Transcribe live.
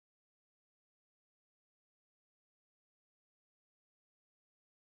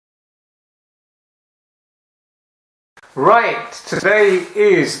Right, today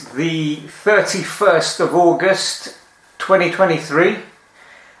is the 31st of August 2023.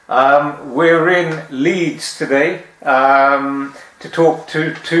 We're in Leeds today to talk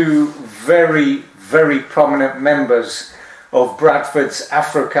to two very prominent members of Bradford's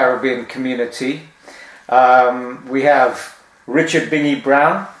Afro Caribbean community. We have Richard Bingy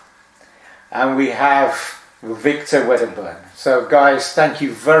Brown and we have Victor Wedderburn. So guys, thank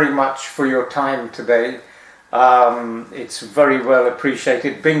you very much for your time today. It's very well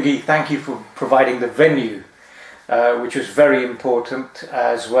appreciated. Bingy, thank you for providing the venue, which was very important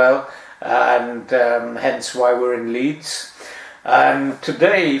as well, and hence why we're in Leeds. And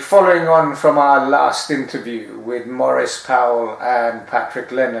today, following on from our last interview with Maurice Powell and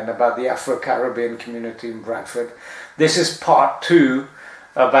Patrick Lennon about the Afro Caribbean community in Bradford, this is part two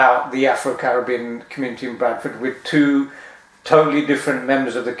about the Afro Caribbean community in Bradford, with two totally different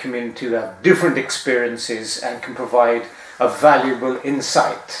members of the community who have different experiences and can provide a valuable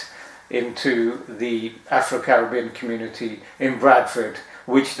insight into the Afro-Caribbean community in Bradford,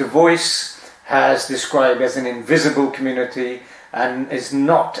 which The Voice has described as an invisible community and is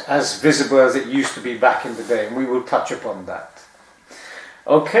not as visible as it used to be back in the day, and we will touch upon that.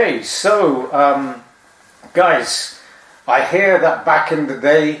 Okay, so guys, I hear that back in the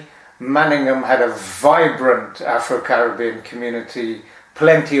day Manningham had a vibrant Afro-Caribbean community,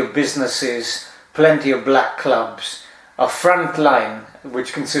 plenty of businesses, plenty of black clubs, a Frontline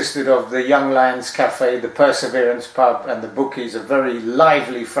which consisted of the Young Lions Cafe, the Perseverance Pub and the Bookies, a very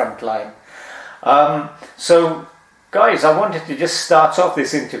lively Frontline. So guys, I wanted to just start off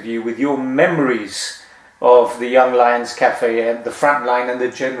this interview with your memories of the Young Lions Cafe and the Frontline and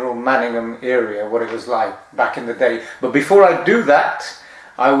the general Manningham area, what it was like back in the day. But before I do that,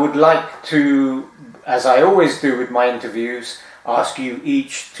 I would like to, as I always do with my interviews, ask you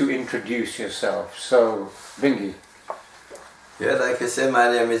each to introduce yourself. So, Bingy. Yeah, like I said,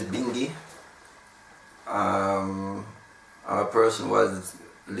 my name is Bingy. I'm a person who has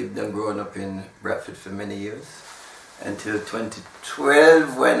lived and grown up in Bradford for many years, until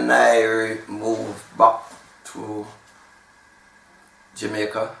 2012 when I moved back to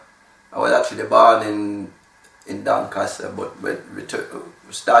Jamaica. I was actually born in Doncaster, but we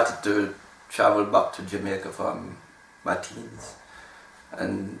started to travel back to Jamaica from my teens.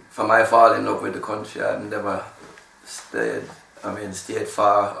 And for my fall in love with the country, I never stayed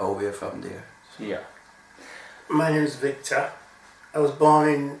far away from there. Yeah. My name is Victor. I was born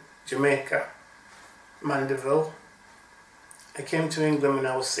in Jamaica, Mandeville. I came to England when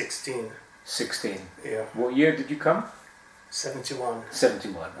I was 16. 16? Yeah. What year did you come? 71.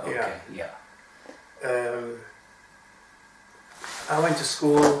 71, okay, yeah. I went to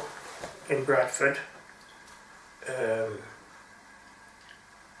school in Bradford,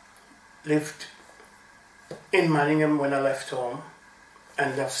 lived in Manningham when I left home,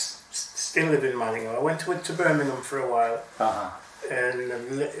 and I've still live in Manningham. I went to Birmingham for a while, in the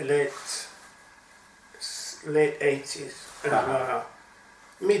late 80s,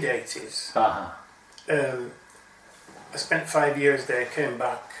 mid 80s. I spent 5 years there, came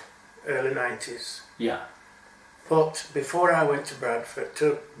back, early 90s. Yeah. But before I went to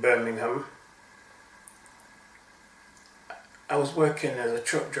Birmingham, I was working as a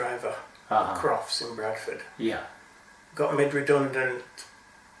truck driver at Crofts in Bradford. Yeah. Got made redundant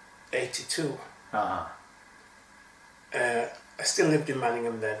 82. I still lived in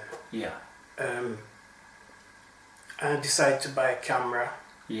Manningham then. Yeah. I decided to buy a camera.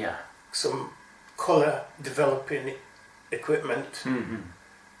 Yeah. Some colour developing equipment.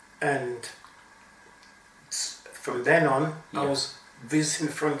 And from then on, I was visiting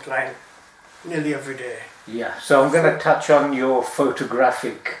the Frontline nearly every day. Yeah, so I'm going to touch on your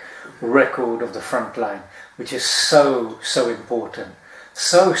photographic record of the Frontline, which is so important.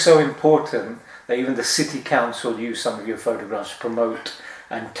 So important that even the City Council use some of your photographs to promote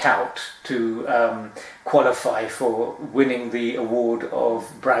and tout to qualify for winning the award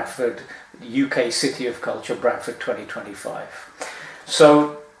of Bradford, UK City of Culture, Bradford 2025.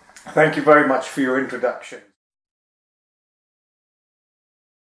 So, thank you very much for your introduction.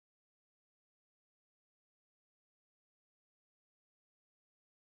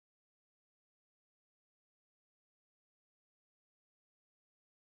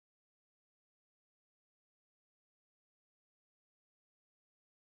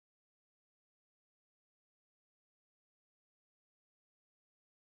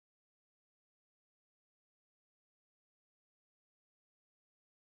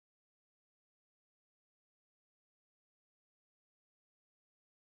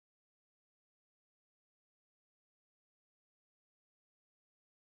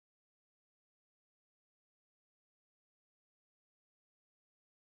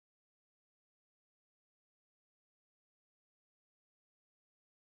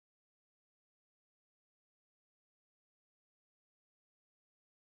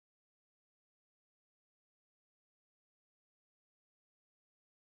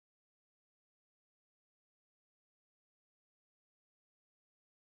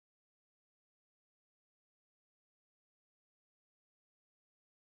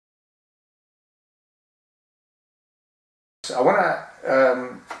 I want to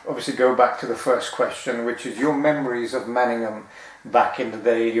obviously go back to the first question, which is your memories of Manningham back in the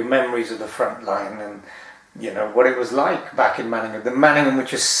day, your memories of the front line, and you know what it was like back in Manningham, the Manningham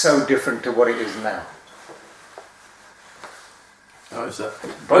which is so different to what it is now. Well,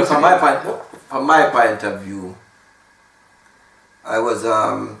 from my point of view, I was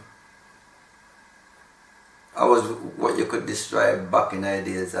what you could describe back in the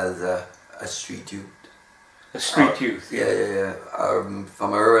days as a street youth. A street youth, yeah.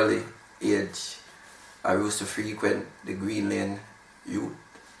 From an early age, I used to frequent the Green Lane Youth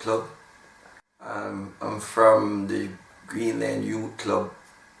Club. And from the Green Lane Youth Club,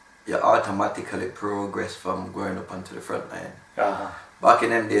 you automatically progress from going up onto the front line. Back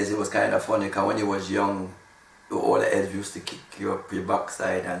in them days, it was kind of funny because when you was young, the older heads used to kick you up your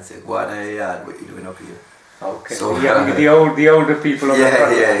backside and say, "Go on in the yard, what you doing up here?" Okay. So the older people on the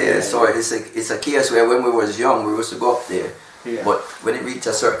front line. Yeah. So it's a case where when we was young, we used to go up there. Yeah. But when it reached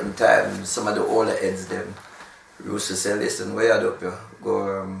a certain time, some of the older heads them used to say, "Listen, where you up here?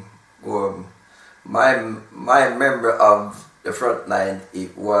 Go." My memory of the front line,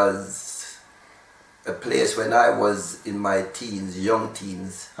 it was a place when I was in my teens, young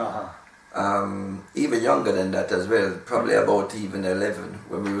teens. Even younger than that as well, probably about even 11,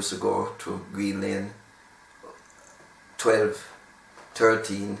 when we used to go to Green Lane, 12,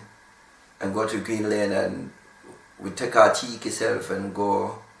 13, and go to Green Lane, and we take our cheeky self and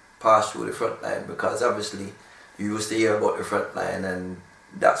go pass through the front line, because obviously you used to hear about the front line, and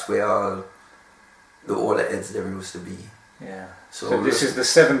that's where all the older heads there used to be. Yeah. So this is the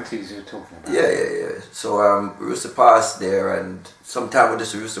 70s you're talking about? Yeah. So we used to pass there, and sometimes we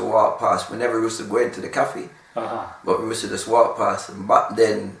just used to walk past. We never used to go into the cafe, but we used to just walk past. And back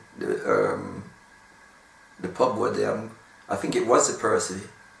then, the pub was there. I think it was the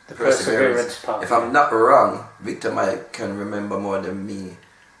Perseverance Pub. If I'm not wrong, Victor might can remember more than me.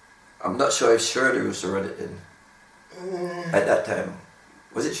 I'm not sure if Shirley used to run it in at that time.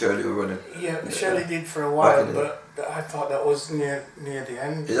 Was it Shirley who ran it? Yeah, Shirley did for a while, but I thought that was near the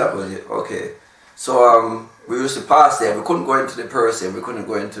end. Is that was it? Okay. So we used to pass there. We couldn't go into the Percy, we couldn't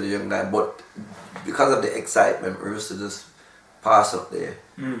go into the Young Line, but because of the excitement, we used to just pass up there.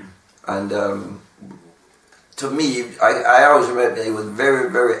 And to me, I always remember it was very,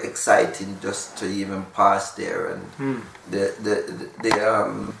 very exciting just to even pass there, and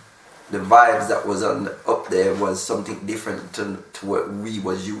the vibes that was up there was something different to what we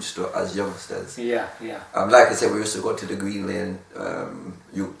was used to as youngsters. Yeah. Like I said, we used to go to the Green Lane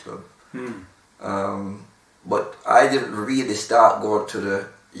Youth Club. But I didn't really start going to the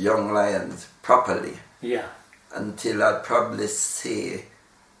Young Lions properly. Yeah. Until I'd probably say,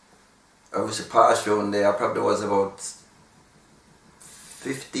 I was a pass around there, I probably was about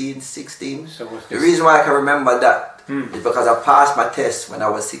 15, 16. So the reason why I can remember that is because I passed my test when I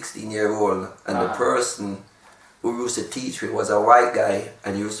was 16 years old, and the person who used to teach me was a white guy,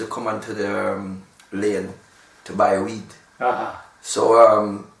 and he used to come onto the lane to buy weed. So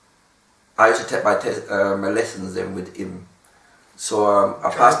I used to take my test, my lessons then with him. So I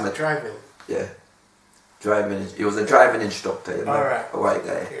passed my driving. Yeah, driving. He was a driving instructor, you know, a white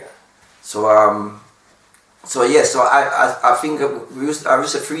guy. Yeah. So I think I used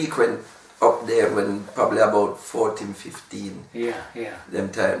to frequent up there when probably about 14, 15. Yeah.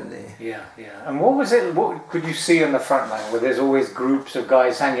 Them time there. Yeah. And what was it? What could you see on the front line? Were there always groups of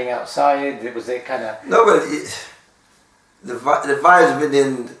guys hanging outside? Was it kind of? No, but the vibes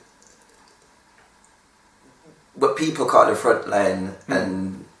within what people call the front line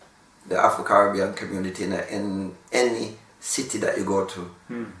and the Afro Caribbean community in any city that you go to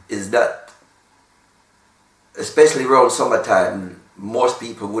is that, especially around summertime, most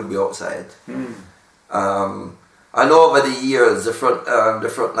people would be outside. And over the years, the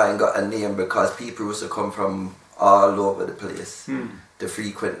front line got a name because people used to come from all over the place to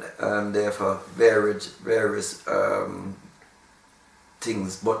frequent there for various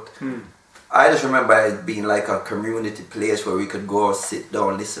things. But I just remember it being like a community place where we could go, sit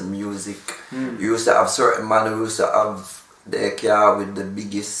down, listen to music. You used to have certain men who used to have their car with the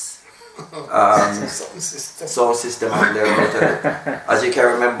biggest sound system on there. As you can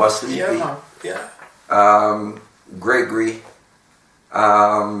remember, Sleepy, Gregory,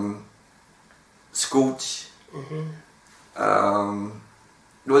 Scooch.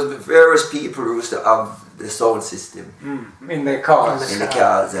 There was various people who used to have the sound system in their cars. In the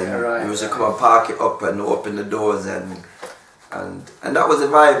cars, and used to come and park it up and open the doors, and that was the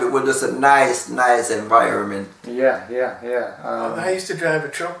vibe. It was just a nice environment. Yeah. I used to drive a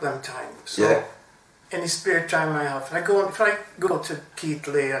truck them times. So any spare time I have, if I go to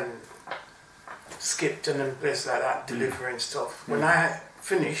Keithley and Skipton and places like that, delivering stuff. When I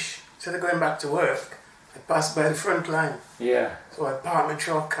finish, instead of going back to work, I pass by the front line. Yeah. So I park my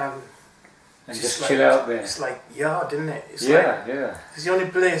truck and just chill out there. It's like yard, isn't it? It's yeah, yeah. It's the only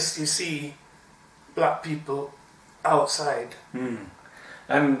place you see black people outside. And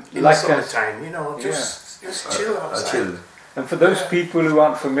in like the summertime, you know, just chill outside. Chill. And for those people who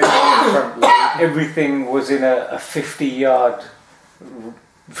aren't familiar with the front line, everything was in a 50-yard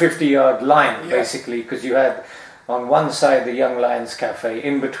line, basically, because you had on one side the Young Lions Cafe,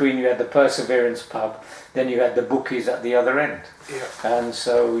 in between you had the Perseverance pub, then you had the Bookies at the other end. Yeah. And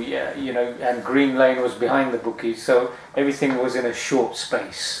so, and Green Lane was behind the Bookies, so everything was in a short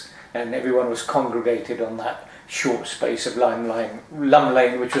space, and everyone was congregated on that short space of Lum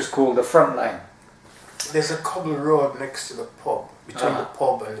Lane, which was called the Front Line. There's a cobble road next to the pub, between the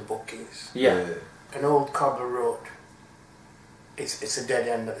pub and the Bookies. Yeah. An old cobble road. It's a dead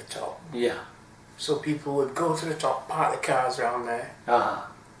end at the top. Yeah. So people would go to the top, park the cars around there,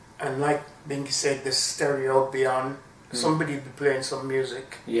 and like Bingy said, the stereo would be on, somebody would be playing some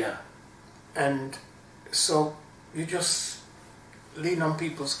music. Yeah. And so you just lean on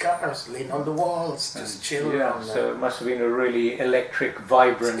people's cars, lean on the walls, just chill around there. So it must have been a really electric,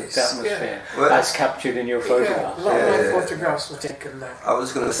 vibrant atmosphere, as captured in your photographs. Yeah, a lot of my photographs were taken there. I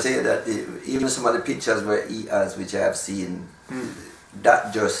was going to say that even some of the pictures where he has, which I have seen,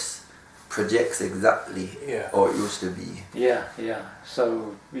 that just projects exactly how it used to be. Yeah, yeah.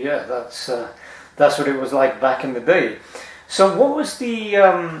 So that's what it was like back in the day. So what was the?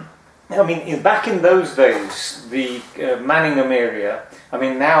 Back in those days, the Manningham area. I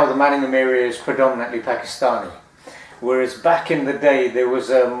mean, now the Manningham area is predominantly Pakistani, whereas back in the day there was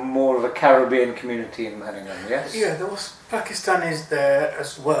more of a Caribbean community in Manningham. Yes. Yeah, there was Pakistanis there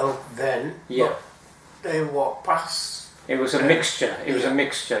as well then. Yeah. They walked past. It was a mixture. It was a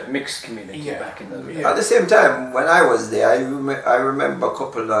mixed community back in those days. At the same time, when I was there, I remember a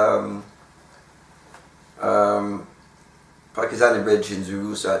couple Pakistani brethren who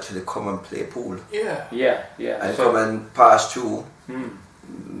used to actually come and play pool. Yeah. Yeah, yeah. And come and pass through.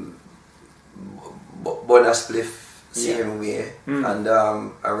 Bona spliff, same way. And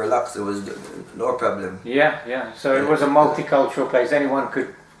I relaxed, there was no problem. Yeah, yeah. So it was a multicultural place. Anyone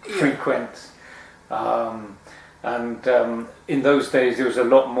could frequent. In those days there was a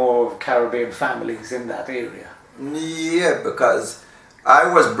lot more Caribbean families in that area. Yeah, because I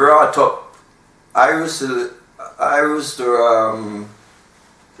was brought up, I used to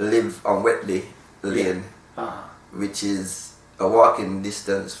live on Wetley Lane, which is a walking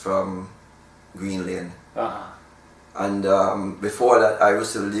distance from Green Lane. And before that I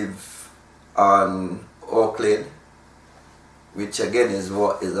used to live on Oak Lane, which again is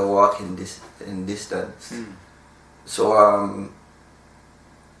a walking distance. So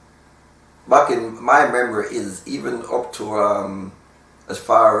back in my memory is even up to as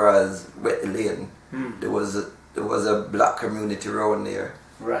far as Wetley Lane, there was a black community around there.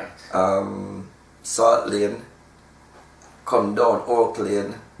 Right. Salt Lane, come down Oak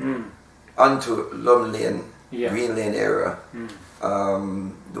Lane, onto Lum Lane, Green Lane area.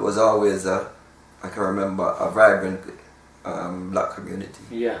 There was always I can remember, a vibrant black community.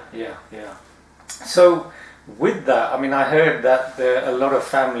 Yeah, yeah, yeah. So with that, I mean, I heard that a lot of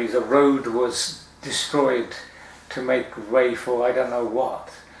families, a road was destroyed to make way for I don't know what.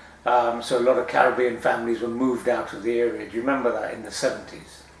 So a lot of Caribbean families were moved out of the area. Do you remember that in the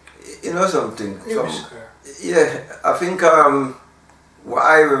 70s? You know something? I think what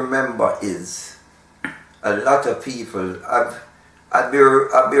I remember is a lot of people. I'd be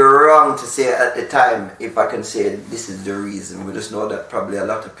wrong to say at the time if I can say this is the reason. We just know that probably a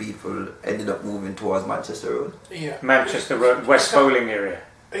lot of people ended up moving towards Manchester Road. Yeah. Manchester Road, West Bowling area.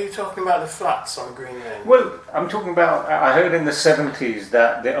 Are you talking about the flats on Green Lane? Well, I'm talking about, I heard in the 70s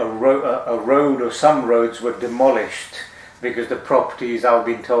that a road or some roads were demolished because the properties, I've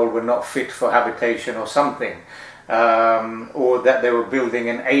been told, were not fit for habitation or something. Or that they were building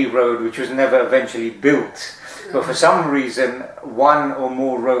an A road which was never eventually built. But for some reason, one or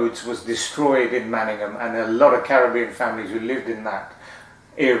more roads was destroyed in Manningham, and a lot of Caribbean families who lived in that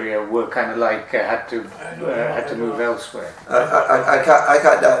area were kind of like had to move elsewhere. I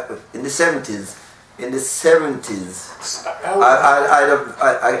got that in the 70s. In the 70s,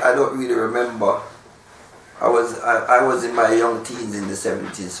 I don't really remember. I was in my young teens in the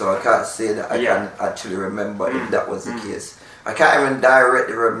 70s, so I can't say that I can actually remember if that was the case. I can't even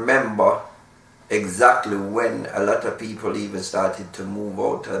directly remember exactly when a lot of people even started to move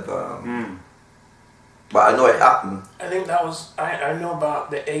out of but I know it happened. I think that was I know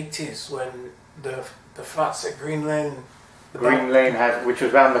about the 80s when the flats at Green Lane Green Lane had, which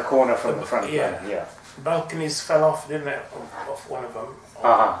was round the corner from the front line. Yeah. Balconies fell off, didn't they, off one of them?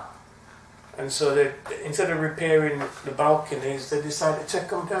 And so they, instead of repairing the balconies, they decided to take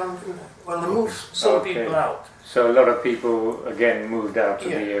them down. Well, they moved some people out. So a lot of people again moved out of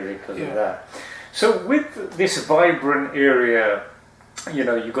the area because of that. So with this vibrant area, you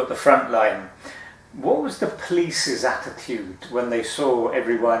know, you got the front line. What was the police's attitude when they saw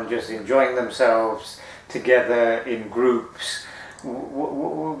everyone just enjoying themselves together in groups?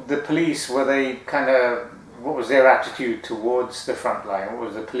 The police, were they kind of, what was their attitude towards the front line? What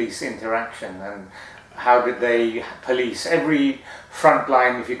was the police interaction, and how did they police? Every front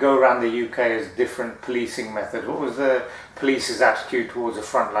line, if you go around the UK, has different policing methods. What was the police's attitude towards the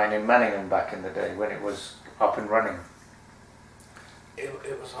front line in Manningham back in the day when it was up and running?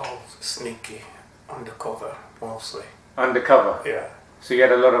 It was all sneaky, undercover mostly. Undercover? Yeah. So you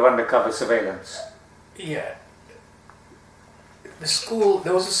had a lot of undercover surveillance? Yeah. The school,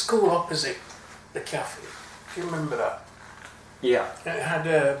 there was a school opposite the cafe. Do you remember that? Yeah. And it had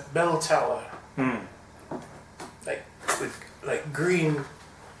a bell tower. Like with like green.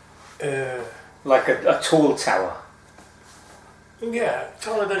 Like a tall tower. Yeah,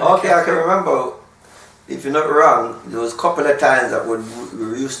 taller than. Okay, the cafe. I can remember. If you're not wrong, there was a couple of times that we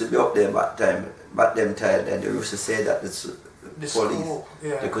used to be up there back them time, and they used to say that the police, school,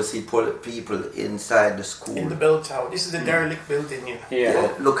 they could see people inside the school. In the bell tower. This is the derelict building, you know.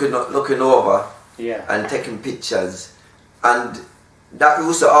 Yeah, looking over. Yeah. And taking pictures, and that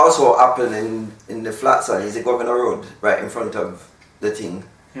used to also happen in the flat side. Is the Governor Road right in front of the thing,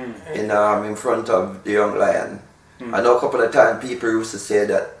 in front of the Young Lion. I know a couple of times people used to say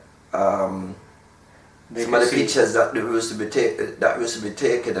that some of the pictures that used to be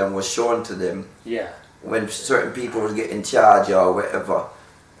taken and was shown to them. Yeah. When certain people would get in charge or whatever,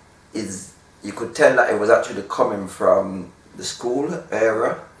 you could tell that it was actually coming from the school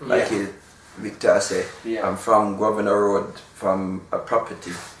area, like Victor said, and from Governor Road, from a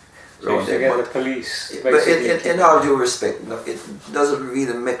property. So you get the police. But in all due respect, it doesn't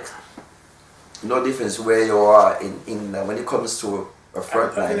really make no difference where you are in England when it comes to a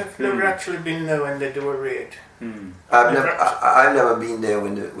front line. I've never actually been there when they do a raid. I've never been there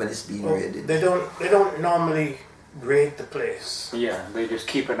when it's being raided. They don't normally raid the place. Yeah, they just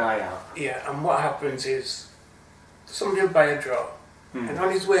keep an eye out. Yeah, and what happens is somebody will buy a draw, and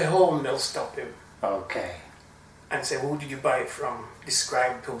on his way home they'll stop him. Okay. And say, who did you buy it from?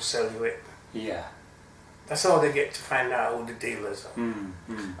 Describe who sell you it. Yeah. That's how they get to find out who the dealers are.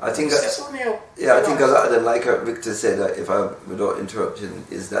 I think I think a lot of them, like Victor said, without interruption,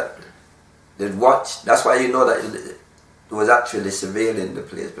 is that they'd watch. That's why you know that it was actually surveilling the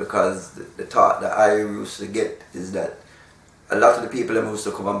place, because the thought that I used to get is that a lot of the people that used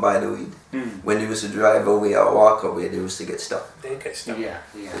to come and buy the weed, when they used to drive away or walk away, they used to get stopped. They get stopped. Yeah.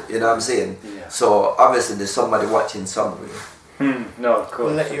 You know what I'm saying? Yeah. So obviously there's somebody watching somewhere. No, of course.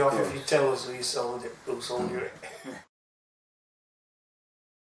 We'll let you off if you tell us who sold you it.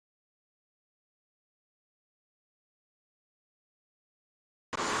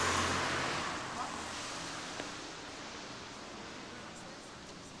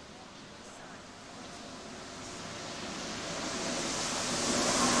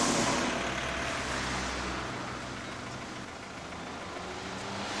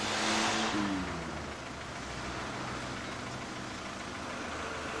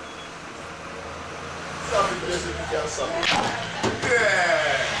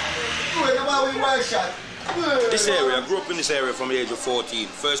 This area, I grew up in this area from the age of 14.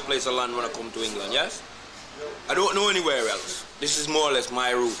 First place I land when I come to England, yes? I don't know anywhere else. This is more or less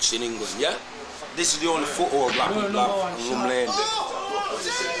my roots in England, yeah? This is the only foothold black people have on Room Lane.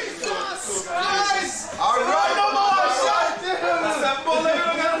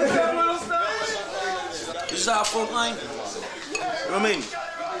 This is our front line. You know what I mean?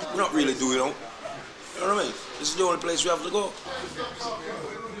 We're not really doing it. You know what I mean? This is the only place we have to go.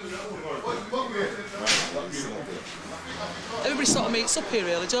 Everybody sort of meets up here,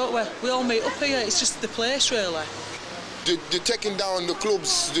 really, don't we? We all meet up here. It's just the place, really. They're taking down the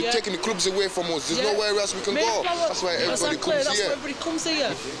clubs. They're taking the clubs away from us. There's nowhere else we can go. That's why everybody comes here. That's why everybody comes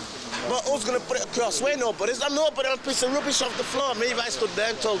here. But who's going to put it across? Where nobody's? I'm nobody. I'm pissing rubbish off the floor. Maybe I stood there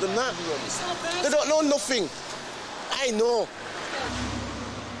and told them that. They don't know nothing. I know.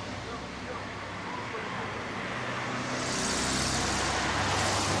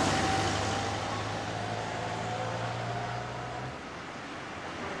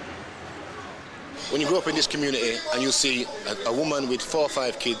 When you grow up in this community and you see a woman with 4 or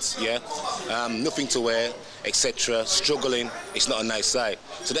 5 kids, nothing to wear, etc., struggling, it's not a nice sight.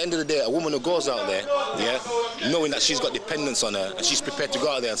 So at the end of the day, a woman who goes out there, yeah, knowing that she's got dependence on her and she's prepared to go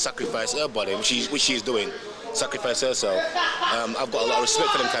out there and sacrifice her body, which she's doing, sacrifice herself, I've got a lot of respect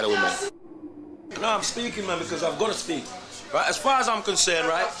for them kind of women. No, I'm speaking, man, because I've got to speak. Right, as far as I'm concerned,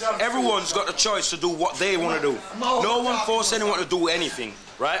 right, everyone's got the choice to do what they want to do. No one forces anyone to do anything,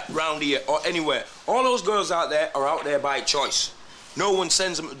 right, round here or anywhere. All those girls out there are out there by choice. No one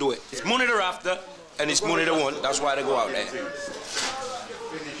sends them to do it. It's money they're after, and it's money they want. That's why they go out there.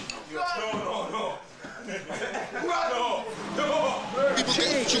 People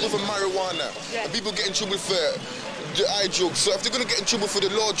get in trouble for marijuana, and people get in trouble for the eye drugs. So if they're going to get in trouble for the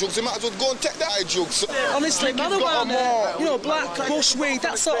law drugs, they might as well go and take the eye drugs. So honestly, marijuana, you know, black, bush weed,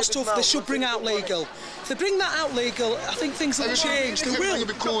 that sort of stuff, they should bring out legal. If they bring that out legal, I think things will change. They will.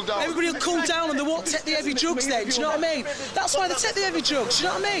 Everybody will cool down and they won't take the heavy drugs then, do you know what I mean? That's why they take the heavy drugs, do you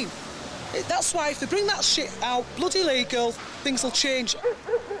know what I mean? That's why if they bring that shit out, bloody legal, things will change.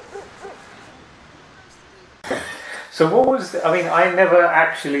 So what was, I mean, I never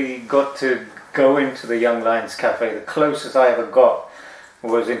actually got to go into the Young Lions Cafe. The closest I ever got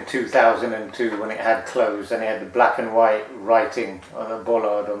was in 2002 when it had closed and it had the black and white writing on a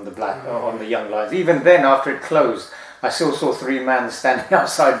bollard on the on the Young Lions. Even then, after it closed, I still saw 3 men standing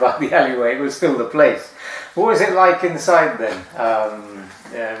outside by the alleyway. It was still the place. What was it like inside then?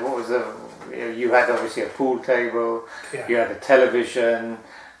 What was you had obviously a pool table, you had a television,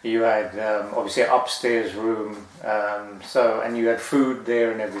 you had obviously an upstairs room, and you had food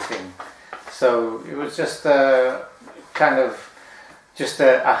there and everything. So it was just kind of just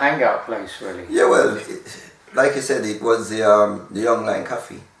a hangout place, really. Yeah, well, like you said, it was the Young Lion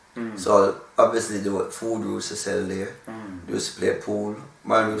Cafe. So obviously there were food we used to sell there. They used to play pool.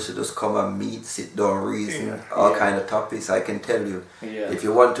 Man used to just come and meet, sit down, reason, all kind of topics. I can tell you, if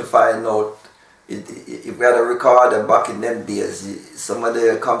you want to find out, if we had a recorder back in them days, some of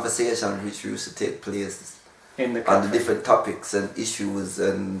the conversations which used to take place in the on the different topics and issues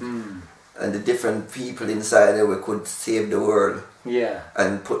and the different people inside there, we could save the world.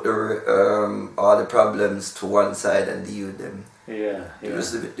 And put all the problems to one side and deal with them. You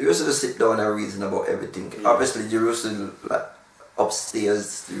used to sit down and reason about everything. Obviously, you used to, like,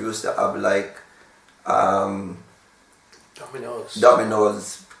 upstairs, you used to have like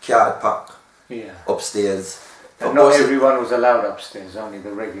dominoes, card pack. Upstairs. And not everyone was allowed upstairs, only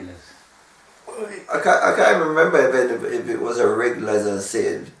the regulars. I can't remember if it was a regulars and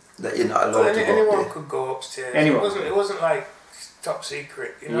said that you're not allowed to go anyone could go upstairs. It wasn't like top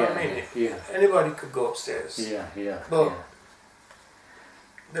secret, you know what I mean? Anybody could go upstairs. But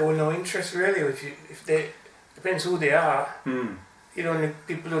there was no interest really. If they depends who they are. You know,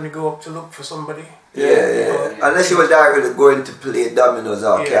 people only go up to look for somebody. Unless you were directly going to play dominoes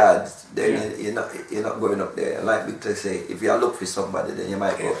or cards, then you're not going up there. Like Victor say, if you look for somebody, then you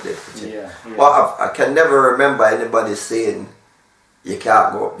might go up there. But I can never remember anybody saying you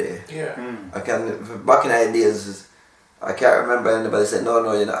can't go up there. I can, back in the days, I can't remember anybody saying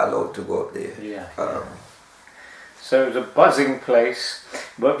no, you're not allowed to go up there. So it was a buzzing place.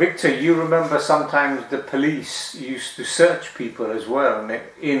 But Victor, you remember sometimes the police used to search people as well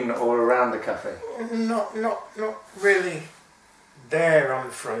in or around the cafe? Not really there on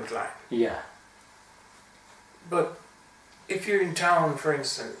the front line. But if you're in town, for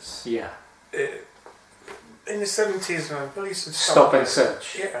instance, in the 70's, man, police would stop and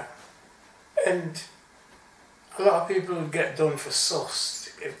search. And a lot of people would get done for sus.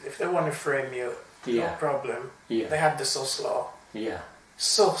 If they want to frame you, no problem. They had the sus law.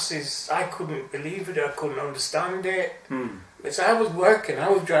 Sus is, I couldn't believe it, I couldn't understand it. So I was working, I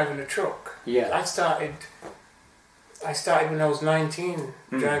was driving a truck. I started when I was 19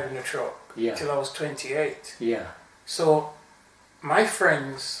 driving a truck till I was 28. So my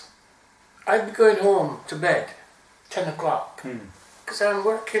friends, I'd be going home to bed 10 o'clock because I'm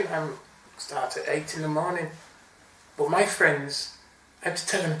working, I start at 8 in the morning. But my friends, I had to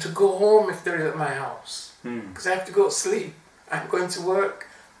tell them to go home if they're at my house because I have to go to sleep. I'm going to work.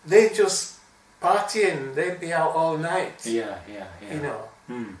 They just partying. They'd be out all night. You know.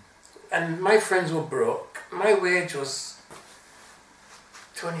 And my friends were broke. My wage was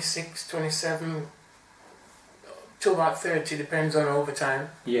 26, 27, to about 30, depends on overtime.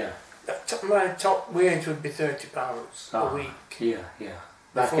 My top wage would be £30 a week.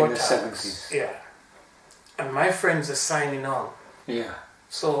 Back in the 70's. And my friends are signing on.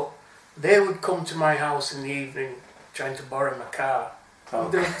 So they would come to my house in the evening trying to borrow my car.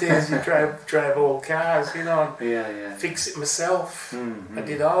 Those days you drive old cars, you know, fix it myself. I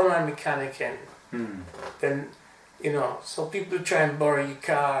did all my mechanicking. Then, you know, so people try and borrow your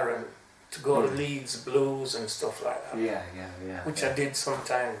car and to go to Leeds Blues and stuff like that. Yeah. Which I did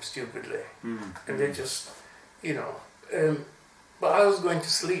sometimes stupidly, and they just, you know. But I was going to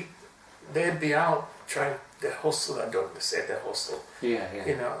sleep. They'd be out trying to hustle. I don't say they hustle. Yeah.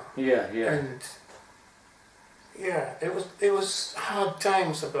 You know. Yeah. And yeah, it was hard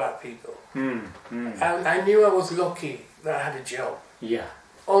times for black people. And I knew I was lucky that I had a job. Yeah.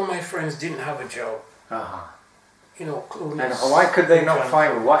 All my friends didn't have a job. You know, and why could they not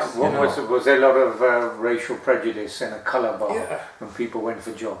find was there a lot of racial prejudice in a colour bar when people went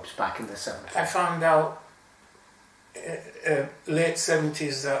for jobs back in the 70s? I found out late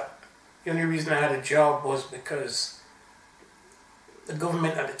 70s that the only reason I had a job was because the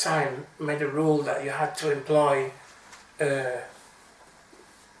government at the time made a rule that you had to employ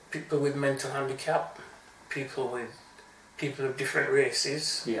people with mental handicap, people of different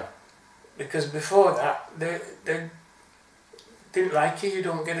races. Yeah. Because before that, they didn't like you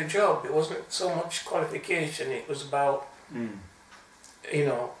don't get a job. It wasn't so much qualification, it was about, you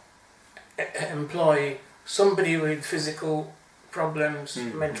know, employ somebody with physical problems,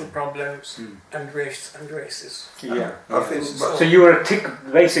 mental problems, and races. Yeah. I think so you were a tick,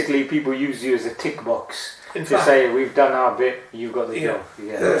 basically people use you as a tick box to say, we've done our bit, you've got the job.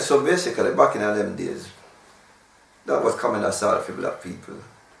 Yeah, so basically, back in them days, that was common assault for black people.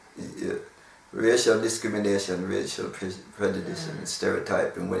 Racial discrimination, racial prejudice and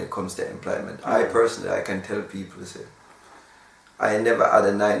stereotyping when it comes to employment. I personally, I can tell people, say, I never had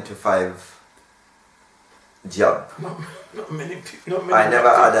a 9-to-5 job. Not many people. I never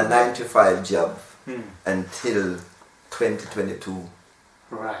had a 9-to-5 job until 2022.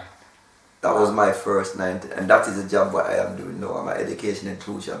 Right. That was my first and that is the job what I am doing now. I'm an education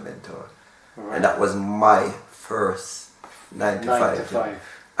inclusion mentor. Right. And that was my first 9-to-5 job.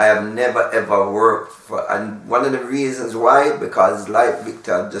 I have never ever worked for, and one of the reasons why, because like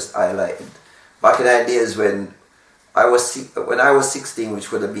Victor just highlighted, back in the days when I was 16, which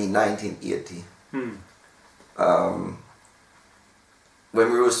would have been 1980,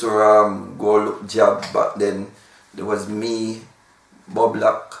 when we used to go look job back then, there was me, Bob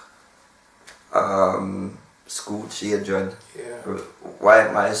Luck, Scooch, Adrian,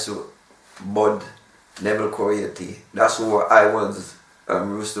 White Mice, Bud, Neville Coyote. That's who I was.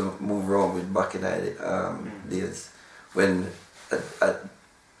 We used to move around with back in the days when at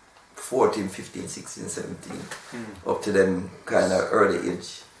 14, 15, 16, 17, up to them kind of early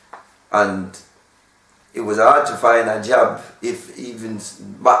age. And it was hard to find a job if even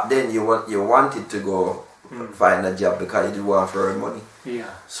back then you wanted to go find a job because you didn't want to earn money. Yeah.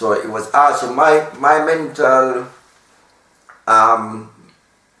 So it was hard. So my mental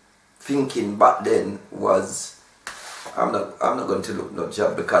thinking back then was, I'm not going to look no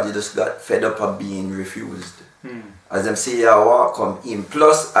job because you just got fed up of being refused. As them say, I walk come in.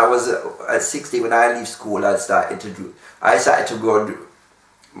 Plus, I was at 16 when I leave school. I started to grow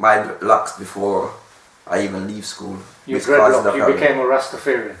my locks before I even leave school. You dreadlocked. You became a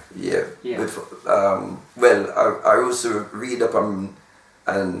Rastafarian. Yeah. Well, I used to read up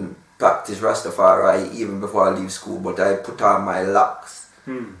and practice Rastafari even before I leave school. But I put on my locks.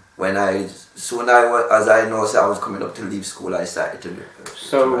 When as I know, I was coming up to leave school, I started to do it.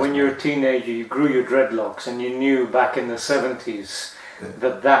 So when you were a teenager, you grew your dreadlocks and you knew back in the 70s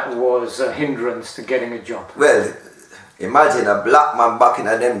that was a hindrance to getting a job. Well, imagine a black man back in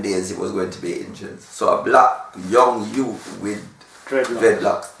them days, it was going to be a hindrance. So a black young youth with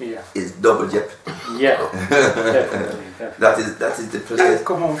dreadlocks is double jeopardy. Yeah, definitely. That is the place. I'd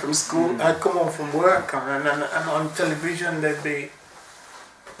come home from school, I'd come home from work, and on television there'd be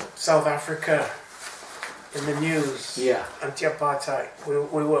South Africa in the news, anti-apartheid. We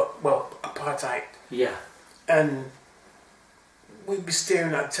were, apartheid. Yeah. And we'd be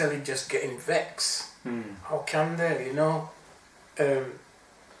staring at telly just getting vexed. How can they, you know?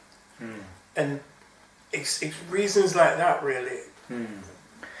 And it's reasons like that, really,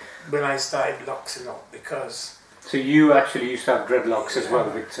 when I started loxing up, because... So you actually used to have dreadlocks as well,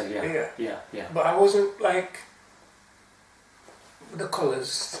 Victor, yeah. But I wasn't like... the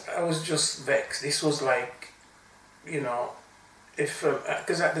colours, I was just vexed. This was like, you know, if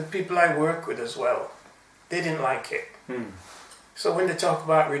because the people I work with as well, they didn't like it. So when they talk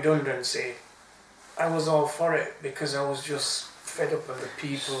about redundancy, I was all for it because I was just fed up with the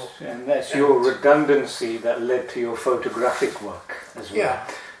people. And that's your redundancy that led to your photographic work as well. Yeah.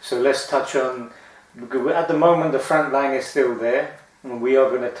 So let's touch on, at the moment the Frontline is still there, and we are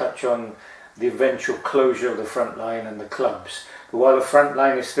going to touch on the eventual closure of the Frontline and the clubs. But while the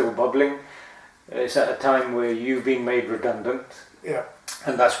Frontline is still bubbling, it's at a time where you've been made redundant. Yeah.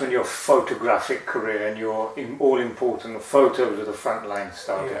 And that's when your photographic career and your all-important photos of the Frontline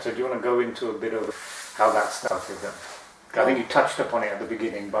started. So do you want to go into a bit of how that started then? I think you touched upon it at the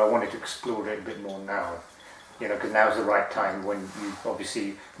beginning, but I wanted to explore it a bit more now. You know, because now's the right time when you've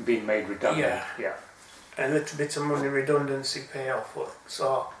obviously been made redundant. Yeah. A little bit of money redundancy payoff.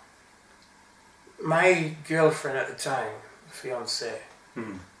 So my girlfriend at the time, fiance,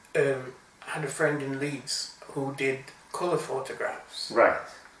 had a friend in Leeds who did colour photographs. Right.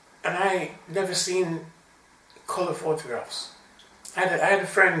 And I never seen colour photographs. I had a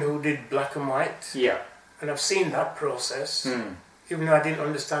friend who did black and white. Yeah. And I've seen that process, even though I didn't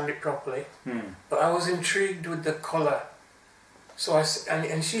understand it properly. But I was intrigued with the colour. So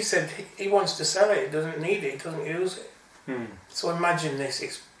and she said he wants to sell it, he doesn't need it, he doesn't use it. So imagine this,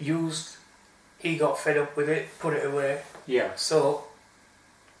 it's used, he got fed up with it, put it away. Yeah. So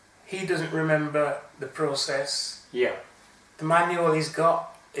he doesn't remember the process. Yeah. The manual he's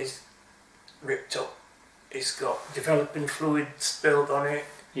got is ripped up. It's got developing fluid spilled on it.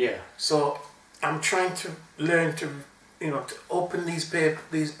 Yeah. So I'm trying to learn to, to open these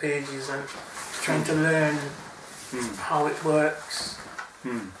pages and trying to learn how it works.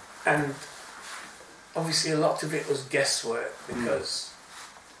 And obviously a lot of it was guesswork because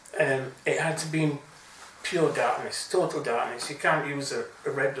it had to be in pure darkness, total darkness. You can't use a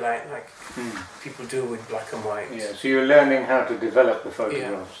red light like people do with black and white. Yeah, so you're learning how to develop the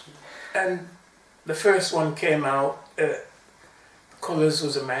photographs. Yeah. And the first one came out, colours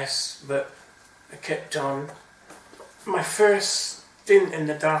was a mess, but I kept on. My first stint in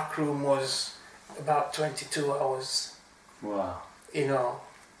the dark room was about 22 hours. Wow.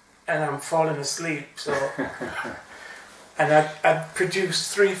 And I'm falling asleep, so... And I'd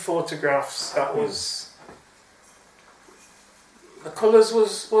produced 3 photographs that was... The colours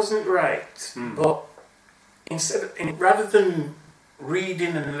wasn't right, but rather than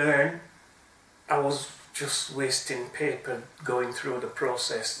reading and learn, I was just wasting paper going through the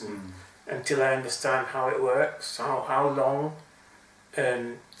process until I understand how it works, how long,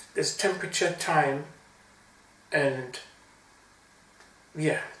 and there's temperature, time, and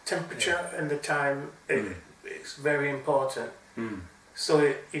temperature and the time is very important.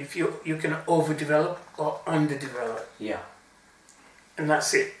 So if you can overdevelop or underdevelop. Yeah. And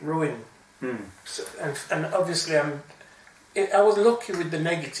that's it, ruin. So, and obviously I was lucky with the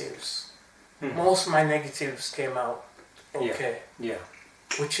negatives. Most of my negatives came out okay. Yeah.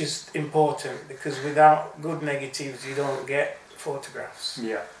 Which is important because without good negatives you don't get photographs.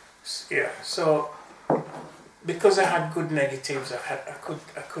 Yeah. Yeah. So because I had good negatives, I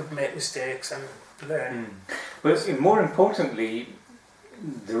could make mistakes and learn. But more importantly,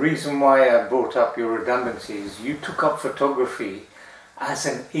 the reason why I brought up your redundancy is you took up photography as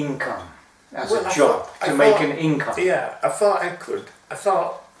an income, as a job, to make an income. Yeah, I thought I could. I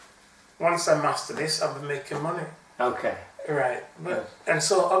thought once I master this, I'll be making money. Okay. Right. And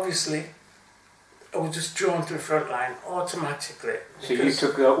so obviously, I was just drawn to the front line automatically. So you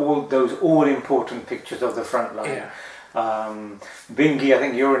took all those all-important pictures of the front line. Yeah. Bingy, I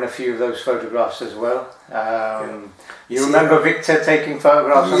think you're in a few of those photographs as well. You remember Victor taking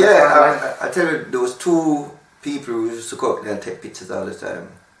photographs on the front line? I tell you, there was 2 people who used to go up there and take pictures all the time.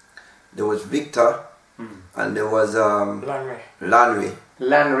 There was Victor and there was Lanry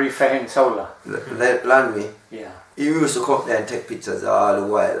Fehentola. Lanry. Yeah. He used to come there and take pictures all the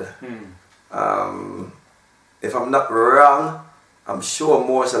while. If I'm not wrong, I'm sure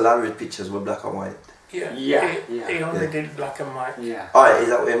most of Lanry's pictures were black and white. Yeah. He only did black and white. Yeah. Alright, is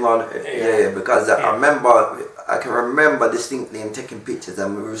that what him on? Yeah, because I can remember distinctly him taking pictures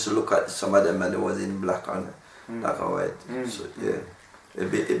and we used to look at some of them and it was in black and white. So yeah.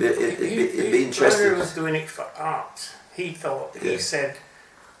 It'd be interesting. He was doing it for art. He said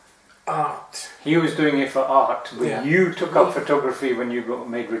art. He was doing it for art, but you took up photography when you got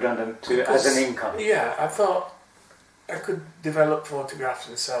made redundant as an income. Yeah, I thought I could develop photographs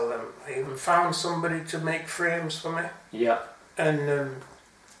and sell them. I even found somebody to make frames for me. Yeah. And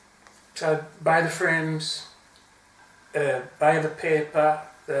so I'd buy the frames, buy the paper,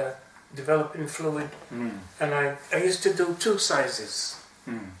 the developing fluid, and I used to do 2 sizes.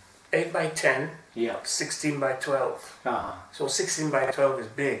 8 by 10, 16 by 12. So 16 by 12 is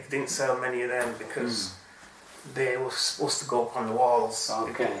big. Didn't sell many of them because they were supposed to go up on the walls.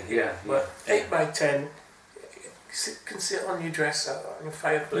 Okay, But 8 by 10 can sit on your dresser, on your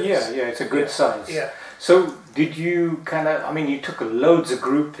fireplace. Yeah, it's a good size. Yeah. So did you you took loads of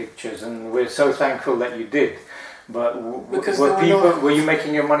group pictures and we're so thankful that you did. But were you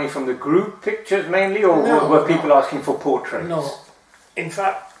making your money from the group pictures mainly, or were people asking for portraits? No. In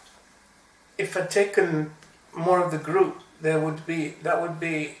fact, if I'd taken more of the group, that would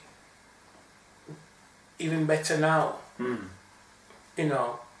be even better now. You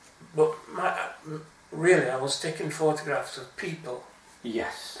know, but really I was taking photographs of people.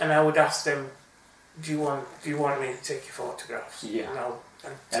 Yes. And I would ask them, do you want me to take your photographs? Yeah.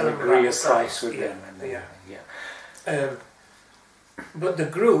 And tell them agree about a price with them. But the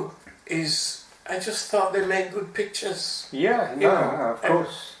group is, I just thought they made good pictures. Yeah, no, of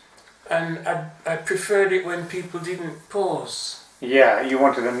course. And I preferred it when people didn't pose. Yeah, you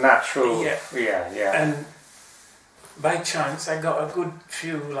wanted a natural... Yeah. And by chance, I got a good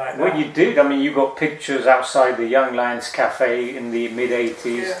few like that. Well, you did. I mean, you got pictures outside the Young Lions Cafe in the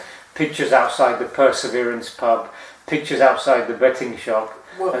mid-80s, pictures outside the Perseverance pub, pictures outside the betting shop.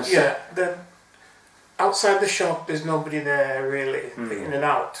 Well, outside the shop, there's nobody there really, in and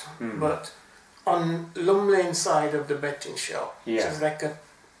out. But on Lum Lane side of the betting shop, there's like a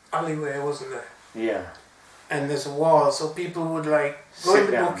alleyway, wasn't there? Yeah. And there's a wall, so people would like go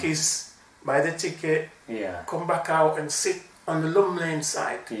in the bookies, buy the ticket, come back out and sit on the Lum Lane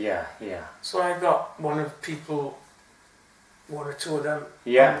side. Yeah. So I got one or two of them.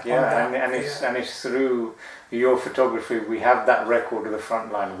 And it's through your photography we have that record of the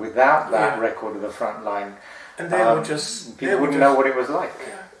front line. Without that record of the front line, and they were just people wouldn't know what it was like.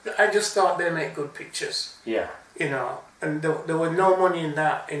 Yeah. I just thought they make good pictures. Yeah. You know, and there was no money in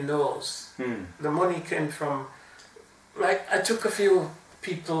those. The money came from, like, I took a few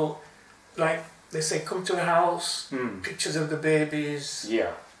people, like they say, come to a house, pictures of the babies.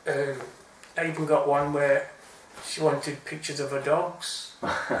 Yeah. I even got one where she wanted pictures of her dogs.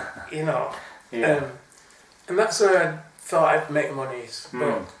 You know. Yeah. And that's where I thought I'd make monies.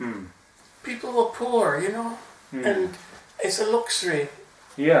 But people were poor, you know, and it's a luxury.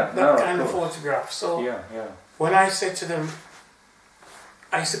 Yeah, that kind of photograph. So when I said to them,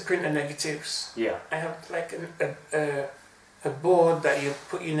 I used to print the negatives. Yeah. I have like a board that you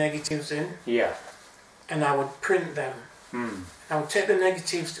put your negatives in. Yeah. And I would print them. I would take the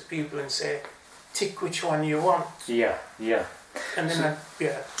negatives to people and say, tick which one you want. Yeah. And then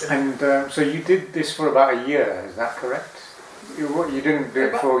so you did this for about a year, is that correct? You didn't do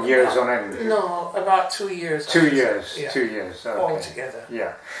it for years on end? No, about 2 years. 2 years, yeah. 2 years, okay. Altogether.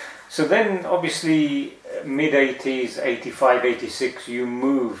 Yeah. So then, obviously, mid-80s, 85, 86, you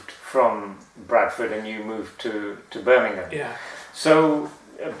moved from Bradford and you moved to Birmingham. Yeah. So,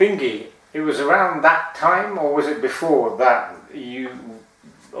 Bingy, it was around that time, or was it before that you...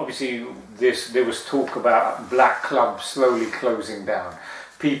 Obviously, there was talk about black clubs slowly closing down,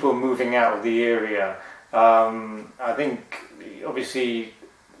 people moving out of the area. I think, obviously,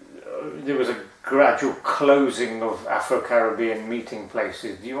 there was a gradual closing of Afro Caribbean meeting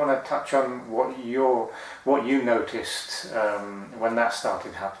places. Do you want to touch on what you noticed when that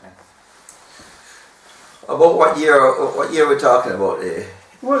started happening? About what year we're talking about there?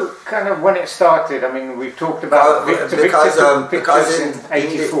 Well, kind of when it started. I mean, we've talked about because in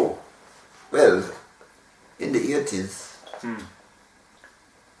 84. In the 80s,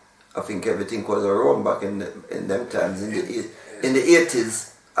 I think everything was around back in them times. In the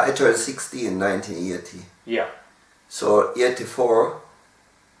 80s, I turned 60 in 1980. Yeah. So 84,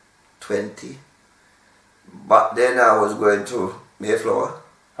 20. But then I was going to Mayflower.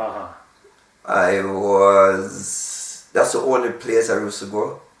 That's the only place I used to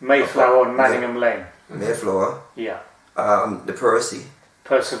go. Mayflower on Manningham Lane. Mayflower. Yeah. The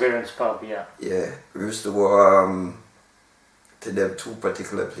Perseverance pub, yeah. Yeah, we used to go to them two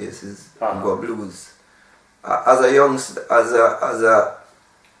particular places and go blues. As a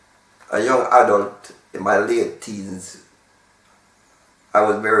young adult in my late teens, I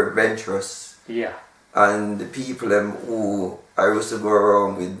was very adventurous. Yeah. And the people who I used to go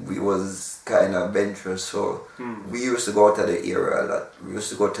around with, we was kind of adventurous, so we used to go to the area a lot. We used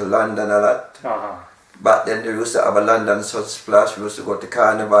to go to London a lot. But then they used to have a London Sun Splash. We used to go to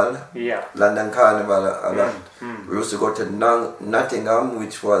Carnival. Yeah. London Carnival a lot. We used to go to Nottingham,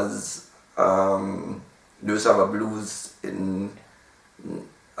 which was they used to have a blues in.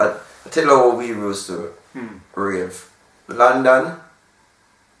 I tell you how we used to rave.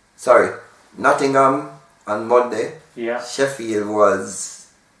 Nottingham on Monday. Yeah. Sheffield was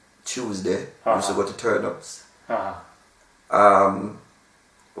Tuesday. We used to go to Turnups.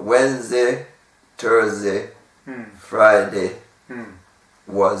 Wednesday, Thursday, Friday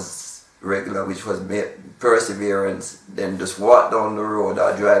was regular, which was Perseverance. Then just walk down the road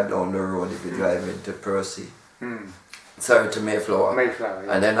or drive down the road if you drive into Percy. Sorry, to Mayflower. Mayflower,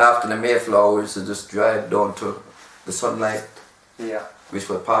 yeah. And then after the Mayflower, we used to just drive down to the Sunlight. Yeah. Which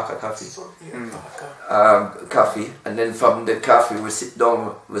was Parker Coffee. Coffee. And then from the coffee we sit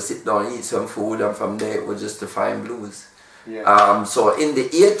down, eat some food, and from there it was just to find blues. Yeah. So in the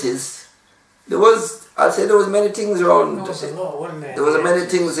 80s, I'd say there was many things around. There was a lot, wasn't there? There was many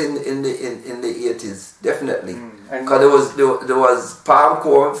things in the 80s, definitely. Because there was palm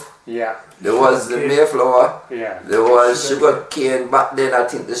cove. Yeah. There was the Mayflower. Yeah. There was sugar cane. Back then, I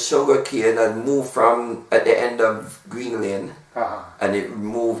think the sugar cane had moved from at the end of Green Lane, and it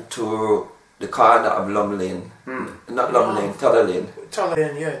moved to the corner of Lum Lane. Not Lum Lane, Tuller Lane. Tuller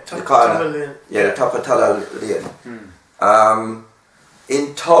Lane, yeah. The corner. Tuller Lane. Yeah, the top of Tuller Lane.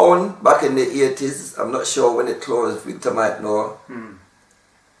 In town, back in the 80s, I'm not sure when it closed, Victor might know.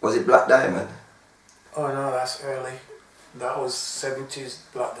 Was it Black Diamond? Oh no, that's early. That was 70s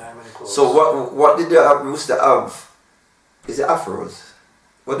Black Diamond closed. So what did the Rooster have? Is it Afros?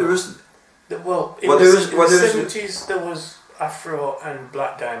 What the Rooster? Well, in the 70s there was Afro and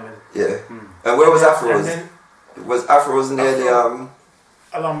Black Diamond. Yeah. And where was Afros? Was Afros near the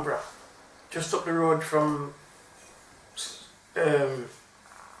Alhambra, just up the road from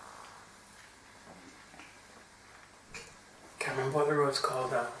can't remember what the road's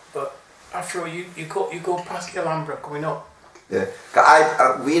called now, but Afro, you go past the Alhambra coming up. Yeah,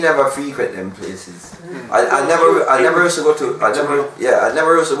 we never frequent them places. I never used to go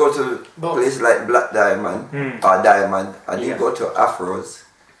to places like Black Diamond or Diamond. I didn't go to Afros.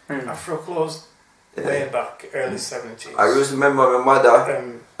 Afro closed way back, early 70s. I used to remember my mother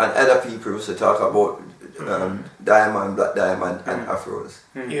and other people used to talk about Diamond, Black Diamond, and Afros.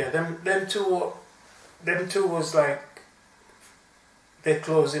 Yeah, them two was like they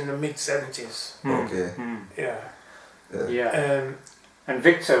closed in the mid 70s. Okay. Yeah. And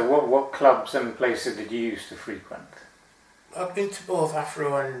Victor, what clubs and places did you used to frequent? I've been to both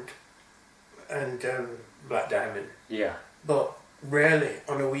Afro and Black Diamond. Yeah. But rarely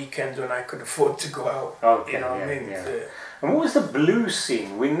on a weekend when I could afford to go out. Okay. You know what I mean? Yeah. And what was the blues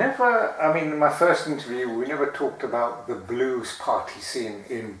scene? We never, in my first interview, we never talked about the blues party scene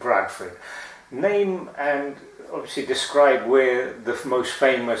in Bradford. Name and obviously describe where the most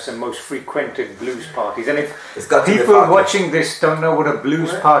famous and most frequented blues parties. And if people watching this don't know what a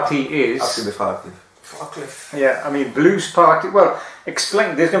blues party is, Farcliffe. Yeah, blues party. Well,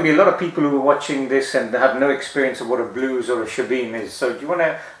 explain. There's going to be a lot of people who are watching this and have no experience of what a blues or a shebeen is. So, do you want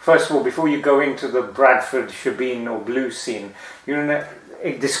to first of all, before you go into the Bradford shebeen or blues scene, you want to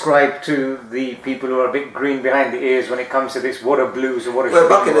describe to the people who are a bit green behind the ears when it comes to this what a blues or what a shebeen? Well,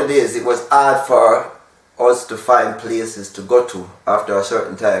 back in the days, it was hard for us to find places to go to after a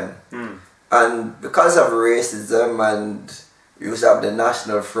certain time. And because of racism, and you used to have the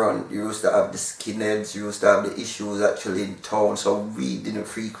National Front, you used to have the skinheads, you used to have the issues actually in town, so we didn't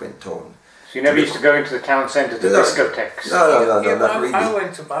frequent town. So you never used to go into the town centre to discotheques? No, not really. I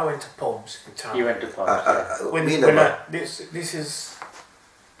went to pubs in town. You went to pubs? This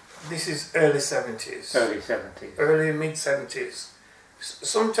is early 70s. Early mid 70s.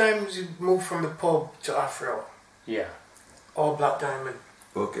 Sometimes you move from the pub to Afro. Yeah. Or Black Diamond.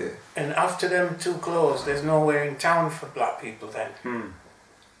 Okay. And after them two closed, there's nowhere in town for black people then.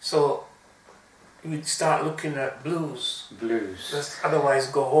 So we'd start looking at blues. Just otherwise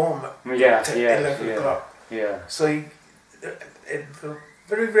go home at 11 o'clock. Yeah. So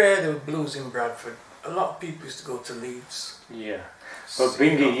very rare there were blues in Bradford. A lot of people used to go to Leeds. Yeah. But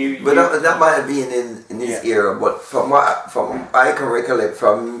Bingy, But that might have been in his era. But from I can recollect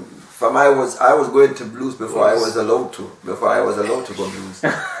from I was going to blues before I was allowed to go blues.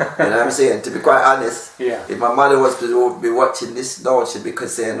 And I'm saying, to be quite honest, if my mother was to be watching this now, she'd be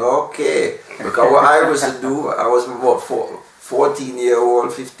saying, okay, because what I used to do, I was about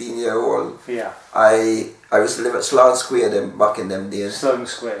 14-year-old, 15-year-old. Yeah. I used to live at Sloan Square back in them days. Sloan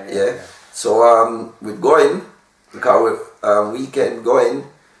Square. Yeah. So we'd go in, because weekend going,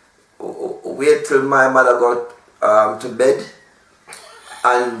 wait till my mother got to bed,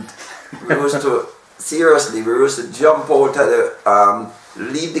 and we used to jump out of the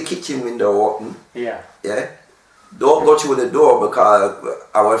leave the kitchen window open. Yeah. Don't go through the door because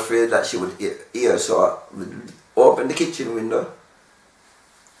I was afraid that she would hear, so we open the kitchen window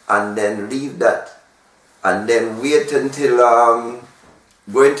and then leave that, and then wait until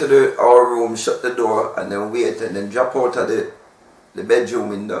go into our room, shut the door, and then wait, and then drop out of the bedroom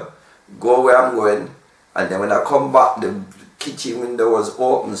window, go where I'm going, and then when I come back, the kitchen window was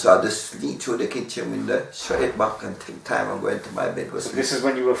open, so I just sneak through the kitchen window, shut it back, and take time and go into my bed. So this is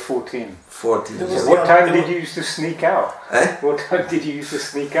when you were 14? 14. So what time did you used to sneak out? What time did you used to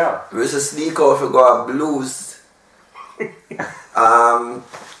sneak out? We used to sneak out to go on blues.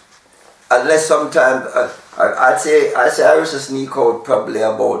 Unless sometimes, I'd say I used to sneak out probably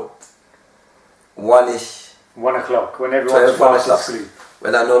about 1-ish. 1 o'clock, when everyone's fast asleep.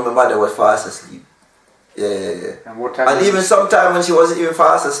 When I know my mother was fast asleep. Yeah. And what time? And even sometimes when she wasn't even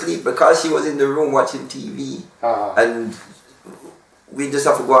fast asleep, because she was in the room watching TV, and we just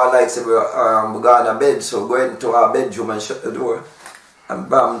have to go out like say we go on a bed, so go into our bedroom and shut the door, and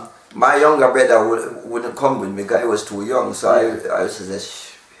bam, my younger brother wouldn't come with me because he was too young, so I used to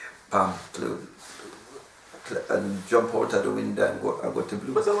just bam, and jump out of the window and go to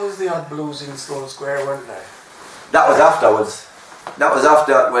blues. But there was the odd blues in Sloane Square, weren't there? That was afterwards. That was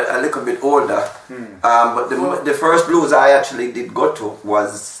after when a little bit older. But the first blues I actually did go to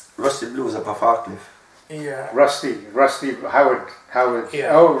was Rusty Blues up at Farcliffe. Yeah. Rusty Howard.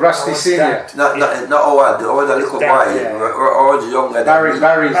 Yeah. Oh, Rusty Senior. Not Howard. The other little boy. Or younger.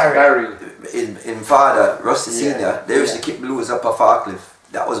 Barry. In father, Rusty Senior. They used to keep blues up at Farcliffe.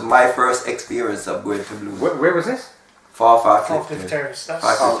 That was my first experience of going to blues. Where was this? Farcliffe Terrace.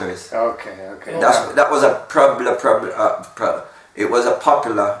 Terrace. Okay. That was a it was a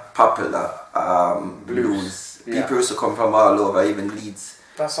popular blues. People used to come from all over, even Leeds.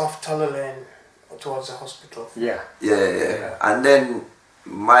 That's off Tuller Lane towards the hospital. Yeah. And then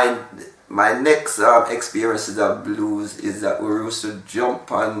my next experiences of blues is that we used to jump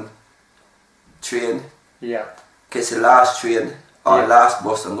on train. Yeah. Catch the last train or last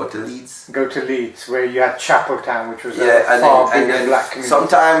bus and go to Leeds. Where you had Chapeltown, which was a far bigger black community.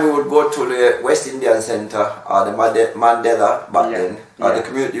 Sometimes we would go to the West Indian Centre or the Mandela back then. Or the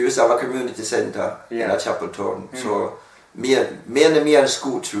community, we used to have a community centre in a Chapeltown. So me and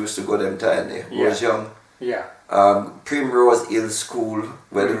Scoot used to go them time there. I was young. Primrose Hill School,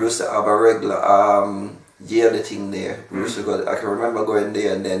 where they used to have a regular yearly thing there. We used to go. I can remember going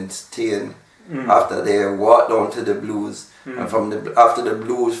there and then staying. After they walk down to the blues, and after the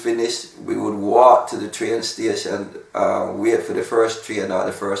blues finished, we would walk to the train station, wait for the first train or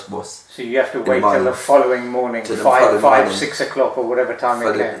the first bus. So you have to wait till the following morning, 5, 6 o'clock or whatever time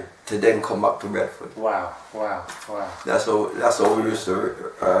it came. To then come back to Bradford. Wow. That's how we used to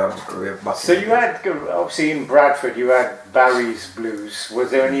rave back. So you had, obviously in Bradford, you had Barry's Blues.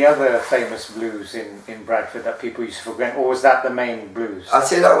 Was there any other famous blues in Bradford that people used to forget, or was that the main blues? I'd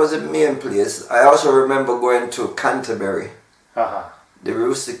say that was the main place. I also remember going to Canterbury. They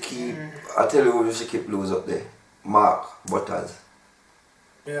used to keep, I tell you who used to keep blues up there. Mark Butters.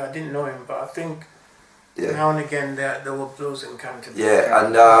 Yeah, I didn't know him, but I think now and again there were blues in Canterbury. Yeah,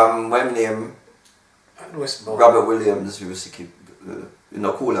 and when name Robert Williams used to keep,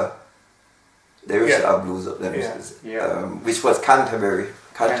 Cooler. They used to have blues up there, which was Canterbury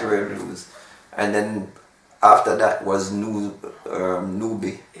Blues, and then after that was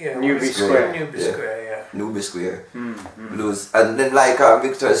Newby. Newby Square. Newby Square blues, and then like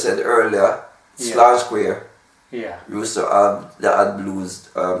Victor said earlier, Sloane Square. We used to have the blues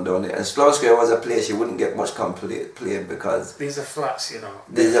down there, and Sloane Square was a place you wouldn't get much playing because these are flats,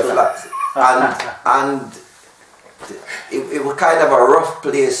 These are flats, and it was kind of a rough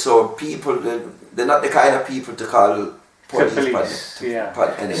place, so people they're not the kind of people to call police.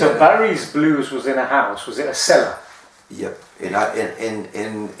 So Barry's Blues was in a house. Was it a cellar? Yep,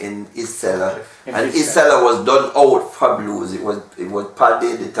 in his cellar, and his cellar was done out for blues. It was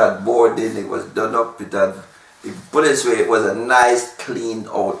padded, it had boarding, it was done up. It had. Put it this way, it was a nice, clean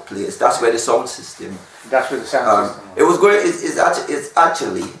out place. That's where the sound system. That's where the sound system was. It was going. It's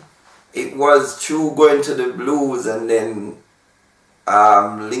actually. It was through going to the blues and then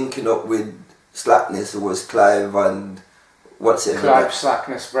linking up with Slackness. It was Clive and what's it? Clive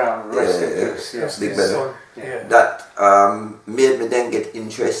Slackness Brown. Big brother. That made me then get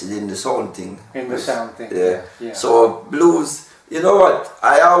interested in the sound thing. The sound thing. Yeah. So blues. You know what?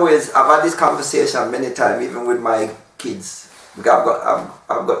 I've had this conversation many times, even with my kids. Because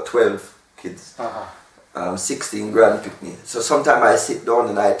I've got 12 kids, 16 grandpicnic. So sometimes I sit down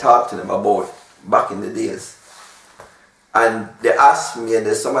and I talk to them about back in the days. And they ask me, and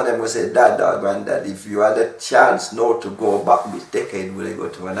some of them will say, Dad or Granddad, if you had a chance now to go back, which decade will I go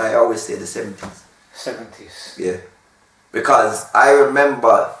to? And I always say the 70s. 70s. Yeah. Because I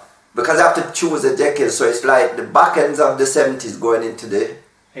remember. Because I have to choose a decade, so it's like the back ends of the 70s going into the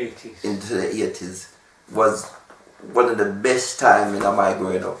 80s was one of the best time in my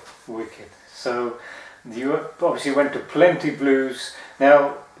growing up. Wicked. So you obviously went to plenty blues.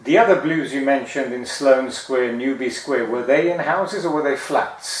 Now the other blues you mentioned in Sloane Square, Newby Square, were they in houses or were they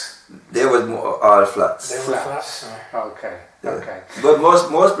flats? They were all flats. They were flats. Okay. But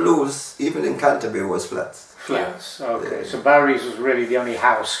most blues, even in Canterbury, was flats. Flats. Okay. So Barry's was really the only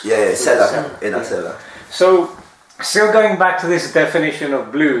house. Cellar. In a cellar. So, still going back to this definition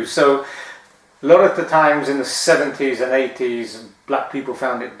of blues. So, a lot of the times in the 70s and 80s, black people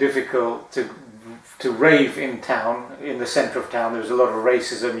found it difficult to to rave in town, in the centre of town. There was a lot of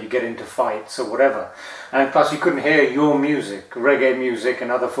racism, you get into fights or whatever. And plus you couldn't hear your music, reggae music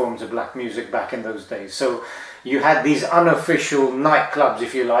and other forms of black music back in those days. So you had these unofficial nightclubs,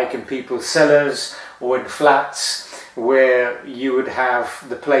 if you like, in people's cellars or in flats, where you would have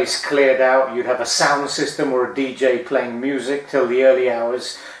the place cleared out, you'd have a sound system or a DJ playing music till the early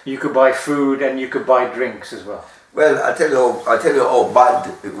hours. You could buy food and you could buy drinks as well. Well, I tell you how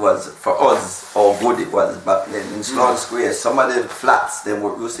bad it was for us, how good it was back then. In Sloan Square, some of the flats they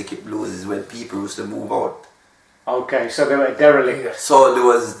used to keep blues is when people used to move out. Okay, so they were derelict. So there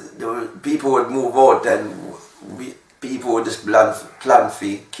was people would move out and people would just plan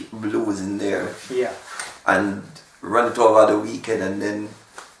for keep blues in there. Yeah. And run it over the weekend and then,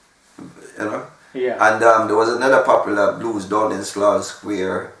 you know. Yeah. And there was another popular blues down in Sloan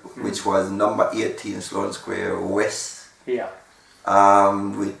Square, which was number 18 Sloan Square West. Yeah.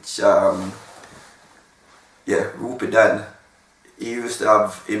 Rupert Dan. He used to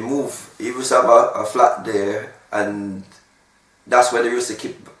have a flat there, and that's where they used to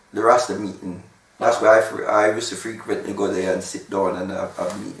keep the Rasta meeting. That's where I used to frequently go there and sit down and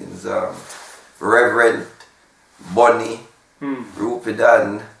have meetings. Reverend Bonnie, Rupert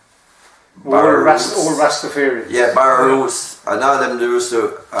Dan, all Rastafarians. Yeah, Barrows, and all them they used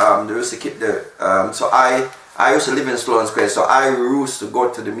to keep the so I used to live in Sloan Square, so I used to go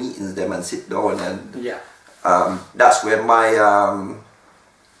to the meetings them and sit down, and that's where my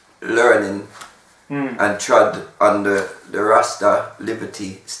learning and trod on the Rasta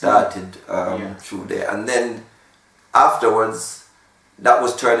liberty started through there, and then afterwards that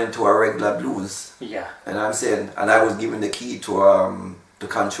was turned into a regular blues. Yeah. And I'm saying, and I was given the key to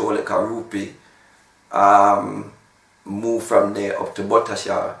control it, Karupi, move from there up to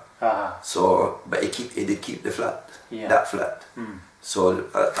Buttershire. So, but it did keep the flat, that flat. So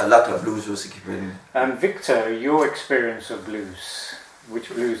a lot of blues was keeping. And Victor, your experience of blues, which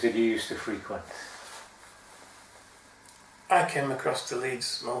blues did you used to frequent? I came across to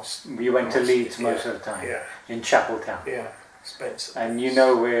Leeds most. You went to Leeds most of the time? Yeah. In Chapeltown? Yeah. Spencer. And you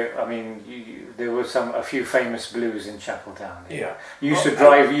know where, I mean, there were a few famous blues in Chapeltown. Yeah. You used to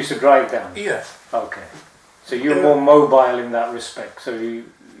drive down? Yeah. Okay. So you're more mobile in that respect, so you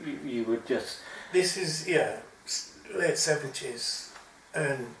would just... This is, late 70s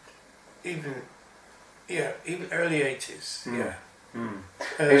and even early 80s,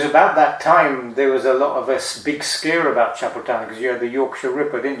 It was about that time there was a lot of a big scare about Chapeltown, because you had the Yorkshire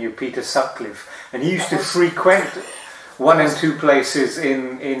Ripper, didn't you, Peter Sutcliffe, and he used to frequent one and two places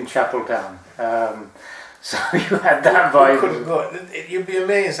in Chapeltown. So you had that vibe. You'd be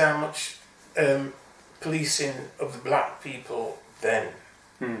amazed how much policing of the black people then.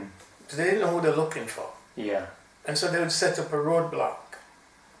 Because they didn't know who they're looking for. Yeah. And so they would set up a roadblock,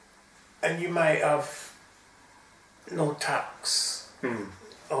 and you might have no tax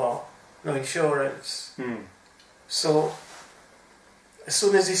or no insurance. So as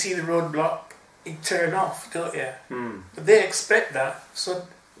soon as you see the roadblock, you turn off, don't you? But they expect that, so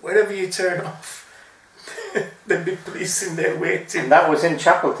wherever you turn off, there'll be police in there waiting. And that was in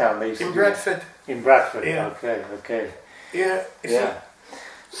Chapeltown, they used in Bradford. In Bradford, yeah. Okay. Yeah.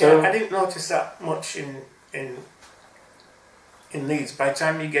 So I didn't notice that much in Leeds. By the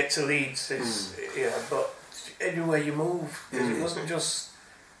time you get to Leeds, it's, but everywhere you move, it wasn't just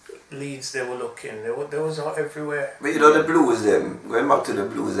Leeds they were looking, there was everywhere. But you know the blues going back to the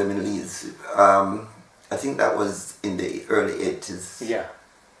blues in Leeds, I think that was in the early 80s. Yeah.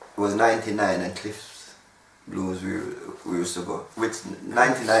 It was 99 and Cliff's blues we used to go, which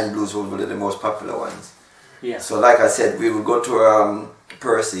 99 blues was one of the most popular ones. Yeah. So like I said, we would go to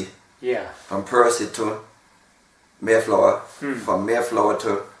Percy. Yeah. From Percy to Mayflower, from Mayflower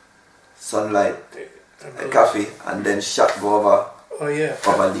to Sunlight Coffee, and then shot go over. Oh yeah.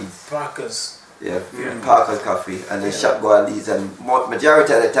 Over Leeds. Parker's. Yeah, Parker's Coffee, and then shot go at Leeds, and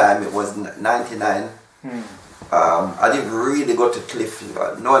majority of the time it was 99. I didn't really go to Cliff.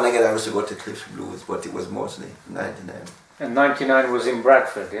 Now and again I used to go to Cliff's Blues, but it was mostly 99. And 99 was in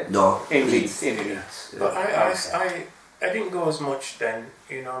Bradford, yeah? No, in Leeds. In Leeds. But I didn't go as much then,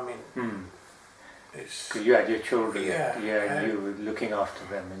 you know what I mean? Because you had your children, and you were looking after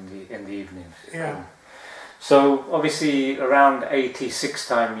them in the evenings. Yeah. So obviously around 86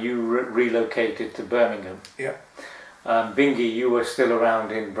 time you relocated to Birmingham. Yeah. Bingy, you were still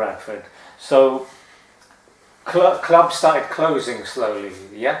around in Bradford. So clubs started closing slowly,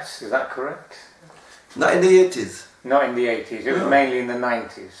 yes? Is that correct? Not in the 80s. Not in the 80s, it was mainly in the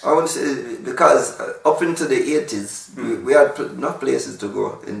 90s. I would say, because up into the 80s, we had enough places to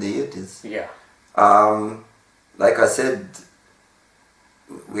go in the 80s. Yeah. Like I said,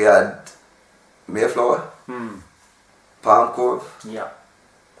 we had Mayflower, Palm Cove. Yeah.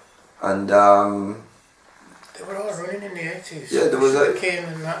 And they were all running in the 80s. Yeah, there was a cane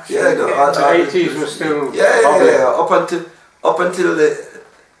and that. Yeah, the 80s was still yeah. Up until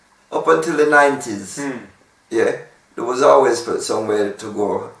the 90s. Yeah, there was always somewhere to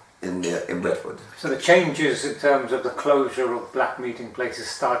go in Bradford. So the changes in terms of the closure of black meeting places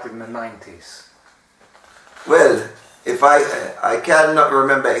started in the 90s. Well, if I cannot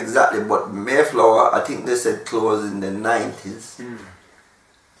remember exactly, but Mayflower, I think they said closed in the 90s.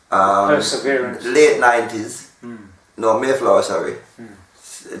 Perseverance. Late 90s. No, Mayflower, sorry.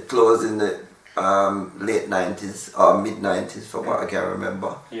 It closed in the late 90s or mid 90s, from what I can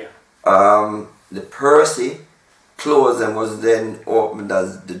remember. Yeah. The Percy closed and was then opened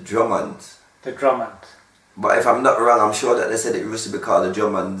as the Drummonds. The Drummond. But if I'm not wrong, I'm sure that they said it used to be called the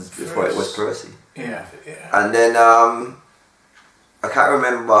Drummonds before it was Percy. Yeah. And then I can't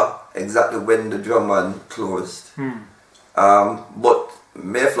remember exactly when the Drummond closed. But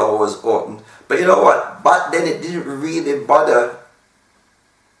Mayflower was open. But you know what? Back then it didn't really bother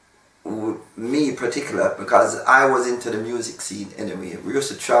me in particular, because I was into the music scene anyway. We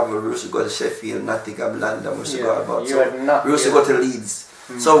used to travel, we used to go to Sheffield, Nottingham, London, we used to go about. We used to go to Leeds.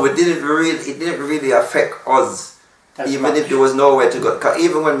 So it didn't really affect us, even if there was nowhere to go. Cause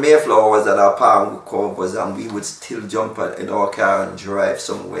even when Mayflower was at our Palm Cove was on, we would still jump in our car and drive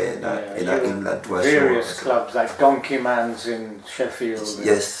somewhere in England to a various clubs like Donkey Man's in Sheffield.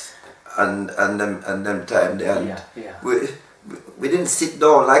 Yes, and them time there. We didn't sit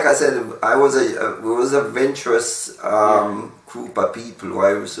down. Like I said, we was a venturous group of people who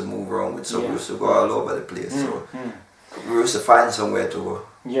I used to move around with. So we used to go all over the place. So we used to find somewhere to go.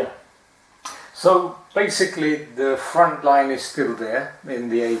 Yeah. So basically, the front line is still there in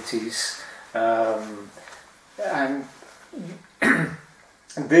the 80s, and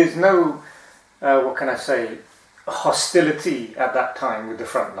there's no, what can I say, hostility at that time with the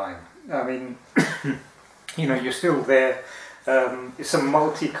front line. I mean, you know, you're still there. It's a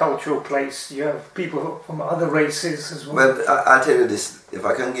multicultural place. You have people from other races as well. Well, I'll tell you this, if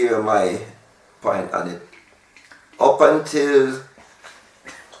I can give you my point on it. Up until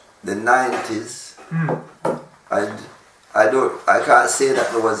the 90s, I can't say that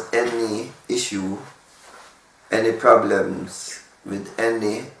there was any issue, any problems with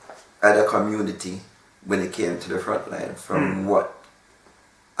any other community when it came to the front line from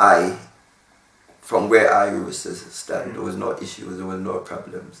from where I used to stand. There was no issues, there was no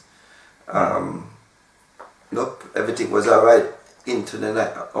problems. Nope, everything was alright up into the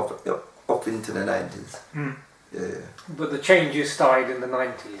 90s. Yeah. But the changes started in the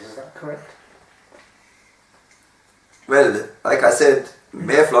 90s, is that correct? Well, like I said,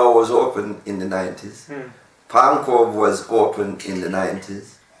 Mayflower was open in the 90s. Palm Cove was open in the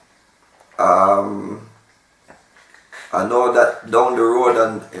 90s. I know that down the road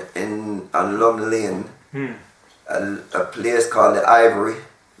on Lum Lane, a place called the Ivory,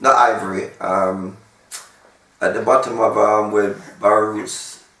 not Ivory, at the bottom of where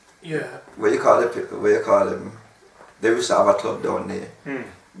Barrows, where you call them, they used to have a club down there.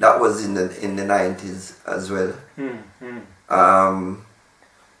 That was in the 90s as well.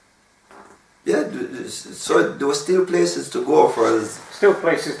 Yeah, so there were still places to go for us. Still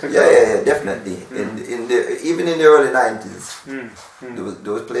places to go. Yeah, definitely. Even in the early 90s,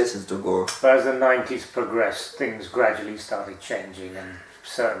 there was places to go. But as the 90s progressed, things gradually started changing, and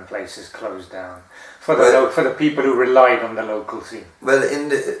certain places closed down for the people who relied on the local scene. Well,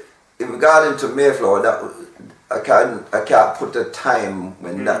 in regarding to Mayflower, that I can't put a time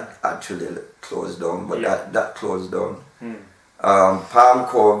when that actually closed down, but that closed down. Palm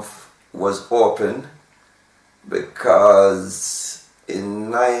Cove was open because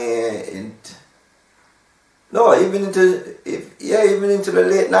even into the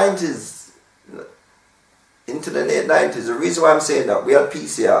late 90s. Into the late 90s. The reason why I'm saying that, we had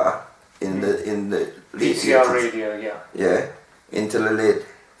PCR in the late PCR 80s. radio, Yeah, into the late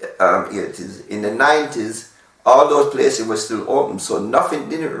 80s. In the 90s, all those places were still open, so nothing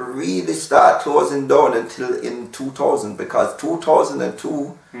didn't really start closing down until in 2000, because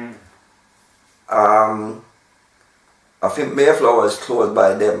 2002, I think Mayflower was closed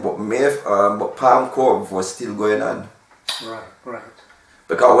by them, but Palm Cove was still going on. Right.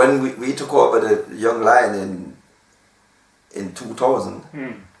 Because when we took over the Young Lion in 2000,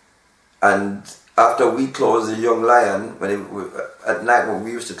 and after we closed the Young Lion, at night when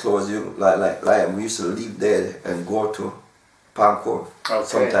we used to close the Young Lion, we used to leave there and go to Palm Cove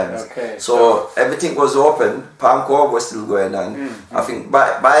sometimes. So everything was open. Palm Cove was still going on. I think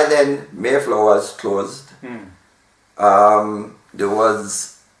by then Mayflower was closed. There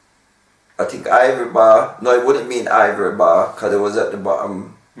was I think Ivory Bar. No, it wouldn't mean Ivory Bar because it was at the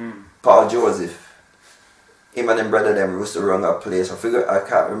bottom. Paul Joseph. Him and his brother them used to run a place. I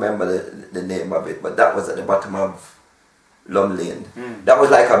can't remember the name of it, but that was at the bottom of Lum Lane. That was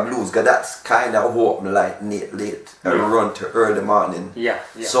like a blues, because that's kind of open like late run to early morning.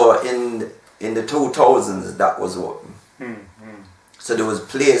 So in the 2000s that was open. So there was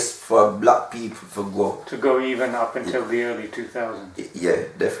place for black people to go even up until the early 2000s. Yeah,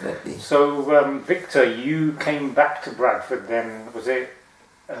 definitely. So Victor, you came back to Bradford then, was it?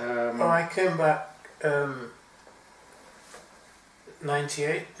 I came back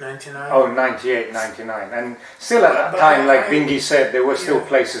 98, 99. Oh, 98, 99. And still at that time, like Bingy said, there were still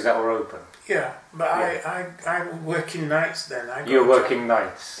places that were open. Yeah, but I was working nights then. You were working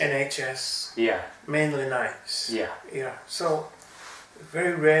nights? NHS. Yeah. Mainly nights. Yeah. Yeah, so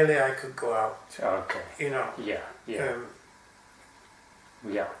very rarely I could go out. Okay. You know. Yeah, yeah.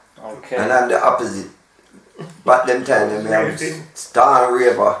 Yeah, okay. And I'm the opposite. Back them time, I was star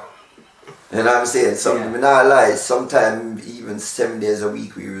raver. You know what I'm saying? Something, not lie, sometimes even 7 days a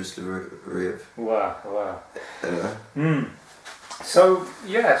week we used to rave. Wow. So,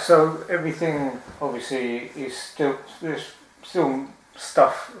 yeah, so everything obviously is still, there's still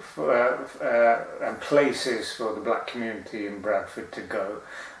stuff and places for the black community in Bradford to go.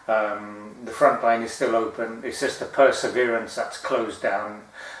 The Frontline is still open, it's just the Perseverance that's closed down.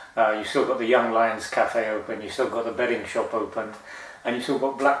 You still got the Young Lions Cafe open, you still got the bedding shop open, and you still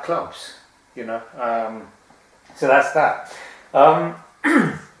got black clubs, you know. So that's that.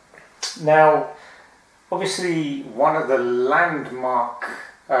 Now, obviously, one of the landmark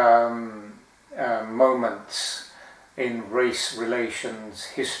moments in race relations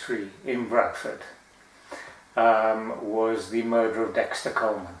history in Bradford was the murder of Dexter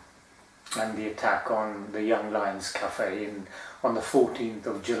Coleman and the attack on the Young Lions Cafe on the 14th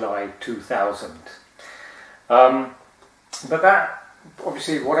of July 2000. But that,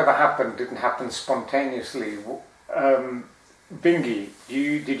 obviously, whatever happened didn't happen spontaneously. Bingy,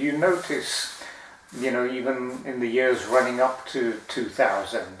 did you notice, you know, even in the years running up to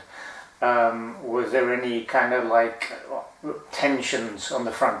 2000, was there any kind of like tensions on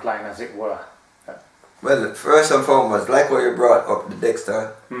the front line, as it were? Well, first and foremost, like what you brought up, the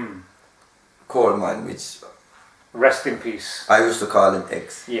Dexter Coleman, which... Rest in peace. I used to call him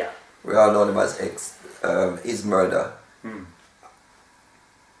X. Yeah. We all know him as X. His murder.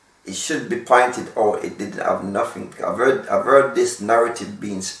 It should be pointed out, it didn't have nothing. I've heard this narrative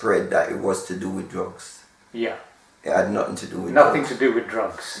being spread that it was to do with drugs. Yeah. It had nothing to do with nothing drugs. to do with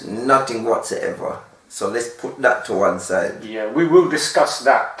drugs. Nothing whatsoever. So let's put that to one side. Yeah, we will discuss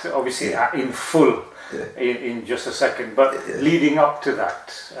that obviously in full in just a second. But leading up to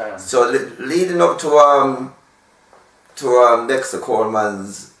that. So leading up to Dexter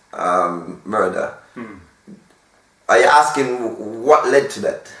Coleman's murder. Are you asking what led to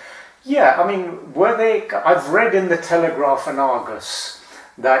that? Yeah, I mean, I've read in the Telegraph and Argus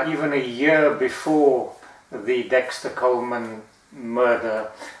that even a year before the Dexter Coleman murder,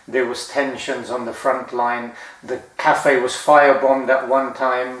 there was tensions on the front line. The cafe was firebombed at one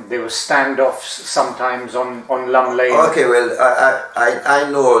time. There were standoffs sometimes on Lum Lane. Okay, well, I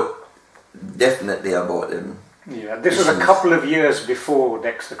know definitely about them. Yeah, this was a couple of years before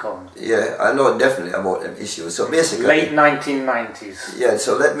Dexter Coleman. Yeah, I know definitely about them issues. So basically... Late 1990s. Yeah,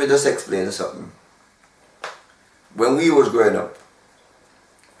 so let me just explain something. When we was growing up,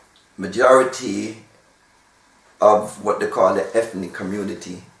 majority of what they call the ethnic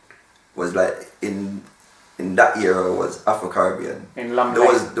community was like, in that era, was Afro Caribbean. In Lum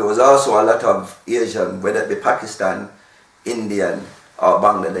Lane. There was also a lot of Asian, whether it be Pakistan, Indian, or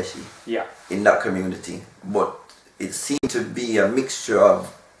Bangladeshi. Yeah. In that community, but it seemed to be a mixture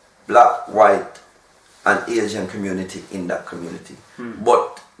of black, white and Asian community in that community.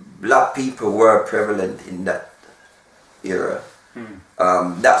 But black people were prevalent in that era.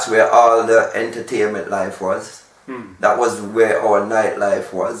 That's where all the entertainment life was. That was where our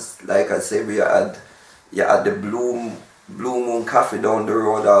nightlife was. Like I said, you had the Blue Moon Cafe down the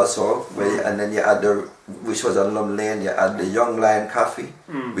road also, and then you had which was on Lum Lane, you had the Young Lion Cafe,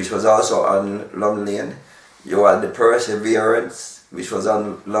 which was also on Lum Lane. You had the Perseverance, which was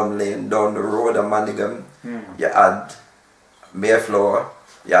on Lum Lane, down the road of Manningham. You had Mayflower.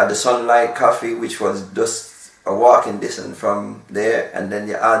 You had the Sunlight Cafe, which was just a walking distance from there, and then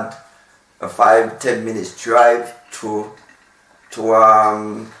you had a 5-10 minutes drive to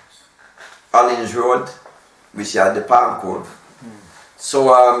Orange Road, which you had the Palm Cove.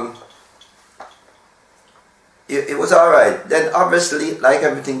 So it was alright. Then obviously, like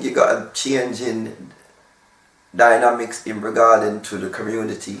everything, you got a change in dynamics in regarding to the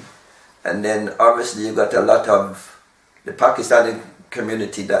community. And then obviously you got a lot of the Pakistani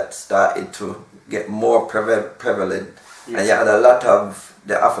community that started to get more prevalent. And you had a lot of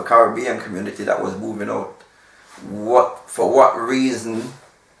the Afro Caribbean community that was moving out. For what reason?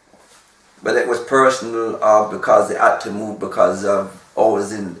 Whether it was personal or because they had to move because of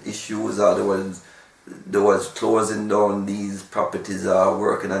housing issues, or there was closing down these properties or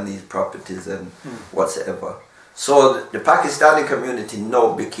working on these properties and whatsoever. So the Pakistani community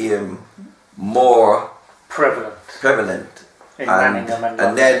now became more prevalent.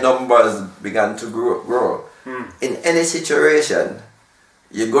 And their numbers began to grow. In any situation,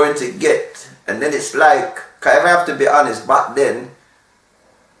 you're going to get, and then it's like, if I have to be honest, back then,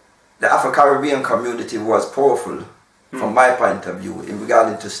 the Afro Caribbean community was powerful from my point of view in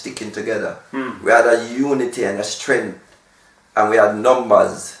regarding to sticking together. We had a unity and a strength, and we had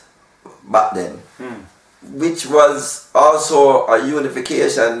numbers back then, which was also a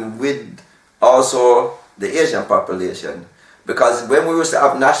unification with also the Asian population. Because when we used to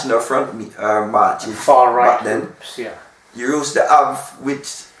have National Front marches far right back then, groups, you used to have,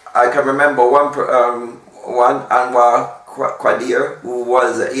 which I can remember one Anwar Qadir, who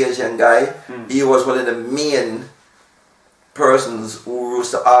was an Asian guy. He was one of the main persons who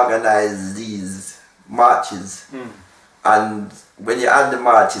used to organize these marches. And when you had the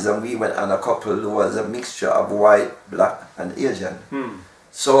marches, and we went on a couple, there was a mixture of white, black and Asian.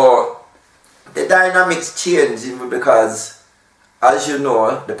 So the dynamics changed even because, as you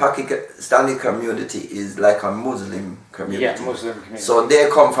know, the Pakistani community is like a Muslim community. Yeah, Muslim community. So they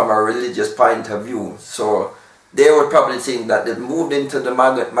come from a religious point of view. So they would probably think that they've moved into the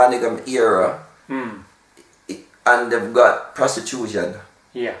Manningham era and they've got prostitution.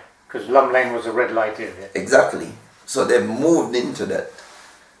 Yeah, because Lum Lane was a red light area. Exactly. So they've moved into that.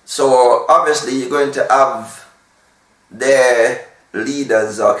 So obviously you're going to have their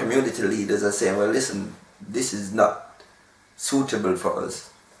leaders or community leaders are saying, well, listen, this is not suitable for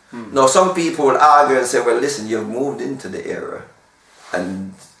us. Now some people will argue and say, well, listen, you've moved into the era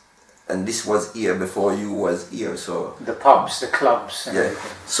and this was here before you was here. So the pubs, the clubs and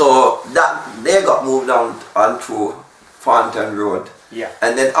everything. So that they got moved on through Fountain Road.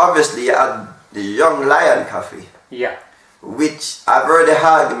 And then obviously you had the Young Lion Cafe. Which I've heard the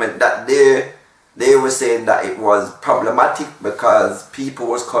argument that they were saying that it was problematic because people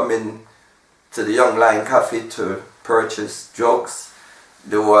was coming to the Young Lion Cafe to purchase drugs.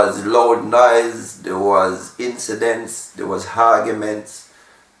 There was loud noise, there was incidents, there was arguments,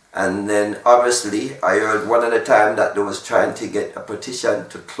 and then obviously I heard one at a time that they was trying to get a petition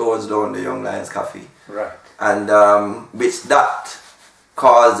to close down the Young Lions Cafe. And which that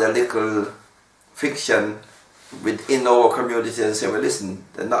caused a little friction within our community and say, well, listen,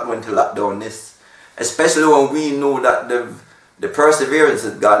 they're not going to lock down this. Especially when we know that the Perseverance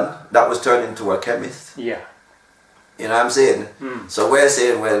had gone, that was turned into a chemist. You know what I'm saying? So we're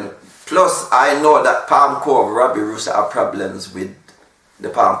saying, well, plus I know that Palm Cove, Robbie used to have problems with the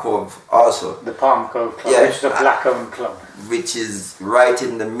Palm Cove also. The Palm Cove Club, which is a black-owned club. Which is right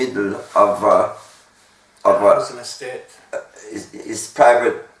in the middle of a housing estate. It's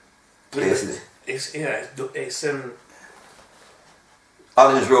private places. It's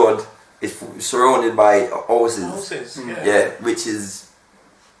Orange Road is surrounded by houses. Which is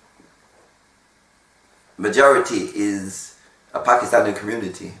majority is a Pakistani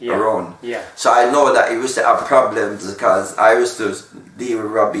community around. So I know that he used to have problems because I used to deal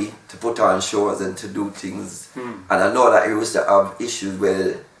with Robbie to put on shows and to do things. And I know that he used to have issues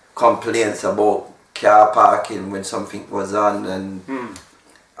with complaints about car parking when something was on,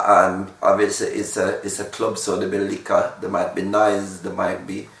 and obviously it's a club, so there be liquor, there might be noise, there might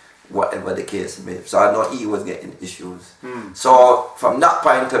be whatever the case may be. So I know he was getting issues. So from that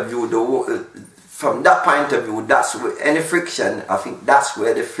point of view, that's where any friction, I think that's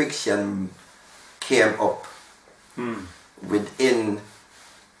where the friction came up within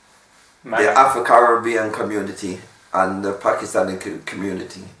the Afro Caribbean community and the Pakistani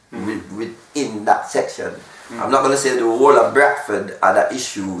community within that section. I'm not going to say the whole of Bradford had an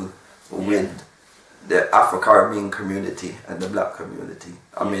issue with the Afro Caribbean community and the black community.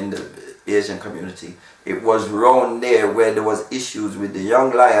 I mean the Asian community. It was around there where there was issues with the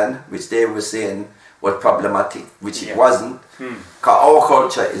Young Lion, which they were saying was problematic, which it wasn't. Because our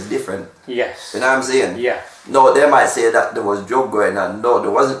culture is different. You know what I'm saying? No, they might say that there was drug going on. No,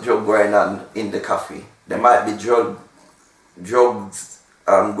 there wasn't drug going on in the cafe. There might be drugs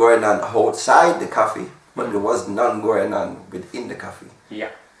going on outside the cafe, but there was none going on within the cafe.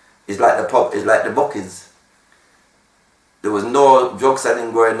 It's like the pub, it's like the Buckies. there was no drug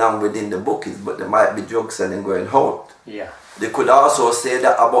selling going on within the bookies, but there might be drug selling going out. Yeah. They could also say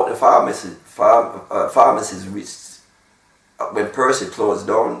that about the pharmacies, which when Percy closed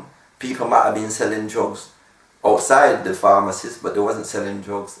down, people might have been selling drugs outside the pharmacies, but they wasn't selling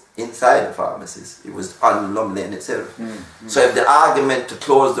drugs inside the pharmacies. It was unlovely in itself. So if the argument to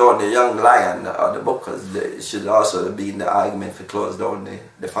close down the Young Lion or the Bookers, it should also have been the argument for close down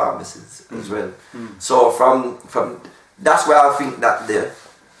the pharmacies as well. So from that's where I think that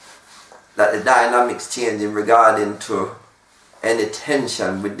the dynamics change in regarding to any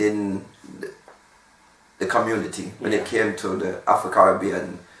tension within the community when it came to the Afro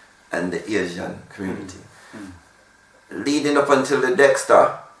Caribbean and the Asian community. Leading up until the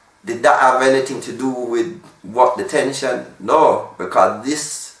Dexter, did that have anything to do with what the tension? No, because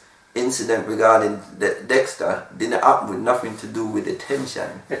this incident regarding the Dexter didn't have with nothing to do with the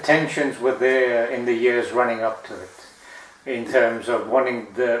tension. The tensions were there in the years running up to it, in terms of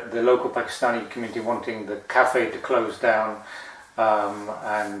wanting the local Pakistani community wanting the cafe to close down,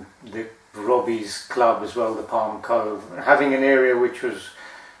 and the Robbie's club as well, the Palm Cove, having an area which was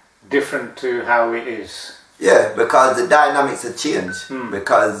different to how it is. Yeah, because the dynamics had changed,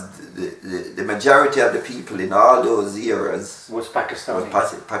 because the majority of the people in all those eras was Pakistani,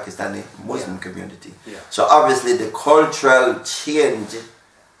 Pakistani Muslim community. So obviously the cultural change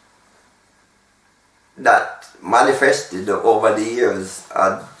that manifested over the years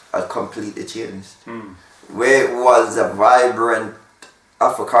had completely changed. Where it was a vibrant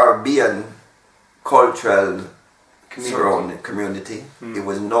Afro Caribbean cultural surrounding community, it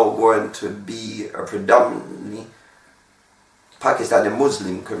was now going to be a predominantly Pakistani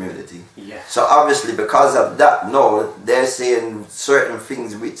Muslim community. So obviously because of that now they're saying certain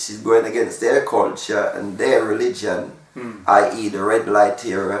things which is going against their culture and their religion, i.e. the red light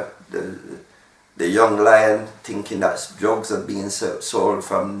era, the Young Lion thinking that drugs are being sold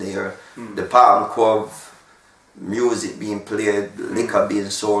from there, the Palm Cove music being played, liquor being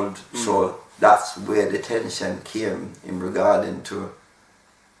sold. So that's where the tension came in regarding to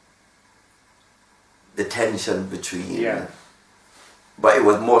the tension between. But it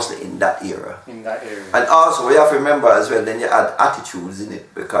was mostly in that era. And also we have to remember as well, then you add attitudes in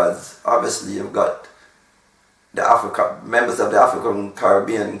it, because obviously you've got the members of the African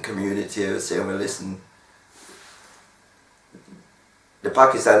Caribbean community who say, well listen, the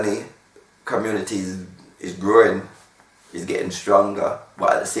Pakistani community is growing, is getting stronger,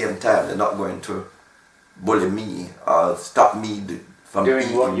 but at the same time they're not going to bully me or stop me from doing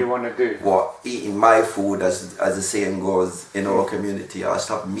eating what you want to do. Eating my food, as the saying goes in our community, or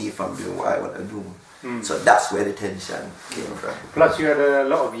stop me from doing what I want to do. So that's where the tension came from. Plus you had a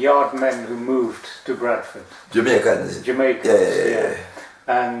lot of yard men who moved to Bradford. Jamaicans. Yeah.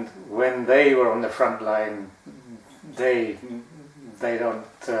 And when they were on the front line, they don't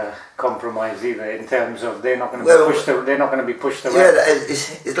compromise either, in terms of they're not going to be pushed around. Yeah,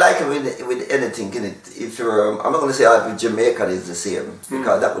 it's like with anything, innit? If you're, I'm not going to say with Jamaica is the same,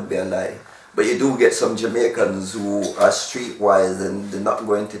 because that would be a lie. But you do get some Jamaicans who are streetwise and they're not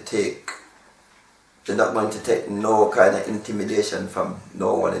going to take no kind of intimidation from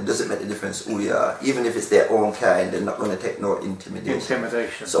no one. It doesn't make a difference who you are. Even if it's their own kind, they're not going to take no intimidation.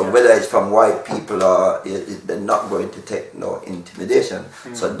 So whether it's from white people or they're not going to take no intimidation.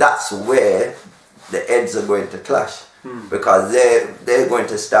 So that's where the heads are going to clash. Because they're going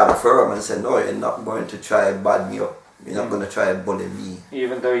to stand firm and say, no, you're not going to try and bad me up. You're not going to try and bully me.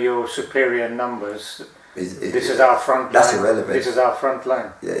 Even though you're superior in numbers, this is our front line. That's irrelevant. This is our front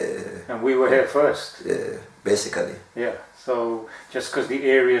line. And we were here first. Basically. So just because the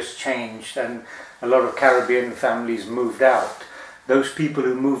areas changed and a lot of Caribbean families moved out, those people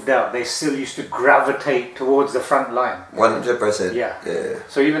who moved out, they still used to gravitate towards the front line. 100%.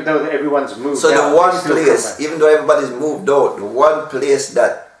 So even though everyone's moved out, so the one place, even though everybody's moved out, the one place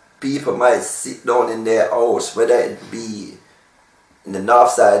that people might sit down in their house, whether it be in the north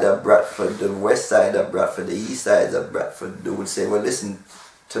side of Bradford, the west side of Bradford, the east side of Bradford, they would say, well listen,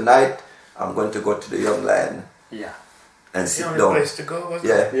 tonight I'm going to go to the Young Lion and sit down. The only place to go,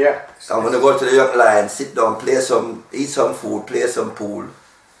 wasn't it? I'm going to go to the Young Lion, sit down, eat some food, play some pool,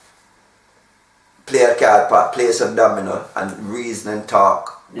 play a card part, play some domino, and reason and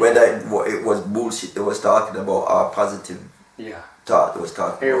talk, whether it was bullshit they was talking about or positive thought they was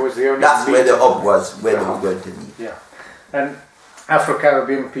talking about. That's where the hub was, where they were going to meet. And Afro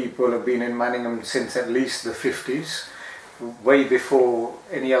Caribbean people have been in Manningham since at least the 50s, way before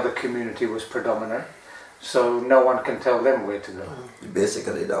any other community was predominant. so no one can tell them where to go.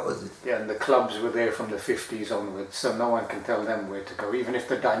 Basically, that was it. Yeah, and the clubs were there from the 50s onwards, so no one can tell them where to go. Even if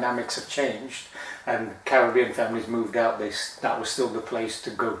the dynamics have changed and Caribbean families moved out, that was still the place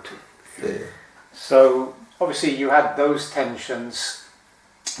to go to. Yeah. So obviously you had those tensions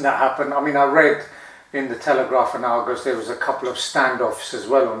that happened. I mean, I read in the Telegraph and Argos there was a couple of standoffs as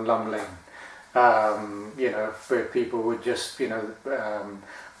well on Lum Lane. You know, where people would just, you know,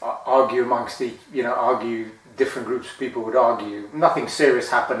 argue amongst the, you know, different groups of people would argue. Nothing serious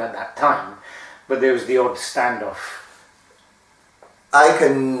happened at that time, but there was the odd standoff. I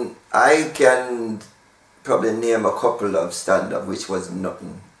can probably name a couple of stand-up which was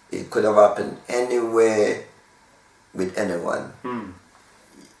nothing. It could have happened anywhere with anyone.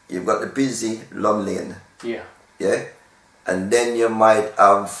 You've got the busy Lum Lane. Yeah. Yeah? And then you might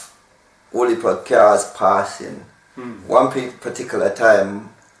have only cars passing. One particular time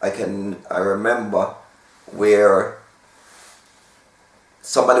I remember where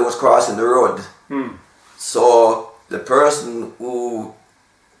somebody was crossing the road. So the person who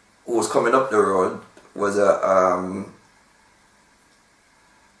was coming up the road was a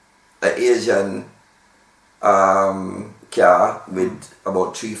Asian car with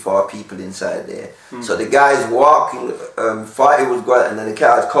about 3-4 people inside there. So the guy's walking, thought he was going, and then the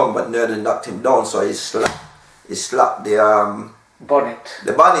car had come, but nearly knocked him down. So he slapped the bonnet,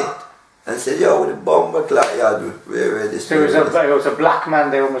 and said, "Yo, the bomber clock, yeah, where this?" So it was a black man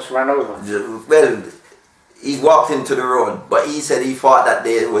they almost ran over. Well, he walked into the road, but he said he thought that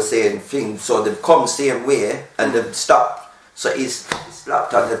they were saying things, so they've come same way and they've stopped. So he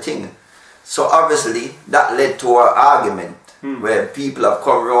slapped on the thing. So obviously that led to an argument where people have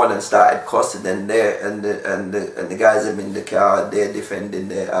come around and started cussing, and the guys have in the car, they're defending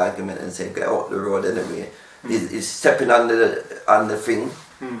their argument and saying, "Get out the road anyway." He's stepping on the thing.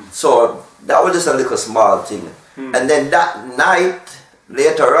 So that was just a little small thing. And then that night,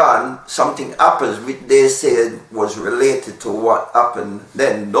 later on, something happens which they said was related to what happened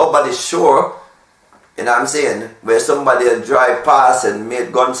then. Nobody's sure, you know what I'm saying, where somebody had drive past and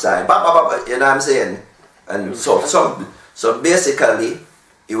made gun sign, bah, bah, bah, bah, you know what I'm saying. And so basically,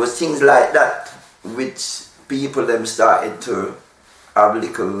 it was things like that which people them started to have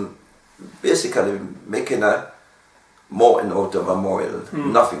little, basically making a mountain out of a molehill,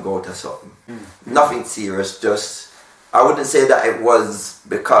 nothing out of something. Nothing serious, just, I wouldn't say that it was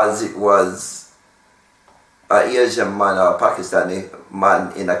because it was an Asian man or a Pakistani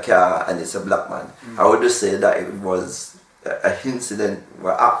man in a car and it's a black man. I would just say that it was an incident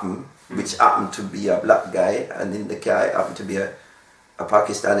what happened, which happened to be a black guy, and in the car it happened to be a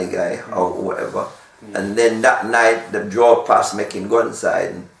Pakistani guy or whatever. And then that night they drove past making gun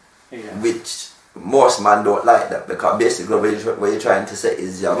sign, which most men don't like that, because basically what you're trying to say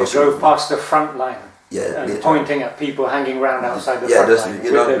is... They drove past the front line and pointing at people hanging around outside the front line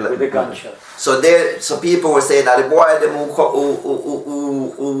with a gunshot. So people were saying that the boy them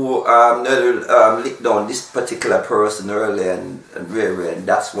who licked down this particular person earlier and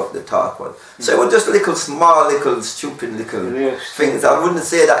that's what the talk was. So it was just little stupid things. I wouldn't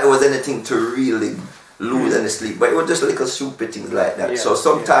say that it was anything to really lose any sleep, but it was just little stupid things like that. So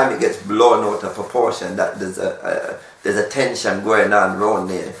sometimes it gets blown out of proportion, that there's a tension going on around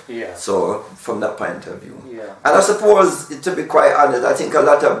there. So from that point of view, and I suppose, to be quite honest, I think a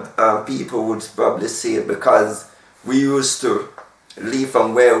lot of people would probably say it because we used to leave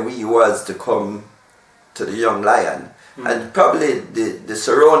from where we was to come to the Young Lion, and probably the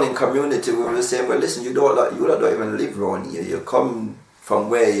surrounding community will be saying, well, listen, you don't even live around here. You come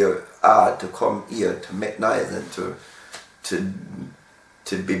from where you are to come here to make noise and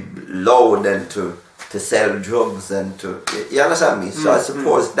to be loud and to sell drugs and to, you understand me? So I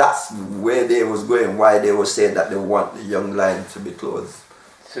suppose that's where they was going, why they were saying that they want the Young Lion to be closed.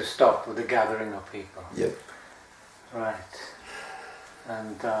 To stop with the gathering of people. Yep. Right.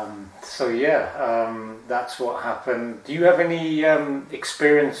 And that's what happened. Do you have any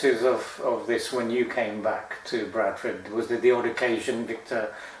experiences of this when you came back to Bradford? Was there the odd occasion,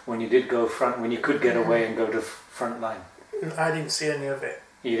 Victor, when you did go when you could get away and go to Frontline? I didn't see any of it.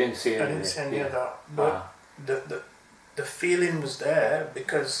 You didn't see any? I didn't see any of that. But the feeling was there,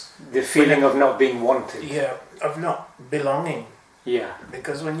 because... The feeling of not being wanted. Yeah, of not belonging. Yeah.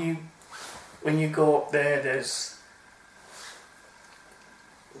 Because when you go up there, there's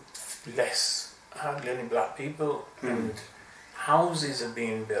hardly any black people, and houses are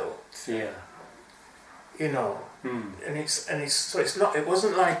being built. Yeah. You know, and it's it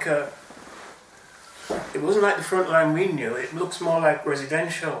wasn't like the Frontline we knew. It looks more like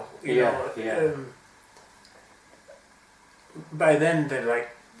residential. You know. By then they're like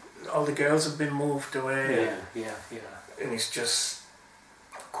all the girls have been moved away. Yeah. And it's just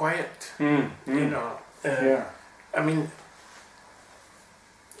quiet, you know. I mean,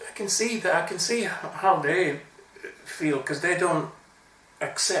 I can see that. I can see how they feel, because they don't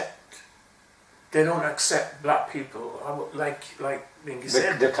accept black people. Like Bingy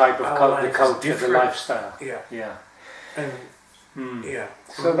said, the type of the culture, the lifestyle. Yeah. And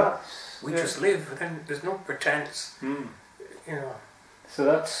so we just live. Then there's no pretense. You know. So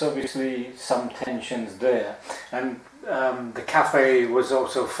that's obviously some tensions there, and the cafe was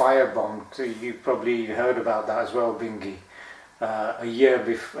also firebombed. You probably heard about that as well, Bingy. A year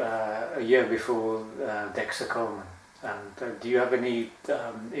before Dexter Coleman. And do you have any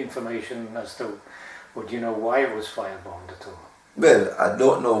information as to, or do you know why it was firebombed at all? Well, I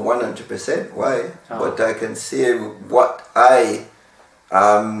don't know 100% why, but I can say what I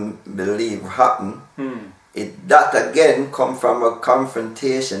believe happened. That again come from a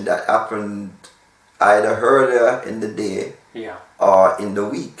confrontation that happened either earlier in the day or in the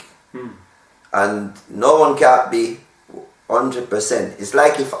week. And no one can be 100%. It's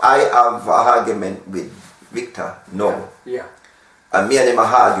like if I have an argument with Victor, and me and him are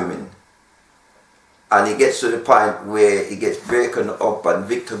arguing, and it gets to the point where it gets broken up and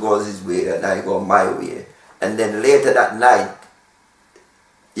Victor goes his way and I go my way, and then later that night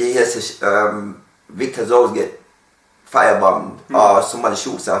you hear Victor's house get firebombed or somebody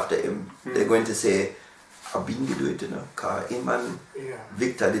shoots after him, they're going to say, Bingy do it, you know, because him and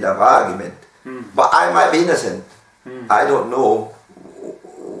Victor did have an argument. But I might be innocent. I don't know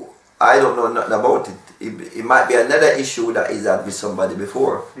nothing about it. It might be another issue that he's had with somebody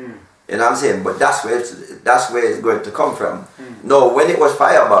before. You know what I'm saying? But that's where it's going to come from. No, when it was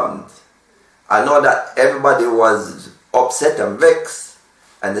firebombed, I know that everybody was upset and vexed,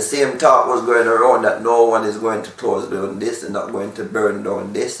 and the same talk was going around that no one is going to close down this and not going to burn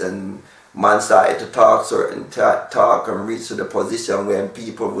down this, and man started to talk certain talk and reach to the position where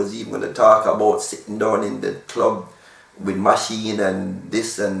people was even going to talk about sitting down in the club with machine and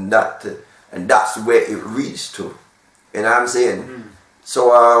this and that, and that's where it reached to. You know what I'm saying?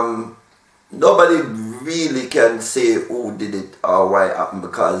 So nobody really can say who did it or why it happened,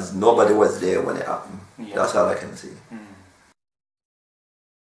 because nobody was there when it happened. That's all I can say.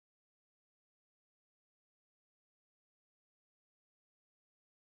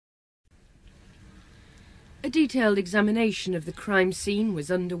 A detailed examination of the crime scene was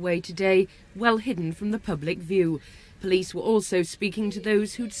underway today, well hidden from the public view. Police were also speaking to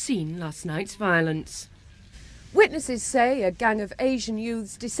those who'd seen last night's violence. Witnesses say a gang of Asian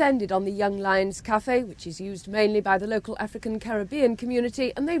youths descended on the Young Lions Cafe, which is used mainly by the local African Caribbean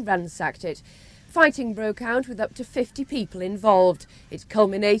community, and they ransacked it. Fighting broke out with up to 50 people involved. It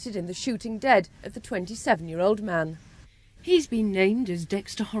culminated in the shooting dead of the 27-year-old man. He's been named as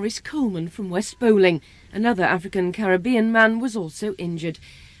Dexter Coleman from West Bowling. Another African Caribbean man was also injured.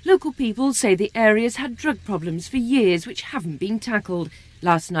 Local people say the area's had drug problems for years which haven't been tackled.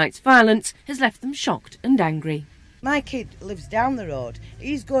 Last night's violence has left them shocked and angry. My kid lives down the road.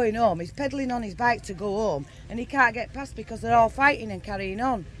 He's going home. He's pedalling on his bike to go home, and he can't get past because they're all fighting and carrying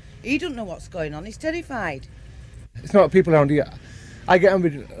on. He doesn't know what's going on. He's terrified. It's not people around here. I get on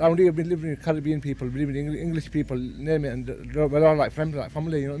with around here. I've been living with Caribbean people, living with English people, name it, and we're all like friends, like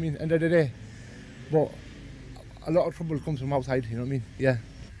family. You know what I mean? End of the day, but a lot of trouble comes from outside. You know what I mean? Yeah.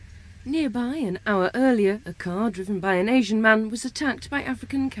 Nearby, an hour earlier, a car driven by an Asian man was attacked by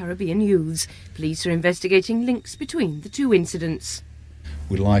African Caribbean youths. Police are investigating links between the two incidents.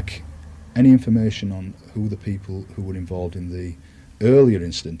 We'd like any information on who the people who were involved in the earlier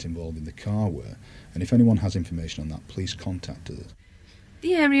incident involved in the car were, and if anyone has information on that, please contact us.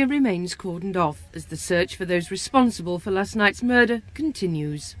 The area remains cordoned off as the search for those responsible for last night's murder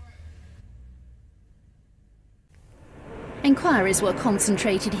continues. Inquiries were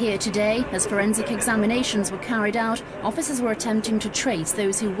concentrated here today. As forensic examinations were carried out, officers were attempting to trace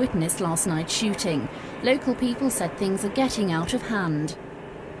those who witnessed last night's shooting. Local people said things are getting out of hand.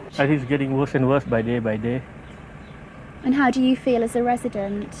 It is getting worse and worse by day by day. And how do you feel as a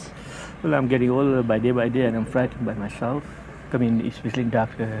resident? Well, I'm getting older by day and I'm frightened by myself. I mean, especially in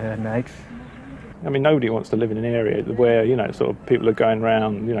dark nights. I mean, nobody wants to live in an area where, you know, sort of people are going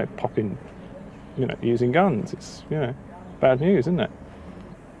around, you know, popping, you know, using guns. It's, you know, bad news, isn't it?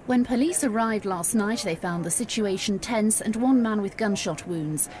 When police arrived last night, they found the situation tense and one man with gunshot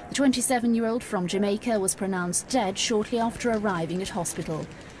wounds. The 27-year-old from Jamaica was pronounced dead shortly after arriving at hospital.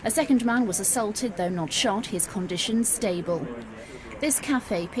 A second man was assaulted, though not shot, his condition stable. This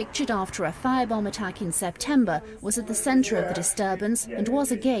cafe, pictured after a firebomb attack in September, was at the centre of the disturbance and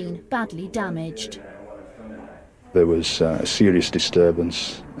was again badly damaged. There was a serious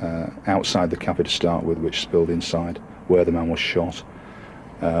disturbance outside the cafe to start with, which spilled inside, where the man was shot.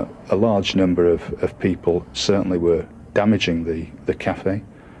 A large number of people certainly were damaging the cafe,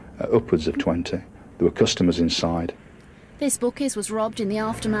 upwards of 20. There were customers inside. This bookcase was robbed in the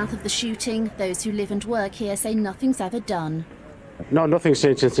aftermath of the shooting. Those who live and work here say nothing's ever done. No, nothing's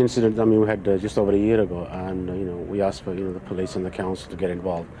changed since the incident. I mean, we had just over a year ago, and we asked for the police and the council to get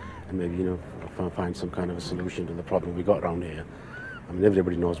involved and maybe find some kind of a solution to the problem we got around here. I mean,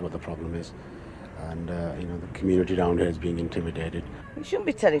 everybody knows what the problem is, and the community around here is being intimidated. You shouldn't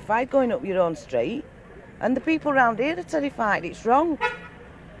be terrified going up your own street, and the people around here are terrified. It's wrong.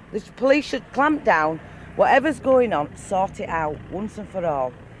 The police should clamp down. Whatever's going on, sort it out once and for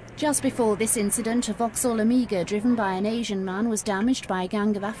all. Just before this incident, a Vauxhall Amiga driven by an Asian man was damaged by a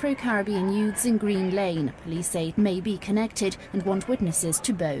gang of Afro Caribbean youths in Green Lane. Police say it may be connected and want witnesses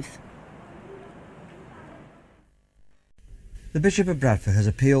to both. The Bishop of Bradford has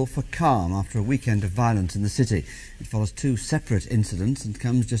appealed for calm after a weekend of violence in the city. It follows two separate incidents and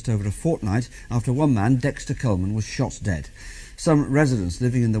comes just over a fortnight after one man, Dexter Coleman, was shot dead. Some residents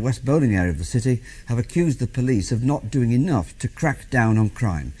living in the West Bowling area of the city have accused the police of not doing enough to crack down on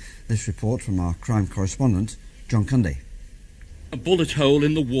crime. This report from our crime correspondent, John Cundy. A bullet hole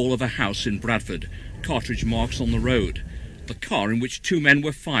in the wall of a house in Bradford, cartridge marks on the road. The car in which two men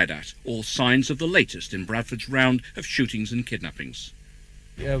were fired at, all signs of the latest in Bradford's round of shootings and kidnappings.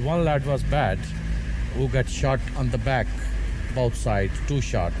 One lad was bad, who got shot on the back, both sides, 2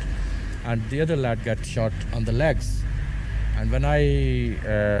 shots, and the other lad got shot on the legs. And when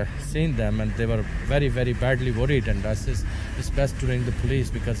I seen them, and they were very, very badly worried, and I said, it's best to ring the police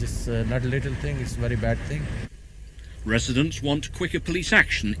because it's not a little thing, it's a very bad thing. Residents want quicker police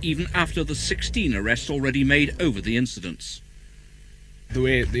action even after the 16 arrests already made over the incidents. The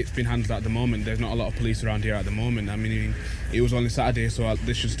way it's been handled at the moment, there's not a lot of police around here at the moment. I mean, it was only Saturday, so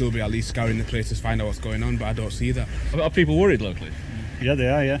there should still be at least scouring the place to find out what's going on, but I don't see that. Are people worried locally? Yeah, they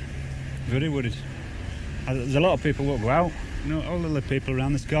are, yeah. Very worried. There's a lot of people who go out. All of the people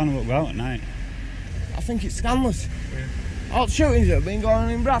around this corner will go out at night. I think it's scandalous. All the shootings that have been going on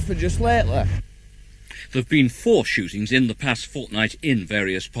in Bradford just lately. There have been 4 shootings in the past fortnight in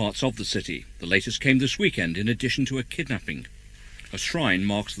various parts of the city. The latest came this weekend in addition to a kidnapping. A shrine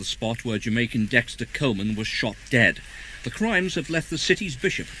marks the spot where Jamaican Dexter Coleman was shot dead. The crimes have left the city's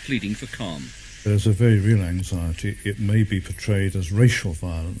bishop pleading for calm. There's a very real anxiety. It may be portrayed as racial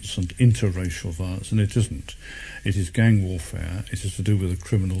violence and interracial violence, and it isn't. It is gang warfare. It is to do with a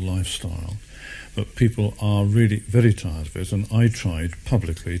criminal lifestyle. But people are really very tired of it, and I tried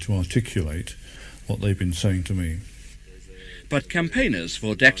publicly to articulate what they've been saying to me. But campaigners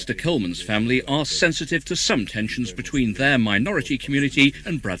for Dexter Coleman's family are sensitive to some tensions between their minority community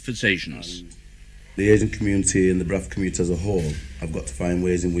and Bradford's Asians. The Asian community and the Bradford community as a whole have got to find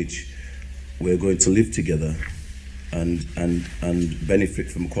ways in which we're going to live together and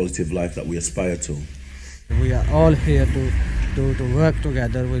benefit from the quality of life that we aspire to. We are all here to work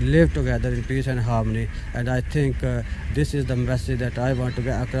together, we live together in peace and harmony, and I think this is the message that I want to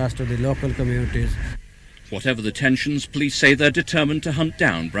get across to the local communities. Whatever the tensions, police say they're determined to hunt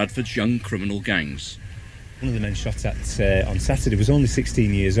down Bradford's young criminal gangs. One of the men shot at on Saturday was only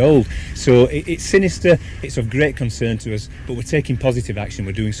 16 years old, so it's sinister, it's of great concern to us, but we're taking positive action,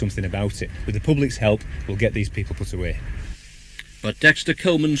 we're doing something about it. With the public's help, we'll get these people put away. But Dexter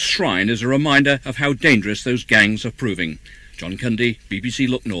Coleman's shrine is a reminder of how dangerous those gangs are proving. John Cundy, BBC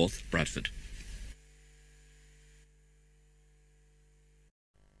Look North, Bradford.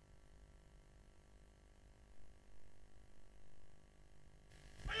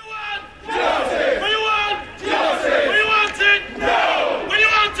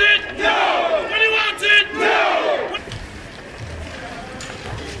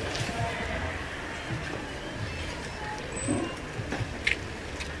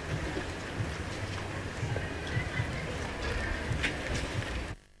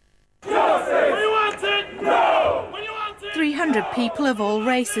 People of all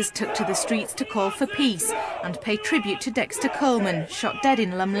races took to the streets to call for peace and pay tribute to Dexter Coleman, shot dead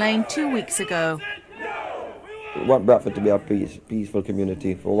in Lum Lane 2 weeks ago. We want Bradford to be a peaceful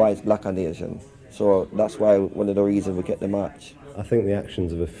community for whites, black and Asian. So that's why one of the reasons we kept the march. I think the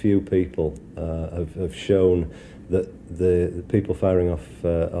actions of a few people have shown that the people firing off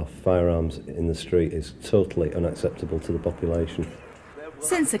firearms in the street is totally unacceptable to the population.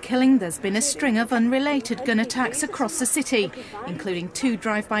 Since the killing, there's been a string of unrelated gun attacks across the city, including 2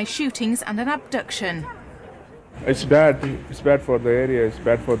 drive-by shootings and an abduction. It's bad. It's bad for the area. It's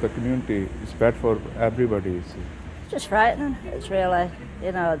bad for the community. It's bad for everybody. Just frightening. It's really,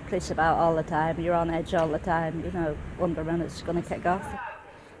 you know, police about all the time, you're on edge all the time, you know, wondering when it's going to kick off.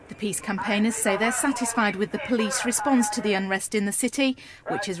 The peace campaigners say they're satisfied with the police response to the unrest in the city,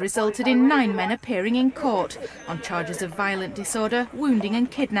 which has resulted in 9 men appearing in court on charges of violent disorder, wounding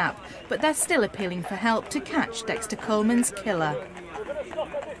and kidnap, but they're still appealing for help to catch Dexter Coleman's killer.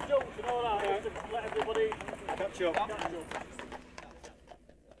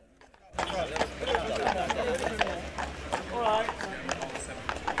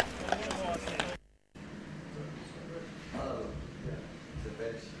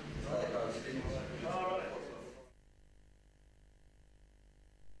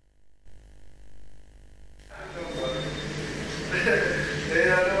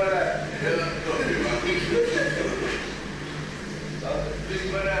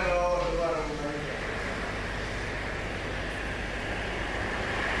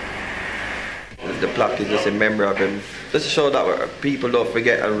 The plaque is just in memory of him, just to show that people don't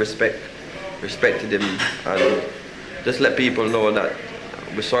forget and respected him, and just let people know that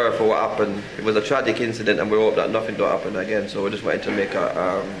we're sorry for what happened. It was a tragic incident, and we hope that nothing don't happen again. So we just wanted to make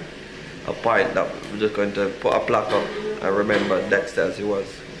a point that we're just going to put a plaque up and remember Dexter as he was.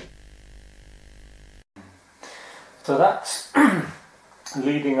 So that's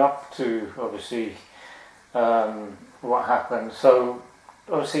leading up to obviously what happened. So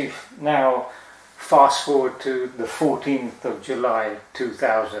obviously now fast forward to the 14th of July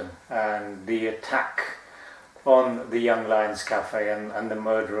 2000 and the attack on the Young Lions Cafe and the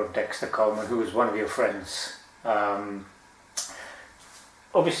murder of Dexter Coleman, who was one of your friends.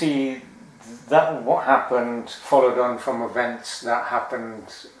 Obviously that what happened followed on from events that happened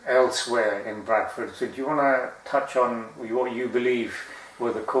elsewhere in Bradford. So do you want to touch on what you believe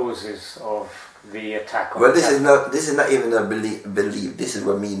were the causes of the attack on Well, this is not even a belief. This is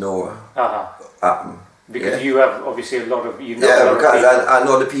what me know happened. Because you have obviously a lot of because I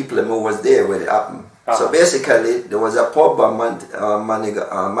know the people who was there when it happened. So basically, there was a pub on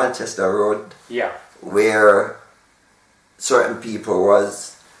Manchester Road. Where certain people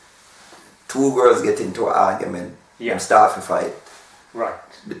was 2 girls get into an argument and start a fight. Right.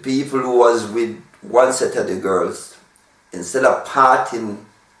 The people who was with one set of the girls, instead of parting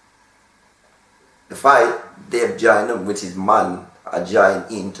the fight, they've joined them with his man, joined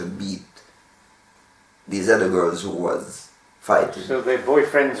in to beat these other girls who was fighting. So their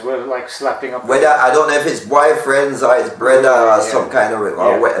boyfriends were like slapping up. Whether I don't know if it's boyfriends or his brother or some kind of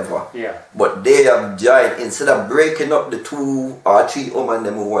or whatever. But they have joined, instead of breaking up the 2 or 3 women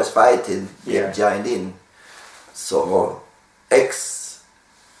them who was fighting, they have joined in. So X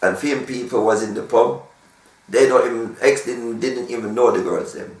and film people was in the pub. They don't even X didn't even know the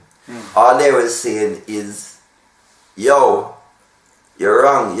girls them. All they were saying is, yo, you're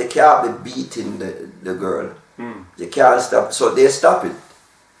wrong, you can't be beating the girl. You can't stop. So they stop it.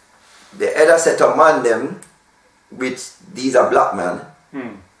 The other set of man them, which these are black men,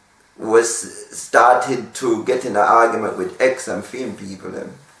 was started to get in an argument with X and film people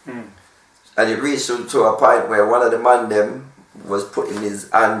them. And it reached to a point where one of the man them was putting his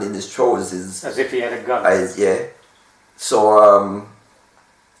hand in his trousers. As if he had a gun. So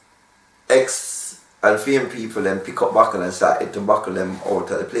X and film people then pick up buckle and started to buckle them out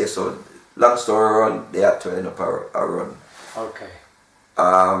of the place. So long story run, they had to end up a run. Okay.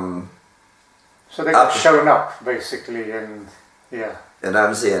 So they got shown up basically, and And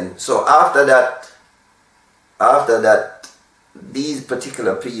I'm saying, so after that, these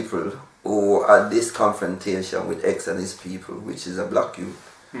particular people who had this confrontation with X and his people, which is a black youth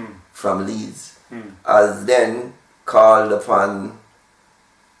from Leeds, has then called upon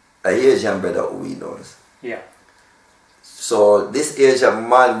a Asian brother who he knows. So this Asian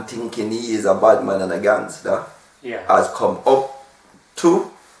man, thinking he is a bad man and a gangster, has come up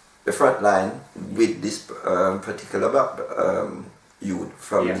to the front line with this particular black youth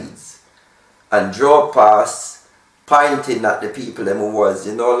from Leeds and drove past, pointing at the people them who was,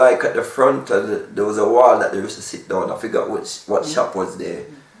 you know, like at the front of there was a wall that they used to sit down. I forgot what shop was there,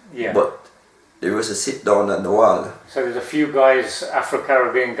 but they used to sit down on the wall. So there's a few guys, Afro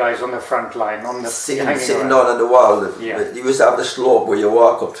Caribbean guys on the front line, on the sitting down on the wall. You used to have the slope where you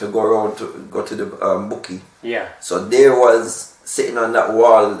walk up to go around to go to the bookie. So there was sitting on that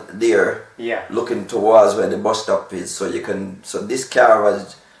wall there, looking towards where the bus stop is. So you can. So this car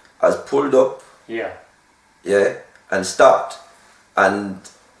has pulled up. And stopped, and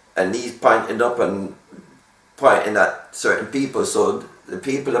he's pointing up and pointing at certain people. So the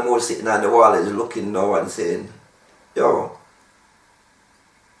people that were sitting on the wall is looking now and saying, yo,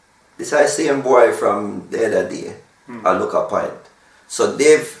 this is the same boy from the other day. I look a point. So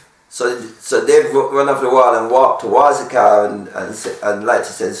they've So they run off the wall and walk towards the car and Lighter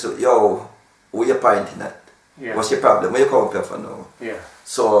said, so, yo, who you pointing at? Yeah. What's your problem? Where you come up here for now? Yeah.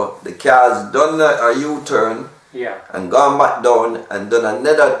 So the car's done a U-turn and gone back down and done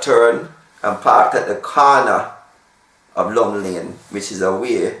another turn and parked at the corner of Lum Lane, which is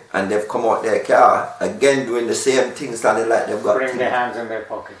away, and they've come out their car again doing the same thing, standing like they've got Bring their hands in their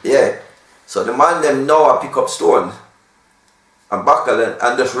pocket. Yeah. So the man them now pick up stone and buckle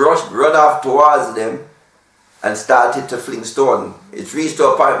and just run off towards them and started to fling stone. It reached to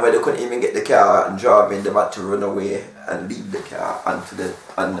a point where they couldn't even get the car and drive in. They had to run away and leave the car onto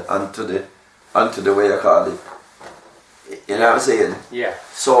the way you call it. You know what I'm saying? Yeah.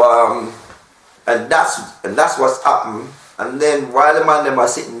 So and that's what's happened. And then while the man them are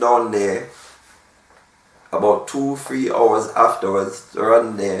sitting down there, about 2-3 hours afterwards, they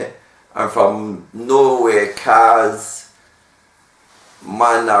run there, and from nowhere cars,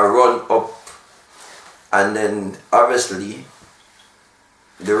 man run up, and then obviously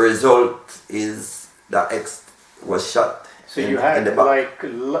the result is that X was shot. So you had like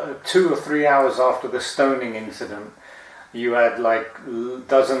 2 or 3 hours after the stoning incident, you had like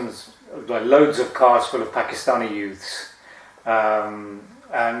dozens, like loads of cars full of Pakistani youths, and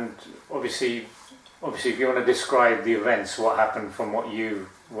obviously if you want to describe the events, what happened from what you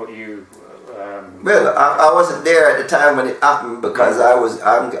well, I wasn't there at the time when it happened because I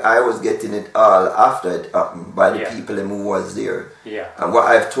was getting it all after it happened by the people who was there. Yeah. And what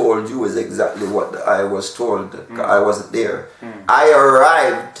I've told you is exactly what I was told. I wasn't there. I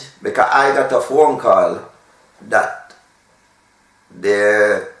arrived because I got a phone call that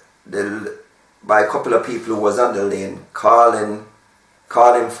by a couple of people who was on the lane calling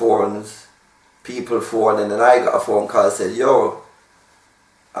phones, people phoning, and I got a phone call that said, yo,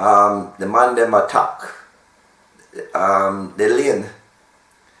 the man them attack the lane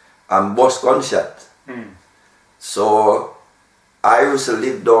and bust gunshot. So I used to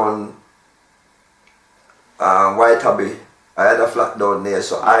live down White Abbey. I had a flat down there,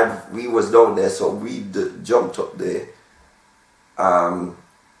 so we was down there, so we jumped up there. Now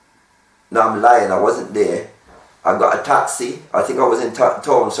I'm lying, I wasn't there. I got a taxi. I think I was in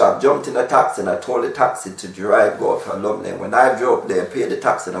town, so I jumped in a taxi and I told the taxi to drive, go up to Lum Lane. When I drove there, paid the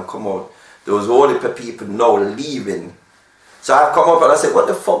taxi and I come out, there was all the people now leaving. So I come up and I said, what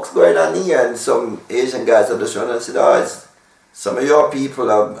the fuck's going on here? And some Asian guys are just running and I said, oh, it's, some of your people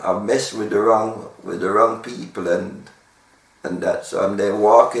have messed with the wrong people and that. So I'm there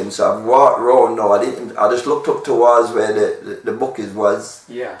walking, so I've walked around now. I just looked up towards where the bucket was.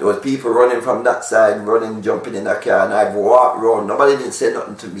 Yeah. There was people running from that side, jumping in a car, and I've walked around. Nobody didn't say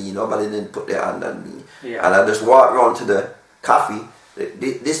nothing to me, nobody didn't put their hand on me. Yeah. And I just walked around to the cafe.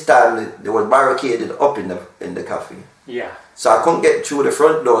 This time they was barricaded up in the cafe. Yeah. So I couldn't get through the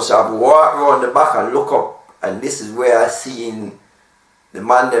front door, so I've walked around the back and look up, and this is where I seen the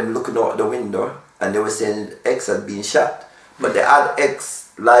man them looking out the window, and they were saying X had been shot. But they had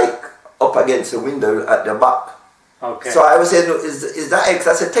X like up against the window at the back. Okay. So I was saying, is that X?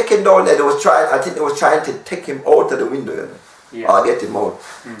 I said, take him down there. I think they was trying to take him out of the window. Yeah. Or get him out.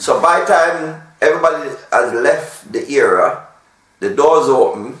 So by the time everybody has left the area, the doors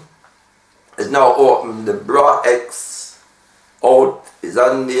open. It's now open. They brought X out. Is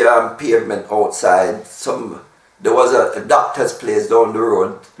on the pavement outside. There was a doctor's place down the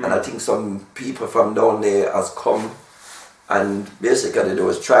road, and I think some people from down there has come. And basically they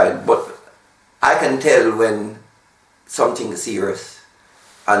was trying, but I can tell when something is serious.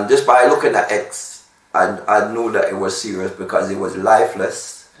 And just by looking at X, I knew that it was serious because it was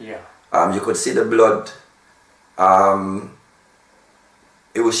lifeless. Yeah. You could see the blood.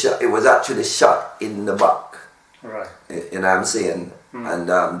 It was actually shot in the back. Right. You know what I'm saying?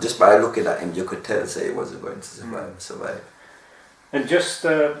 And just by looking at him, you could tell, say, he wasn't going to survive. And just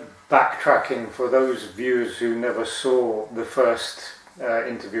backtracking for those viewers who never saw the first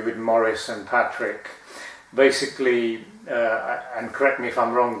interview with Morris and Patrick, basically, and correct me if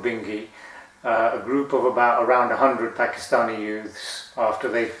I'm wrong, Bingy, a group of around 100 Pakistani youths, after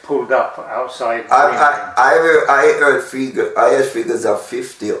they pulled up outside. I heard figures of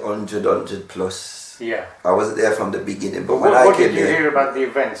 50, 100 plus. Yeah. I wasn't there from the beginning, but what did you hear about the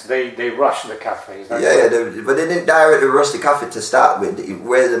events? They rushed the cafe. But they didn't directly rush the cafe to start with.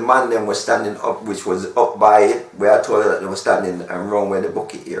 Where the man then was standing up, which was up by where I told her that they were standing around where the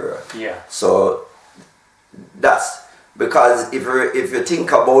bucket area. Yeah. So that's because if you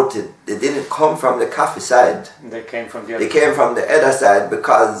think about it, they didn't come from the cafe side. They came from the other. They came from the other side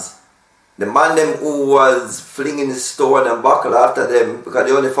because the man them who was flinging his stone and buckle after them, because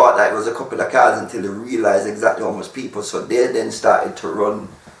they only thought that it was a couple of cars until they realized exactly how much people. So they then started to run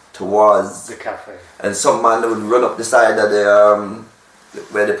towards the cafe. And some man would run up the side of the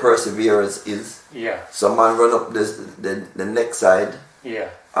where the Perseverance is. Yeah. Some man run up the next side. Yeah.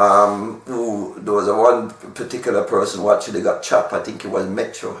 There was one particular who actually got chopped. I think it was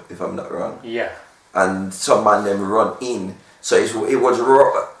Metro, if I'm not wrong. Yeah. And some man them run in. So it was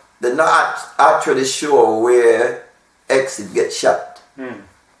they're not actually sure where Exit get shot.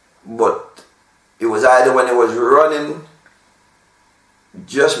 But it was either when he was running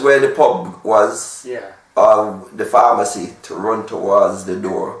just where the pub was, or the pharmacy to run towards the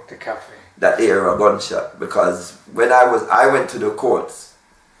door. The cafe. That they heard a gunshot. Because when I went to the courts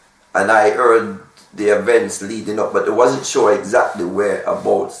and I heard the events leading up, but I wasn't sure exactly where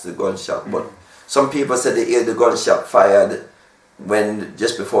about the gunshot. But some people said they heard the gunshot fired when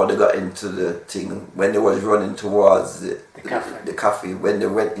just before they got into the thing, when they was running towards the cafe, when they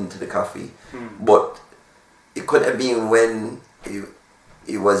went into the cafe. But it could have been when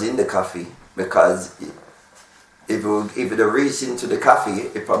he was in the cafe, because if it had reached into the cafe,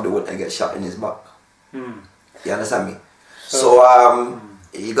 he probably wouldn't get shot in his back. You understand me? So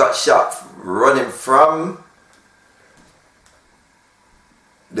he got shot running from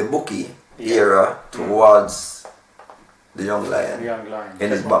the bookie area towards the young lion,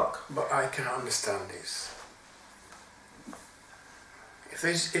 in his back. But I can't understand this.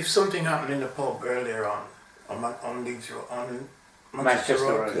 If something happened in the pub earlier on Manchester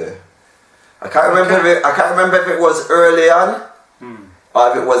Road. Yeah. I can't remember if it was early on or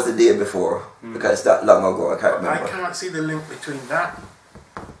if it was the day before, because it's that long ago. I can't remember. I can't see the link between that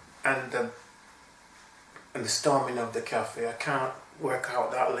and the storming of the cafe. I can't work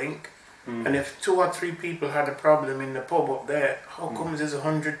out that link. And if 2 or 3 people had a problem in the pub up there, how come there's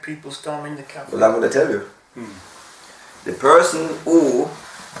 100 people storming the cafe? Well, I'm going to tell you. The person who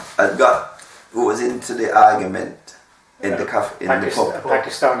was into the argument in the cafe, in the pub.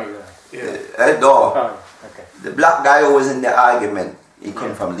 Pakistani guy. No. Oh, okay. The black guy who was in the argument, he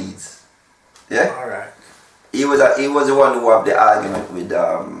came from Leeds. Yeah? Alright. He was the one who had the argument with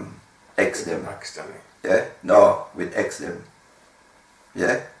X-Dem. Pakistani. Yeah? No, with X-Dem.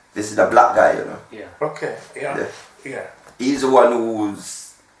 Yeah? This is the black guy, you know. Yeah. Okay. Yeah. He's the one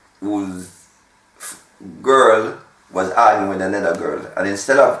whose girl was arguing with another girl, and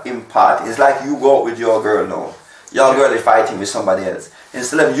instead of him parting, it's like you go out with your girl now. Your girl is fighting with somebody else.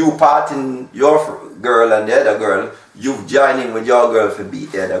 Instead of you parting your girl and the other girl, you join in with your girl to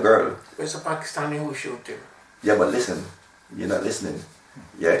beat the other girl. There's a Pakistani who shoot him. Yeah, but listen, you're not listening.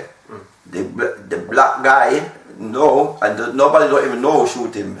 Yeah, the black guy. No, and nobody don't even know who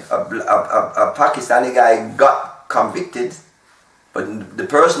shoot him. A Pakistani guy got convicted, but the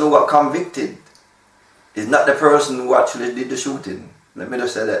person who got convicted is not the person who actually did the shooting. Let me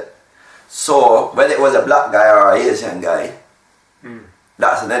just say that. So, whether it was a black guy or an Asian guy,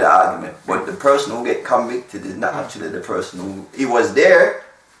 that's another argument. But the person who get convicted is not actually the person who... He was there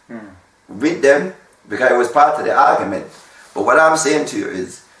with them because he was part of the argument. But what I'm saying to you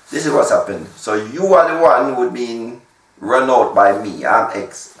is, this is what's happened. So you are the one who been run out by me. I'm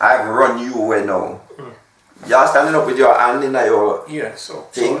X. I've run you away now. You're standing up with your hand in your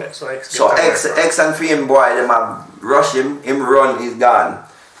thing. So X and Fame boy, them have rush him run, he's gone.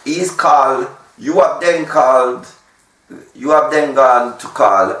 He's called, you have then gone to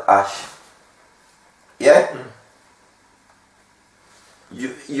call Ash. Yeah?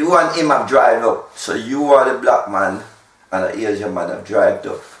 You and him have driven up. So you are the black man and the Asian man have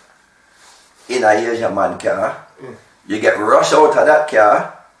driven up in an Asian man car. You get rushed out of that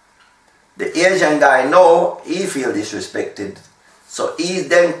car. The Asian guy know he feel disrespected. So he's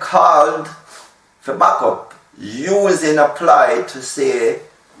then called for backup, using a ply to say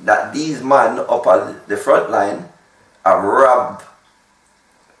that these men up at the front line have robbed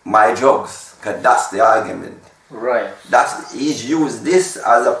my drugs. Because that's the argument. Right. He's used this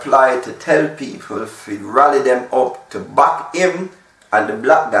as a ply to tell people, to rally them up, to back him and the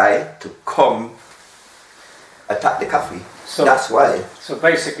black guy to come attack the cafe. So that's why. So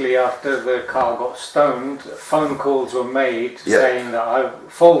basically, after the car got stoned, phone calls were made saying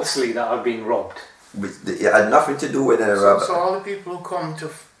that falsely that I've been robbed. It had nothing to do with the robbery. So all the people who come to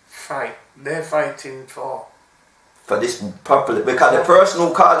fight, they're fighting for this popular, because the person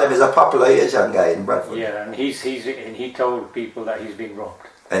who called them is a popular Asian guy in Bradford. Yeah, and he told people that he's been robbed.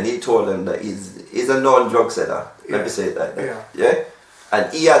 And he told them that he's a known drug seller. Let me say it like that.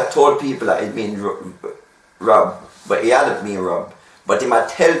 And he had told people that he'd been robbed, but he hadn't been robbed. But he might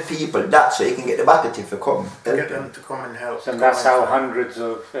tell people that so he can get the bucket to come. Get them to come and help. And that's how hundreds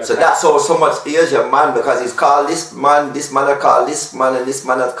of... so that's how so much Asian man, because he's called this man are called this man, and this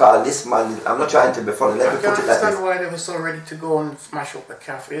man are called this man. I'm not trying to be funny, let me put it like this. I understand why they were so ready to go and smash up the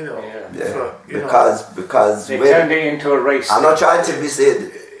cafe though. Because they turned it into a race. I'm not trying to be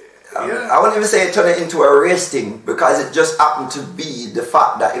said... I won't even say turn it into a race thing, because it just happened to be the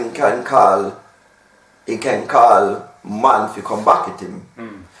fact that he can call man if you come back at him.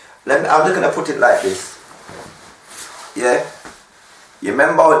 I'm just gonna put it like this. Yeah, you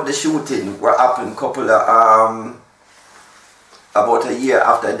remember the shooting what happened couple of about a year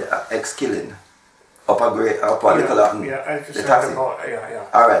after the ex-killing up a little the taxi.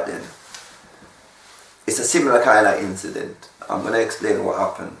 Alright then. It's a similar kind of incident. I'm gonna explain what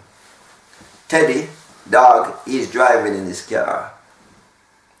happened. Teddy, dog, he's driving in his car.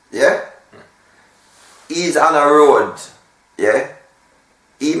 Yeah? He's on a road. Yeah?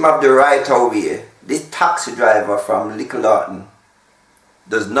 He have the right away. This taxi driver from Little Lawton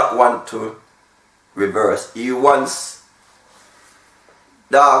does not want to reverse. He wants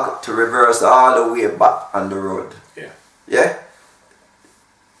dog to reverse all the way back on the road. Yeah? Yeah?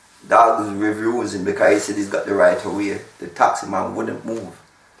 Dog is refusing because he said he's got the right away. The taxi man wouldn't move.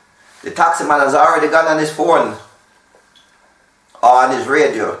 The taxi man has already gone on his phone or on his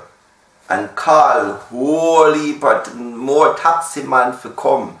radio and called whole heap of more taxi man to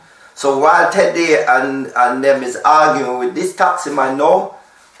come. So while Teddy and them is arguing with this taxi man now,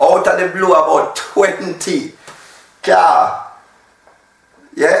 out of the blue about 20 car.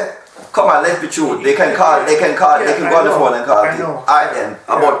 Yeah? Come on, let's be true. They can call, they can go on the phone and call him. Alright then.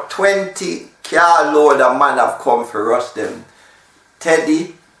 About 20 car load of man have come for rush them.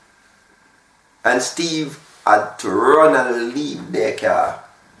 Teddy and Steve had to run and leave their car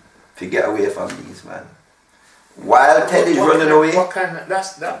to get away from these man. While Teddy's running away. What kind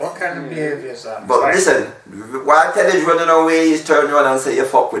of behaviour is that? But listen, while Teddy's running away, he's turned around and say you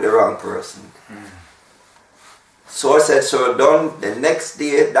fuck with the wrong person. So I said, so done. The next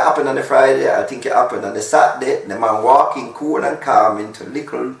day, that happened on the Friday, I think it happened on the Saturday, the man walking cool and calm into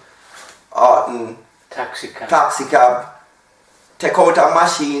Little Lawton taxi cab, take out a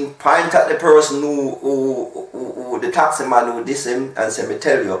machine, point at the person who the taxi man who diss him and say, me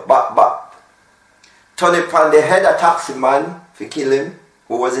tell you, back. Turn it on the head of taxi man to kill him,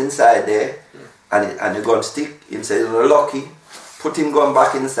 who was inside there, and the gun stick, him say, you're lucky, put him gun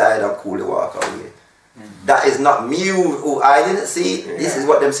back inside and coolly walk away. That is not me who I didn't see. This is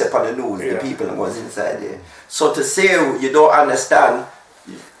what them said on the news, the people that was inside there. So to say you don't understand,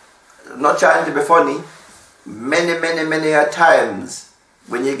 I'm not trying to be funny, many a times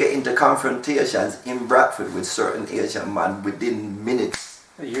when you get into confrontations in Bradford with certain Asian man, within minutes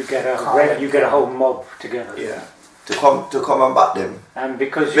you get a whole mob together. Yeah. To come and back them. And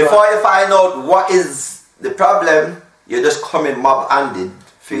because before you find out what is the problem, you just come in mob-handed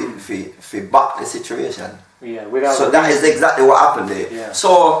to back the situation. Yeah, so that is exactly what happened there. Yeah.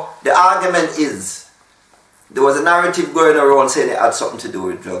 So the argument is, there was a narrative going around saying it had something to do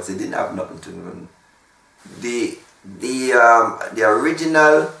with drugs. It didn't have nothing to do with the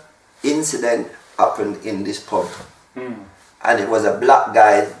original incident happened in this pub. And it was a black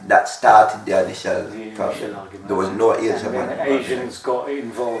guy that started the initial argument. There was no Asian man. Asians got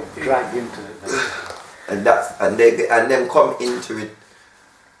involved, dragged into it. And then come into it.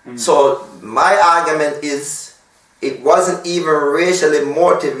 So my argument is, it wasn't even racially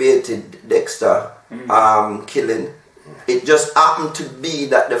motivated Dexter killing. It just happened to be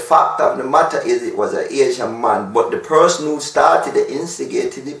that the fact of the matter is it was an Asian man, but the person who started it,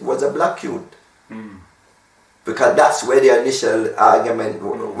 instigated it, was a black youth. Because that's where the initial argument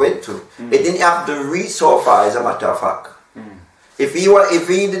went to. It didn't have to reach so far, as a matter of fact. If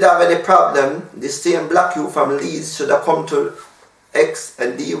he did have any problem, this same black youth from Leeds should have come to X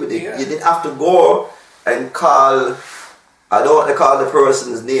and deal with it. You didn't have to go and call, I don't want to call the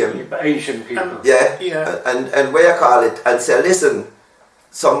person's name. Asian people. And where you call it and say, listen,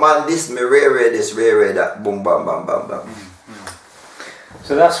 some man this me rare that, boom, bam, bam, bam, bam.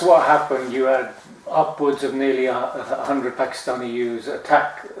 So that's what happened. You had upwards of nearly 100 Pakistani youths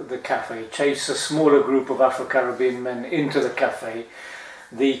attack the cafe, chase a smaller group of Afro Caribbean men into the cafe.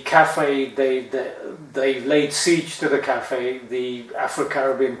 The cafe, they laid siege to the cafe. The Afro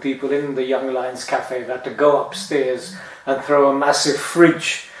Caribbean people in the Young Lions cafe had to go upstairs and throw a massive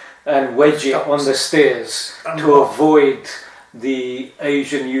fridge and wedge it on the stairs to avoid the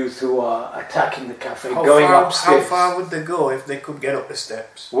Asian youth who are attacking the cafe upstairs. How far would they go if they could get up the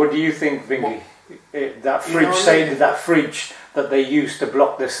steps? What do you think, Bingy? That fridge, that fridge that they used to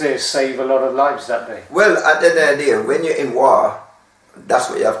block the stairs, save a lot of lives that day. Well, at the end of the day, when you're in war, That's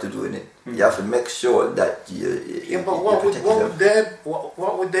what you have to do in it. You have to make sure that but what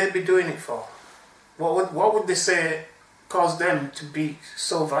would they be doing it for? What would they say caused them to be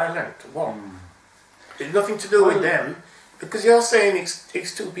so violent? What? It's nothing to do with them, because you're saying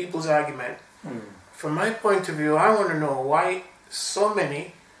it's two people's argument. From my point of view, I want to know why so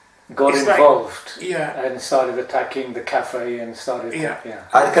many got involved, yeah, and started attacking the cafe and started.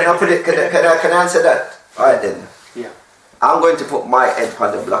 Can I put it? Can I answer that? All right then. Yeah. I'm going to put my head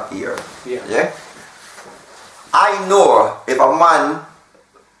on the block here. Yeah. Yeah. I know if a man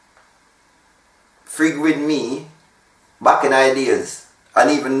frig with me back in ideas, and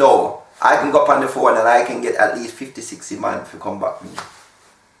even know I can go up on the phone and I can get at least 50, 60 man to come back with me.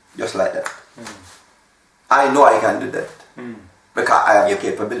 Just like that. I know I can do that. Because I have the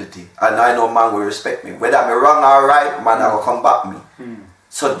capability. And I know man will respect me. Whether I'm wrong or right, man will come back me.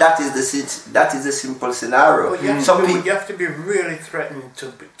 So that is the simple scenario. Well, you have to be really threatened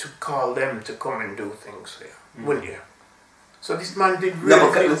to call them to come and do things here, wouldn't you? So this man did really.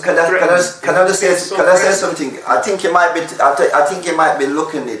 No, can I say something? I think you might be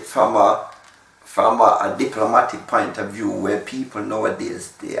looking at it from a diplomatic point of view, where people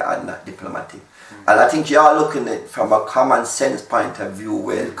nowadays they are not diplomatic, and I think you are looking at it from a common sense point of view,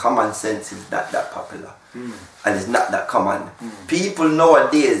 where common sense is not that popular. And it's not that common. People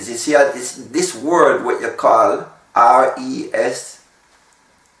nowadays, you see, this word what you call R-E-S,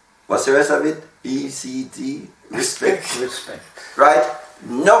 what's the rest of it? E-C-T, respect. Respect. Right?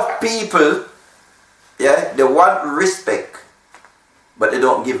 Enough people, yeah, they want respect, but they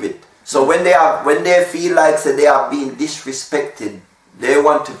don't give it. So when they feel like they are being disrespected, they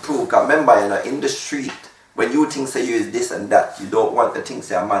want to prove. Cause remember, you know, in the street, when you think say you is this and that, you don't want the thing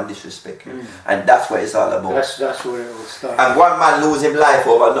say a man disrespect you. And that's what it's all about. That's where it will start. And one man lose his life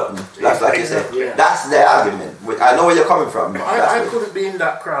over nothing. That's like you said. Yeah. That's the argument. I know where you're coming from. I could have been in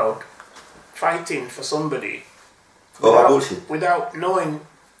that crowd fighting for somebody over bullshit. Without knowing,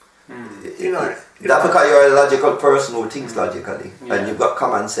 you know. That's because you're a logical person who thinks logically. And you've got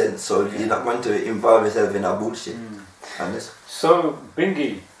common sense, so you're not going to involve yourself in a bullshit. So,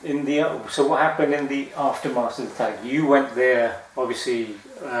 Bingy, so what happened in the aftermath of the attack? You went there, obviously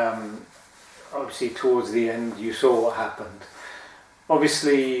towards the end, you saw what happened.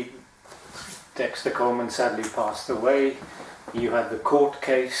 Obviously, Dexter Coleman sadly passed away. You had the court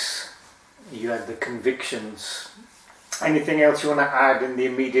case, you had the convictions. Anything else you want to add in the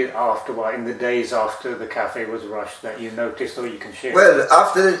immediate afterward, in the days after the cafe was rushed, that you noticed or you can share? Well,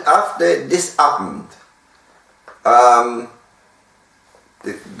 after this happened,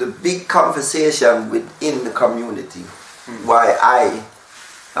 the big conversation within the community, why I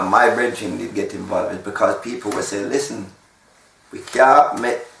and my brethren did get involved, is because people were saying, listen, we can't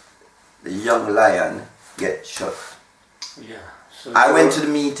make the young lion get shot. Yeah. So I went to the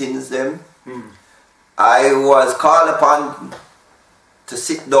meetings then. I was called upon to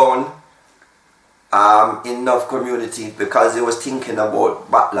sit down in enough community, because they was thinking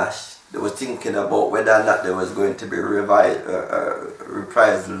about backlash. They was thinking about whether or not there was going to be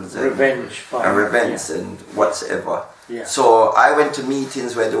reprisals and revenge and whatsoever. Yeah. So I went to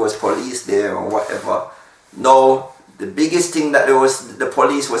meetings where there was police there or whatever. No, the biggest thing that the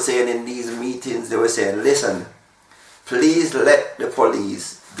police were saying in these meetings, they were saying, listen, please let the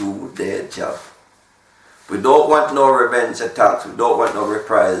police do their job. We don't want no revenge attacks, we don't want no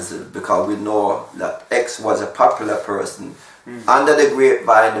reprisals, because we know that X was a popular person. Under the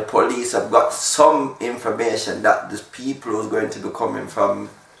grapevine, the police have got some information that the people who's going to be coming from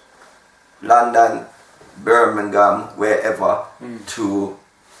London, Birmingham, wherever, to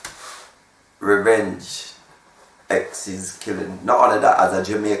revenge X's killing. Not only that, as a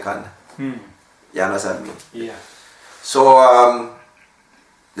Jamaican. You understand me? Yeah. So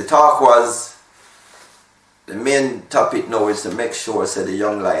the talk was, the main topic now is to make sure that the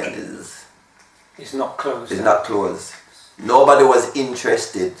young lion is not closed. It's not closed. Nobody was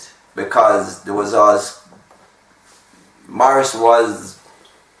interested, because there was us. Morris was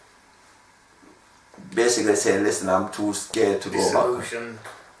basically saying, listen, I'm too scared to go back.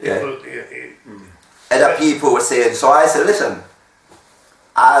 Yeah. Other people were saying, so I said, listen,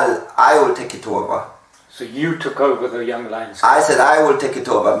 I will take it over. So you took over the Young Lions? I said, I will take it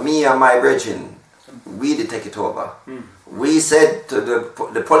over. Me and my brethren, we did take it over. We said to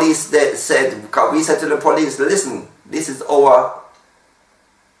the police, because we said to the police, listen, this is our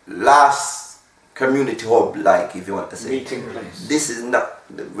last community hub, like, if you want to say. Meeting place. This is not,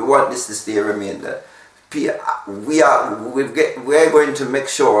 we want this to stay remain there. We're going to make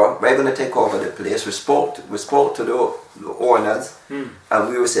sure, we're going to take over the place. We spoke to the owners, and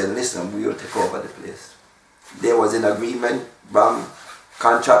we were saying, listen, we will take over the place. There was an agreement, bam,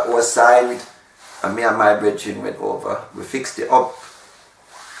 Contract was signed, and me and my brethren went over. We fixed it up,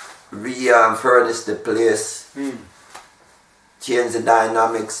 furnished the place, changed the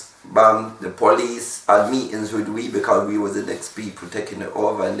dynamics. The police had meetings with we because we was the next people taking it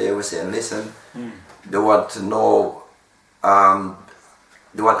over, and they were saying, listen, they want to know,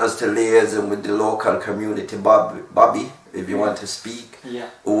 they want us to liaison with the local community, Bobby, if you want to speak,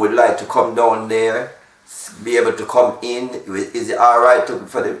 who would like to come down there, be able to come in. Is it alright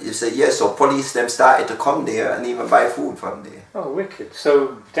for them? You say yes, so police them started to come there and even buy food from there. Oh, wicked.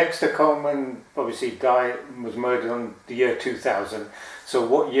 So Dexter Coleman obviously was murdered on the year 2000. So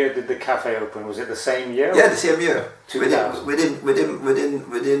what year did the cafe open? Was it the same year? Yeah, the same year. 2000.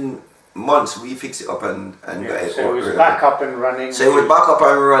 Within months we fixed it up and got it. So it was back up and running. So it was back up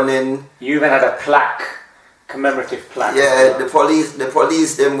and running. You even had a plaque, commemorative plaque. Yeah, the police,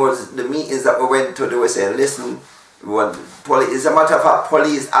 them was the meetings that we went to, they were saying, listen, as a matter of fact,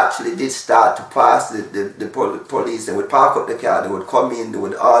 police actually did start to pass the police. They would park up the car, they would come in, they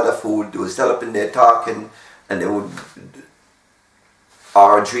would order food, they would stand up in there talking, and they would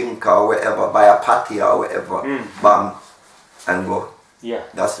or a drink or whatever, buy a patty or whatever, bam, and go. Yeah,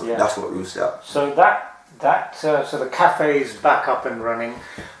 that's what we said. So so the cafe's back up and running.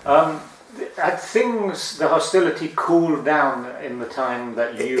 Had the hostility cooled down in the time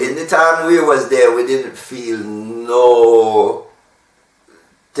that you... In the time we was there, we didn't feel no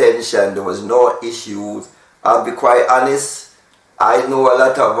tension, there was no issues. I'll be quite honest, I know a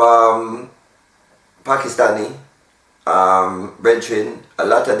lot of Pakistani brethren, a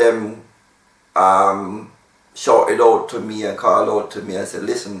lot of them shouted out to me and called out to me and said,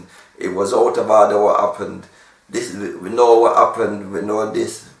 listen, it was out of order what happened. We know what happened, we know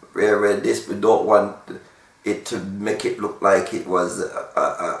this. We don't want it to make it look like it was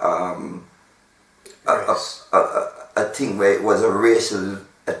a thing where it was a racial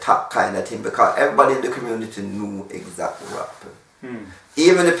attack kind of thing, because everybody in the community knew exactly what happened.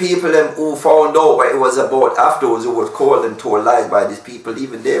 Even the people who found out what it was about afterwards, who was called and told lies by these people,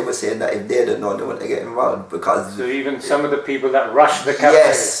 even they were saying that if they didn't know, they wouldn't get involved. Because so even some of the people that rushed the cafe?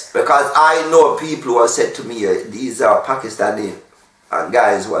 Yes, because I know people who have said to me, these are Pakistani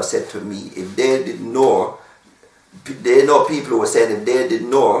guys who have said to me, if they didn't know, they know people who were saying if they didn't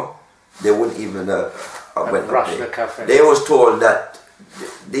know, they wouldn't even went rush the cafe. They was told that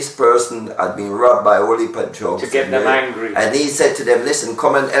this person had been robbed by a whole heap of drugs. To get them angry. And he said to them, listen,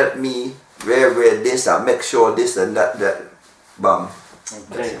 come and help me, wear this and make sure this and that, bam.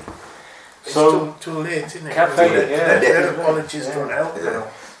 Okay. It's too late, isn't it? Cafe, Their apologies don't help now.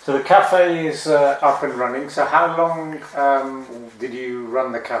 So the cafe is up and running. So how long did you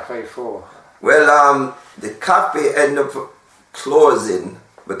run the cafe for? Well, the cafe ended up closing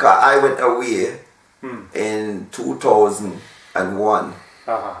because I went away in 2001.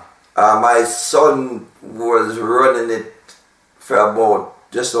 My son was running it for about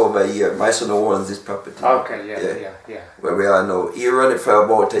just over a year. My son owns this property. Okay, yeah. Where we are now. He ran it for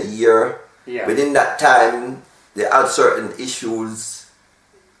about a year. Yeah. Within that time, they had certain issues.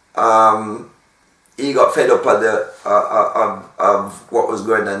 He got fed up of what was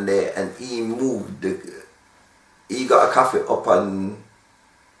going on there, and he moved. He got a cafe up on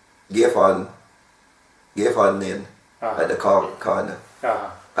Gayfon Lane at the corner,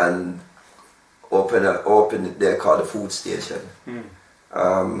 and opened it there called the food station.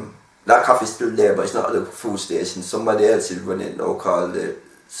 That cafe is still there, but it's not the food station. Somebody else is running it now called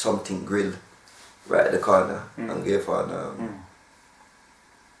something grill, right at the corner on Gayfon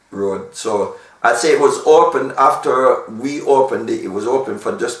Road. So I'd say it was open after we opened it. It was open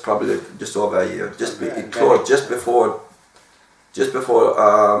for just over a year. It closed just before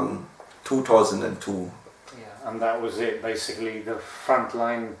 2002. Yeah, and that was it. Basically, the front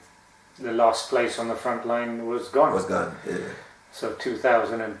line, the last place on the front line was gone. Was gone. Yeah. So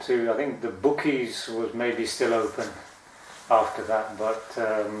 2002. I think the Bookies was maybe still open after that, but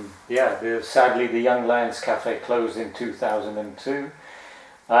sadly the Young Lions Cafe closed in 2002.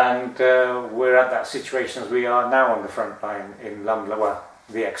 And we're at that situation as we are now on the front line in Lumley, well,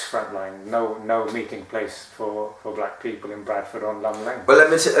 the ex-front line. No meeting place for black people in Bradford on Lumley. Well, let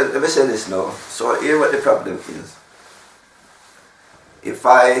me say this now. So here what the problem is.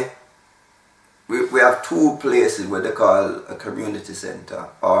 We have two places where they call a community centre,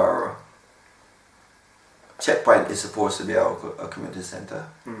 or Checkpoint is supposed to be a community centre.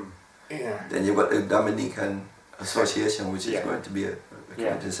 Yeah. Then you've got the Dominican Association, which is going to be a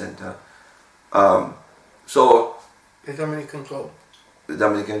community centre. So the Dominican Club. The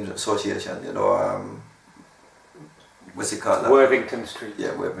Dominican Association, what's it called? Worthington Street.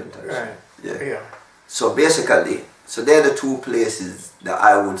 Yeah, Worthington Street. Right. Yeah. So basically, So they're the two places that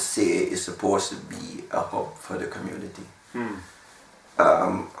I would say is supposed to be a hub for the community.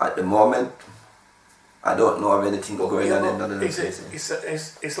 At the moment, I don't know of anything going on in none of the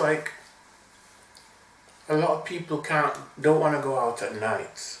places. It's like a lot of people don't want to go out at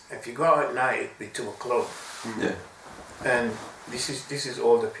night. If you go out at night, it'd be to a club. Yeah. And this is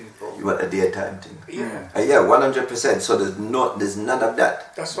all the people. You want a daytime thing? Yeah. Yeah, 100%. So there's none of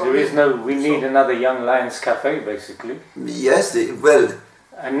that. That's what we need another Young Lions cafe, basically. Yes, well.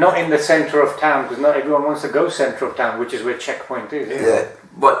 And not in the centre of town, because not everyone wants to go centre of town, which is where Checkpoint is. Yeah,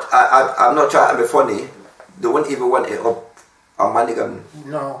 but I'm not trying to be funny. They won't even want it up on Manningham.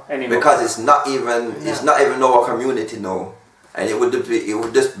 No. Anymore. Because it's not even our community now. And it would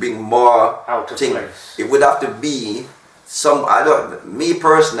just bring more out of place. It would have to be me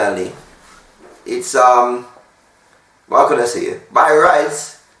personally, it's what could I say? By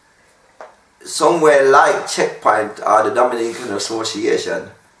rights, somewhere like Checkpoint or the Dominican Association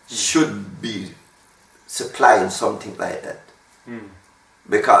should be supplying something like that.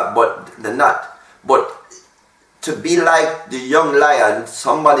 But they're not. But to be like the Young Lion,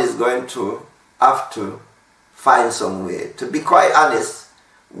 somebody's going to have to find some way. To be quite honest,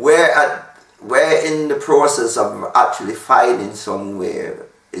 we're in the process of actually finding somewhere.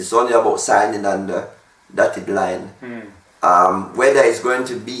 It's only about signing on the dotted line. Whether it's going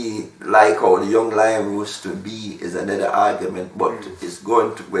to be like how the Young Lion used to be is another argument, but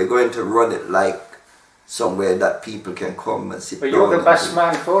we're going to run it like somewhere that people can come and sit down. But you're the best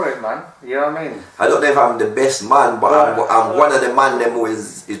man for it, man. You know what I mean? I don't know if I'm the best man, but I'm one of the man them who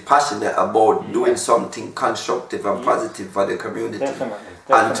is passionate about doing something constructive and positive for the community. Definitely.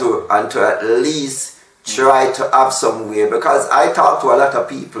 And to at least try to have somewhere, because I talk to a lot of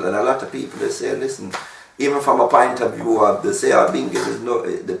people, and a lot of people they say, listen, even from a point of view of they say, Bingy,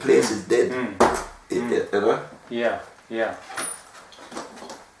 the place is dead. You know? Yeah.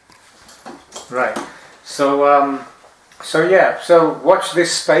 Right. So watch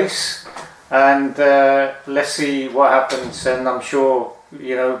this space, and let's see what happens. And I'm sure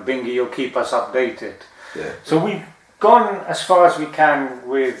Bingy, you'll keep us updated. Yeah. So we've gone as far as we can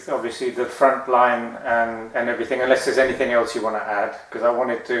with obviously the front line and everything. Unless there's anything else you want to add, because I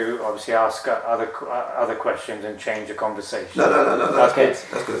wanted to obviously ask other questions and change the conversation. No. That's Okay. Good.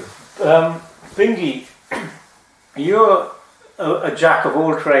 That's good. Bingy, you're a jack of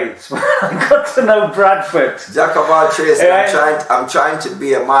all trades. I got to know Bradford. Jack of all trades. I'm trying to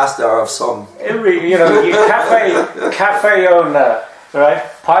be a master of some. You cafe owner, right?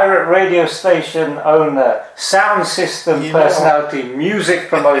 Pirate radio station owner, sound system personality, music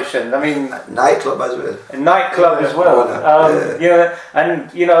promotion. I mean, nightclub as well. As well.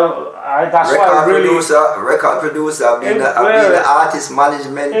 That's why I really record producer. I've been the artist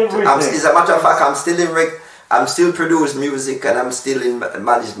management. As a matter of fact, I'm still produce music and I'm still in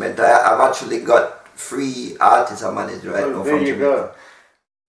management. I've actually got 3 artists I manage right now. There you go.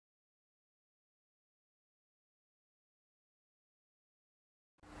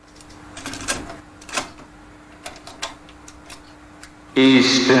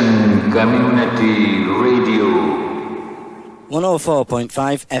 Eastern Community Radio.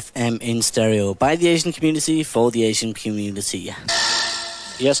 104.5 FM in stereo by the Asian community for the Asian community.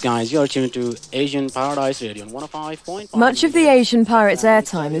 Yes, guys, you're tuned to Asian Paradise Radio on 105.5. Much of the Asian Pirates'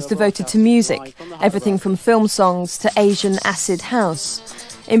 airtime is devoted to music, everything from film songs to Asian acid house.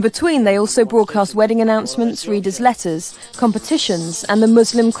 In between, they also broadcast wedding announcements, readers' letters, competitions, and the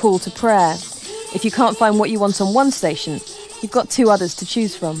Muslim call to prayer. If you can't find what you want on one station, you've got 2 others to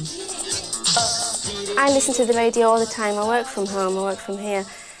choose from. I listen to the radio all the time. I work from home, I work from here.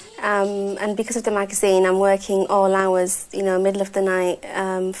 And because of the magazine, I'm working all hours, middle of the night,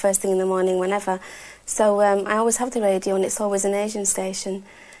 first thing in the morning, whenever. So I always have the radio, and it's always an Asian station.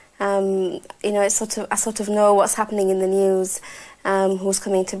 I sort of know what's happening in the news, who's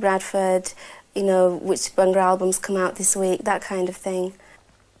coming to Bradford, which Bhangra albums come out this week, that kind of thing.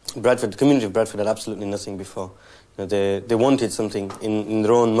 The community of Bradford had absolutely nothing before. They wanted something in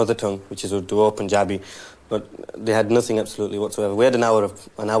their own mother tongue, which is Urdu or Punjabi, but they had nothing absolutely whatsoever. We had an hour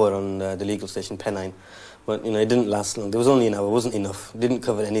on the legal station, Pennine, but it didn't last long. There was only an hour, it wasn't enough. It didn't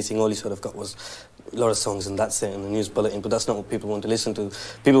cover anything. All you sort of got was a lot of songs, and that's it, and the news bulletin. But that's not what people want to listen to.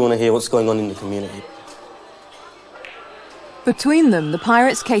 People want to hear what's going on in the community. Between them, the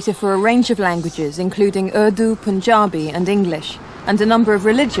Pirates cater for a range of languages, including Urdu, Punjabi and English, and a number of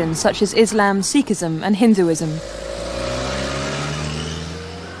religions such as Islam, Sikhism and Hinduism.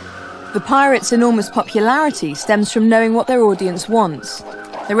 The Pirates' enormous popularity stems from knowing what their audience wants.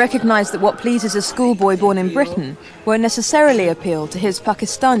 They recognise that what pleases a schoolboy born in Britain won't necessarily appeal to his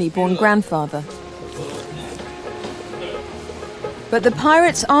Pakistani-born grandfather. But the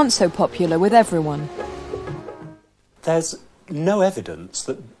pirates aren't so popular with everyone. There's no evidence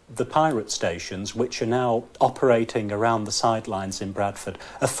that the pirate stations, which are now operating around the sidelines in Bradford,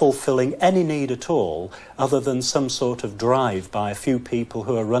 are fulfilling any need at all other than some sort of drive by a few people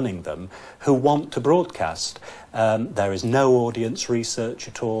who are running them who want to broadcast. There is no audience research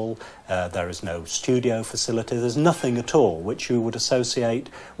at all, there is no studio facility, there's nothing at all which you would associate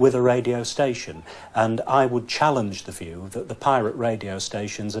with a radio station. And I would challenge the view that the pirate radio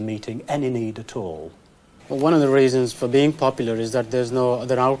stations are meeting any need at all. Well, one of the reasons for being popular is that there's no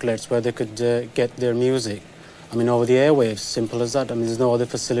other outlets where they could get their music. I mean, over the airwaves, simple as that. I mean, there's no other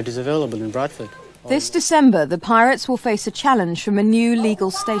facilities available in Bradford. This December, the Pirates will face a challenge from a new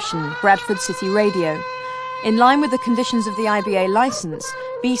legal station, Bradford City Radio. In line with the conditions of the IBA licence,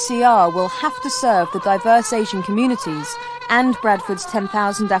 BCR will have to serve the diverse Asian communities and Bradford's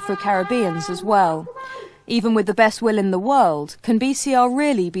 10,000 Afro Caribbeans as well. Even with the best will in the world, can BCR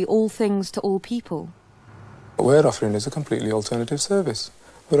really be all things to all people? What we're offering is a completely alternative service.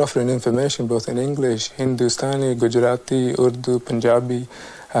 We're offering information both in English, Hindustani, Gujarati, Urdu, Punjabi.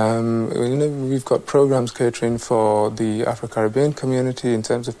 We've got programs catering for the Afro Caribbean community in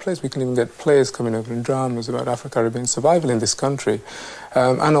terms of plays. We can even get plays coming over in dramas about Afro Caribbean survival in this country,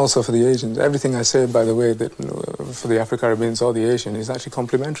 and also for the Asians. Everything I say, by the way, that for the Afro Caribbeans or the Asian is actually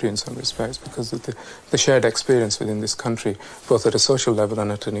complementary in some respects because of the shared experience within this country, both at a social level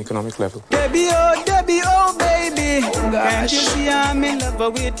and at an economic level. Baby, oh baby, can't you see I'm in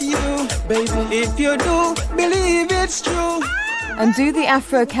love with you, baby? If you do, believe it's true. And do the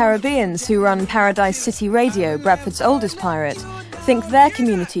Afro-Caribbeans who run Paradise City Radio, Bradford's oldest pirate, think their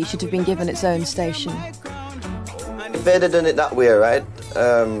community should have been given its own station? If they'd have done it that way, right,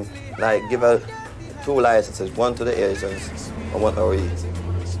 like give out 2 licenses, one to the Asians and one to we,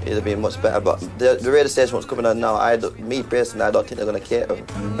 it'd have been much better. But the radio station what's coming on now, me personally, I don't think they're going to care.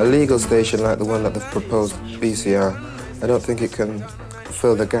 A legal station like the one that they've proposed, BCR, I don't think it can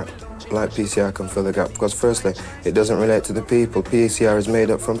fill the gap like PCR can fill the gap, because firstly, it doesn't relate to the people. PCR is made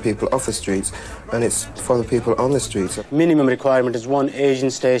up from people off the streets, and it's for the people on the streets. Minimum requirement is 1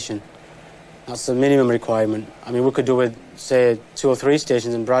 Asian station. That's the minimum requirement. I mean, we could do with, say, 2 or 3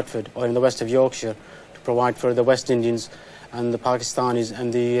 stations in Bradford or in the west of Yorkshire to provide for the West Indians and the Pakistanis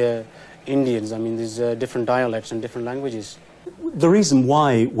and the Indians. I mean, there's different dialects and different languages. The reason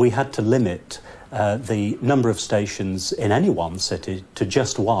why we had to limit the number of stations in any one city to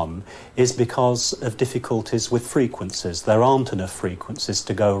just 1 is because of difficulties with frequencies. There aren't enough frequencies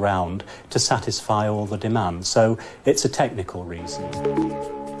to go around to satisfy all the demand, so it's a technical reason.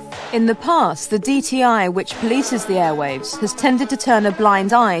 In the past, the DTI, which polices the airwaves, has tended to turn a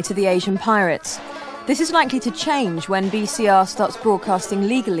blind eye to the Asian pirates. This is likely to change when BCR starts broadcasting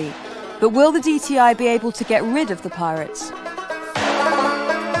legally, but will the DTI be able to get rid of the pirates?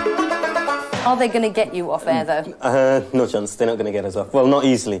 Are they going to get you off air, though? No chance. They're not going to get us off. Well, not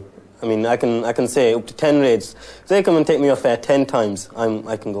easily. I mean, I can say up to 10 raids. If they come and take me off air 10 times,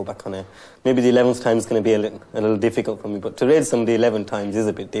 I can go back on air. Maybe the 11th time is going to be a little difficult for me, but to raid somebody 11 times is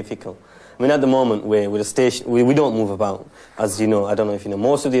a bit difficult. I mean, at the moment, we're with a station, we don't move about. As you know, I don't know if you know,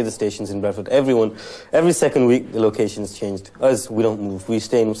 most of the other stations in Bradford, every second week, the location has changed. Us, we don't move. We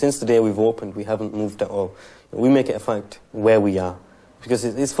stay, since the day we've opened, we haven't moved at all. We make it a fact where we are. Because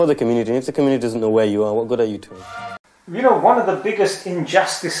it's for the community, and if the community doesn't know where you are, what good are you to? You know, one of the biggest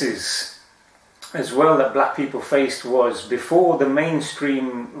injustices as well that black people faced was before the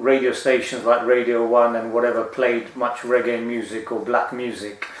mainstream radio stations like Radio 1 and whatever played much reggae music or black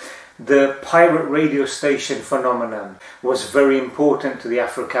music, the pirate radio station phenomenon was very important to the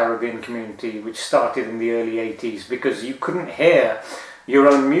Afro-Caribbean community, which started in the early 80s, because you couldn't hear your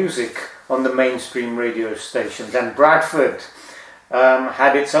own music on the mainstream radio stations. And Bradford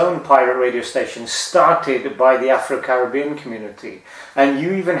had its own pirate radio station started by the Afro-Caribbean community, and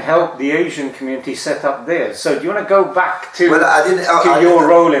you even helped the Asian community set up theirs. So do you want to go back to, your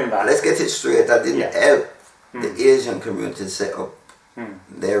role in that? Let's get it straight. I didn't help the Asian community set up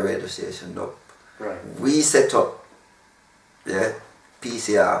their radio station. No. Right. We set up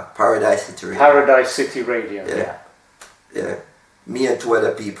PCR, Paradise City Radio. Paradise City Radio, yeah. Me and 2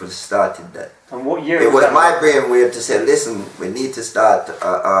 other people started that. And what year? It was my brainwave to say, listen, we need to start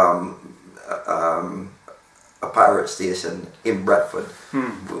a pirate station in Bradford.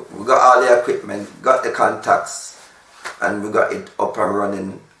 We got all the equipment, got the contacts, and we got it up and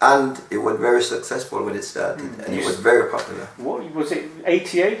running and it was very successful when it started, and it was very popular. What was it?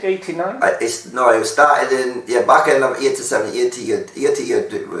 88, 89? It started in back end of 87, 88.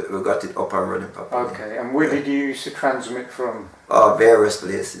 88 we got it up and running properly. Okay, and where did you used to transmit from? Various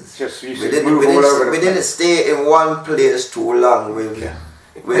places. Just we didn't stay in one place too long. We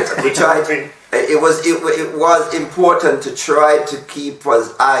tried. It was important to try to keep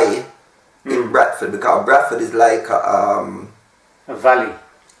us high in Bradford, because Bradford is like a valley.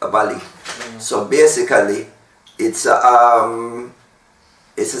 A valley. So basically, it's a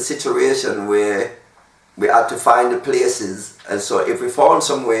situation where we had to find the places, and so if we found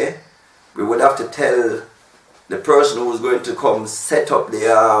somewhere, we would have to tell the person who was going to come set up the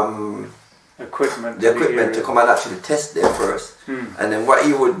equipment to come and actually test there first. And then what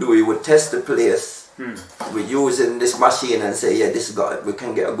he would do, he would test the place with using this machine and say, yeah, we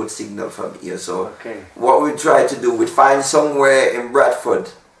can get a good signal from here. So what we try to do, we'd find somewhere in Bradford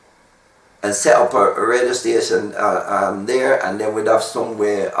and set up a radio station there, and then we'd have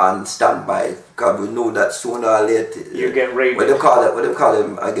somewhere on standby, because we knew that sooner or later you get radio. What do you call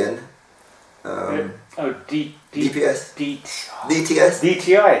them again? DPS? DTS?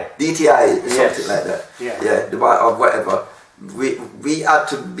 DTI, something like that. Or whatever. We had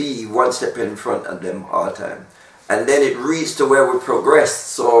to be one step in front of them all the time. And then it reached to where we progressed,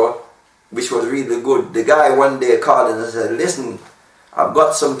 so, which was really good. The guy one day called and said, listen, I've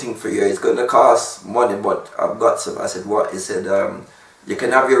got something for you. It's going to cost money, but I've got some. I said, what? He said, you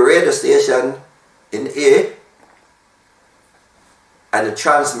can have your radio station in A and the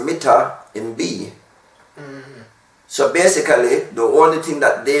transmitter in B. So basically, the only thing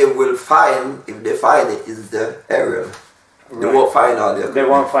that they will find, if they find it, is the aerial. They won't find all the equipment. They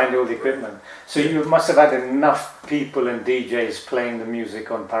won't find all the equipment. So you must have had enough people and DJs playing the music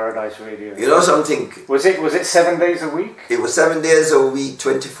on Paradise Radio. You know something? Was it 7 days a week? It was 7 days a week,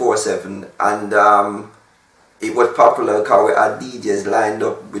 24/7, and it was popular because we had DJs lined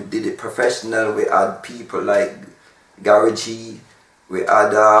up. We did it professional. We had people like Garage. We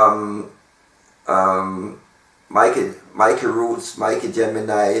had Mikey Roots, Mikey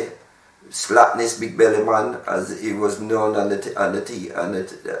Gemini, Slackness, Big Belly Man, as he was known on the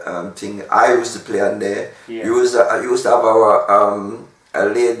thing. I used to play on there. I used to have our a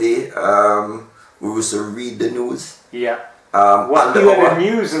lady who used to read the news. Yeah. On the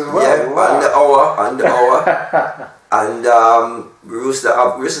news as well. Yeah, wow. on the hour. And we used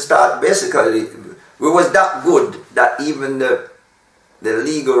to start, basically, we was that good that even the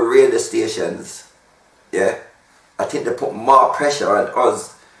legal radio stations, I think they put more pressure on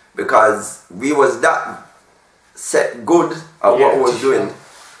us, because we was that set good at what we was doing.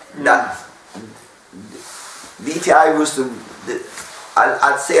 That DTI used to,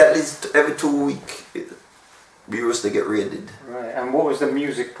 I'd say at least every 2 weeks, we used to get raided. Right, and what was the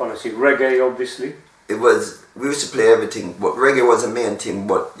music policy? Reggae, obviously? We used to play everything, but reggae was the main thing,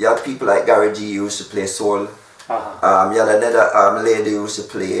 but you had people like Gary G who used to play soul. You had another lady who used to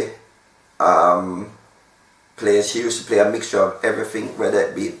play, she used to play a mixture of everything, whether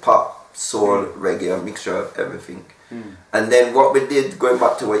it be pop, soul, reggae, a mixture of everything. And then what we did, going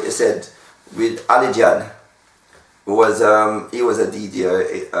back to what you said, with Alijan, who was he was a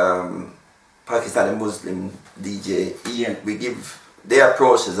DJ, Pakistani Muslim DJ. We give, they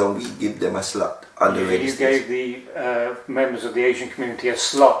approach us and we give them a slot on the radio station. You gave the members of the Asian community a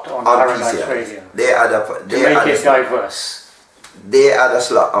slot on Paradise PCR. Radio. To make it diverse. They had a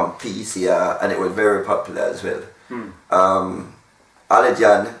slot on PCR, and it was very popular as well.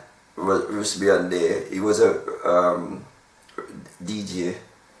 Alijan used to be on there. He was a DJ,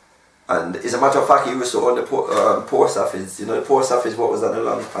 and as a matter of fact, he used to own the post office. You know, the post office, what was on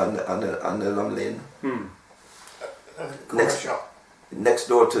the long lane. Next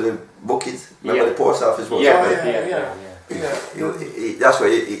door to the bookies. Remember the post office was on there? That's why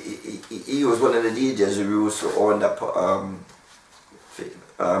he was one of the DJs who used to own that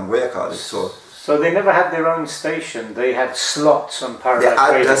record. So they never had their own station. They had slots on Paradise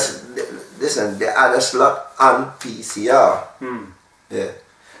Radio. They had a slot on PCR. Yeah,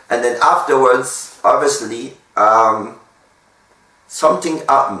 and then afterwards, obviously, something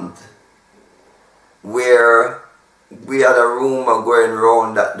happened where we had a rumor going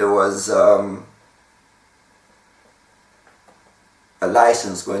around that there was a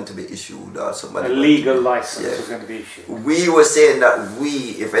license going to be issued, or somebody. A legal license was going to be issued. We were saying that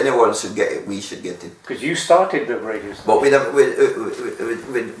if anyone should get it, we should get it. Because you started the radio station. But with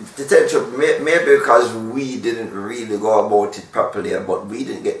potential, maybe because we didn't really go about it properly, but we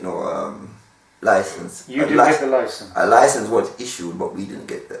didn't get no license. You didn't get the license? A license was issued, but we didn't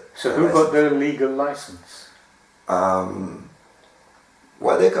get that. So who got the legal license?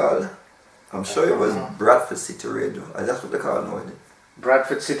 what they call? I'm sure it was Bradford City Radio. That's what they call it now.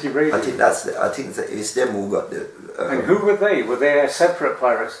 Bradford City Radio. I think it's them who got the. And who were they? Were they a separate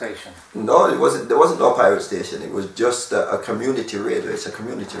pirate station? No, it wasn't. There wasn't no pirate station. It was just a community radio. It's a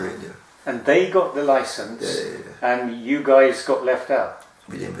community radio. And they got the license, and you guys got left out.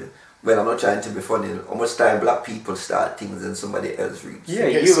 Well, I'm not trying to be funny. How much time black people start things and somebody else reads?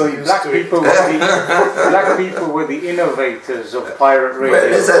 Yeah, black people were the innovators of pirate radio. Well,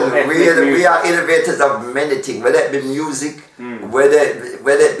 listen, we are innovators of many things. Whether it be music, whether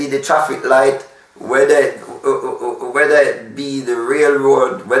it be the traffic light, whether it be the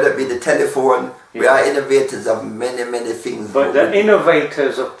railroad, whether it be the telephone. We are innovators of many things. But the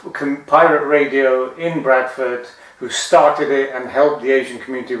innovators of pirate radio in Bradford, who started it and helped the Asian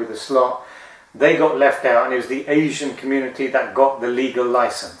community with the slot, they got left out, and it was the Asian community that got the legal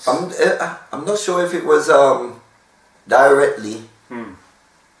license. I'm not sure if it was directly,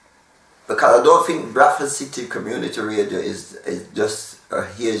 because I don't think Bradford City Community Radio is just a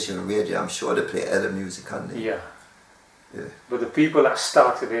Asian radio. I'm sure they play other music on there. Yeah. But the people that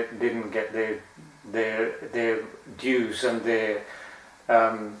started it didn't get their dues and their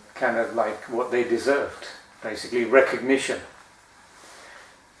kind of like what they deserved. Basically, recognition.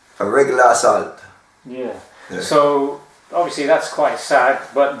 A regular assault. Yeah. So obviously that's quite sad.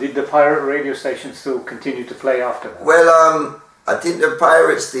 But did the pirate radio station still continue to play after that? Well, I think the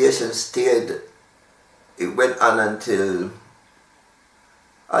pirate station stayed. It went on until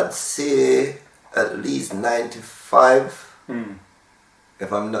I'd say at least 95.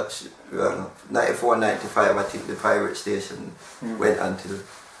 If I'm not sure, 94, 95. I think the pirate station went until.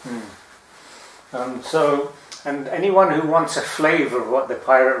 And anyone who wants a flavour of what the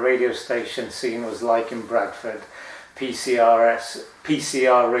pirate radio station scene was like in Bradford,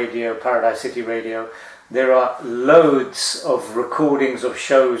 PCR radio, Paradise City Radio, there are loads of recordings of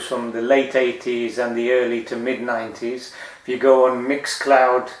shows from the late 80s and the early to mid 90s. If you go on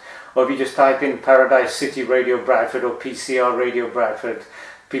Mixcloud, or if you just type in Paradise City Radio Bradford or PCR Radio Bradford,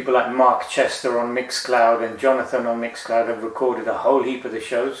 people like Mark Chester on Mixcloud and Jonathan on Mixcloud have recorded a whole heap of the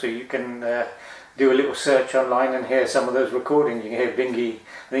shows, so you can do a little search online and hear some of those recordings. You can hear Bingy,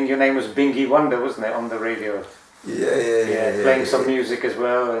 I think your name was Bingy Wonder, wasn't it, on the radio? Yeah, playing some music as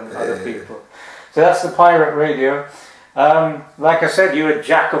well, and other people. So that's the pirate radio. Like I said, you're a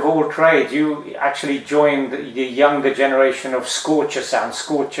jack of all trades. You actually joined the younger generation of Scorcher sound.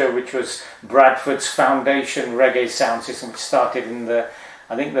 Scorcher, which was Bradford's foundation reggae sound system, which started in the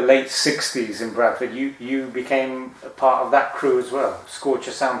late 60s in Bradford. You became a part of that crew as well,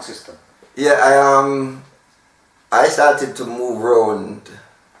 Scorcher sound system. Yeah, I started to move around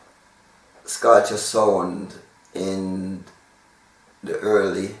Scorcher sound in the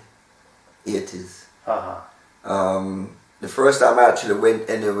early 80s. The first time I actually went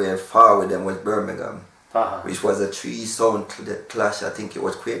anywhere far with them was Birmingham, which was a 3-sound clash. I think it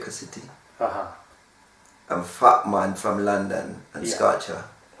was Quaker City. And Fat Man from London and Scorcher,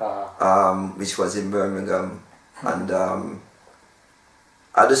 which was in Birmingham. And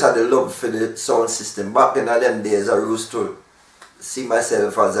I just had a love for the sound system. Back in them days, I used to see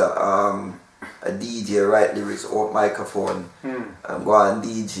myself as a DJ, write lyrics, old microphone, and go and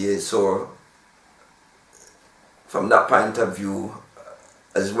DJ. So from that point of view,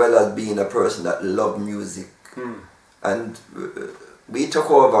 as well as being a person that loved music, and we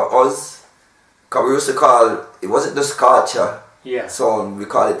took over us, because we used to call, it wasn't the Scorcher sound, we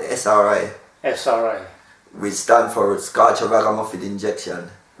call it SRI. SRI. Which stand for Scorcher Ragamuffin Injection.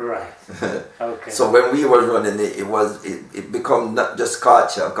 Right. Okay. So when we were running it, it become not just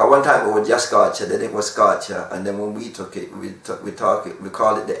Scorcher. Because one time it was just Scorcher, then it was Scorcher, and then when we took it, we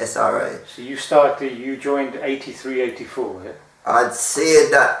call it the SRI. So you joined 83, 84, yeah? I'd say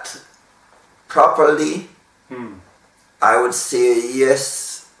that properly. I would say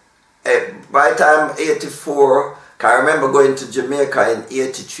yes. By the time 84, I remember going to Jamaica in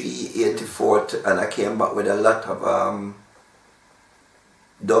 83, 84, and I came back with a lot of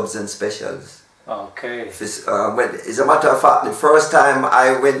dubs and specials. Okay. As a matter of fact, the first time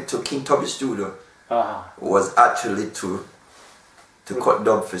I went to King Tubby Studio was actually to cut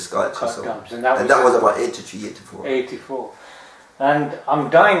dub for Scorcher. And that was about 83, 84. 84. And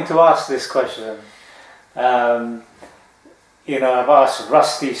I'm dying to ask this question. You know, I've asked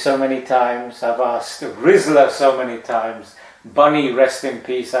Rusty so many times, I've asked Rizzler so many times, Bunny, rest in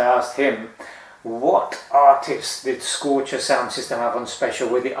peace, I asked him, what artist did Scorcher Sound System have on special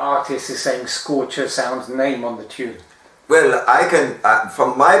where the artist is saying Scorcher Sound's name on the tune? Well, I can,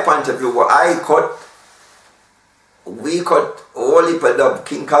 from my point of view, we cut all heap of dub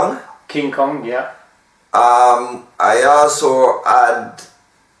King Kong. King Kong, yeah. I also had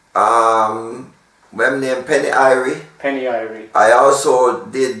When named Penny Irie. Penny Irie. I also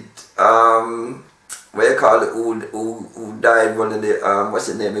did what you call it, who died, one of the what's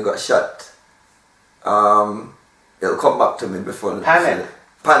his name, he got shot. It'll come back to me before. Paned.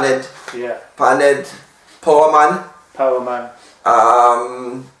 Paned. Yeah. Paned. Powerman. Powerman.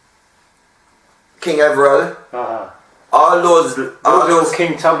 King Everell. All those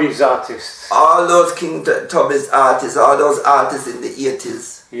King Tubby's artists. All those King Tubby's artists, all those artists in the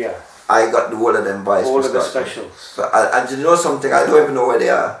 80s. Yeah. I got the whole of them boys. All of the specials. So, and you know something? I don't even know where they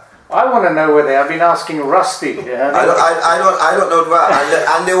are. I want to know where they are. I've been asking Rusty. Yeah, I don't know where.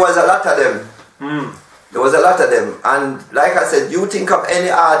 And there was a lot of them. There was a lot of them. And like I said, you think of any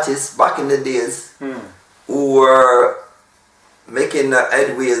artists back in the days who were making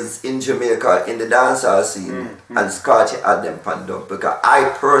headways in Jamaica in the dancehall scene, and Scorcher had them panned up, because I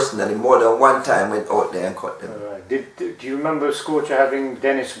personally more than one time went out there and cut them. Do you remember Scorcher having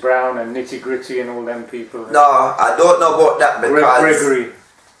Dennis Brown and Nitty Gritty and all them people? No, I don't know about that, because Gregory.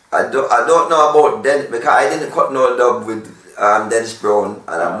 I don't know about Dennis, because I didn't cut no dub with Dennis Brown,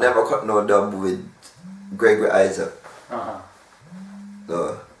 and I've never cut no dub with Gregory Isaac.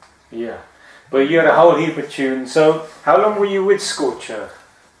 So. Yeah. But you had a whole heap of tunes. So, how long were you with Scorcher?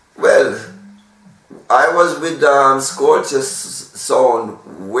 Well, I was with Scorcher's sound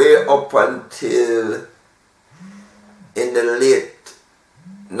way up until in the late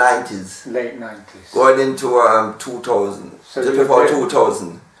 90s. Late 90s. Going into 2000. So just before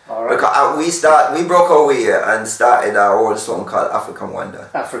 2000. All right. Because we broke away and started our own song called African Wonder.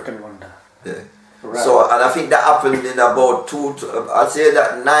 African Wonder. Yeah. Right. So, and I think that happened in about I'd say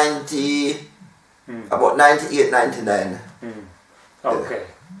that 90... About 98, 99. Okay.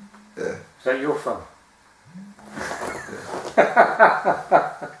 Yeah. Is that your phone?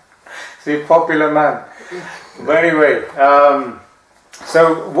 See, popular man. But anyway,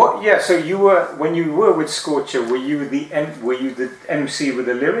 so what? Yeah. So you were, when you were with Scorcher, were you the MC with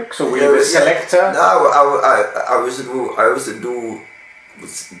the lyrics, or were you the selector? No, I used to do.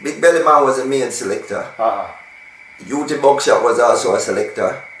 Big Belly Man was a main selector. Youty Buckshot was also a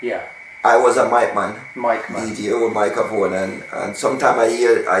selector. Yeah. I was a mic man. Mic man. DJ with microphone, and sometimes I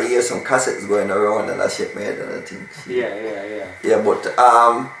hear some cassettes going around, and I shake my head and I think. Yeah. Yeah, but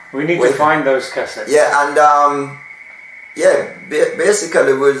we need to find those cassettes. Yeah, and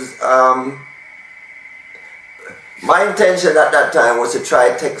basically it was my intention at that time was to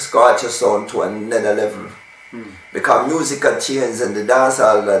try to take Scorcher sound to another level, because music had changed and the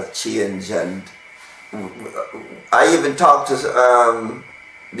dancehall had changed, and I even talked to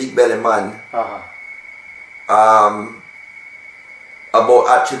Big Belly Man about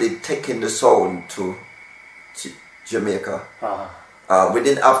actually taking the sound to Jamaica. We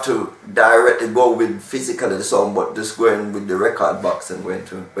didn't have to directly go with physically the sound, but just going with the record box and went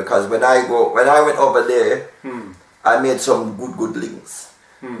to, because when I went over there, I made some good links.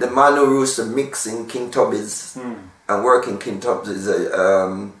 The man who used to mix in King Tubby's and work in King Tubby's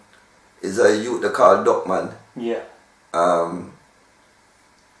is a youth they call Duckman. Yeah.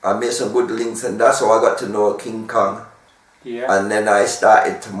 I made some good links, and that's how I got to know King Kong. Yeah. And then I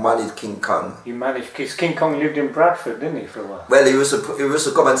started to manage King Kong. You managed, because King Kong lived in Bradford, didn't he, for a while? Well, he used to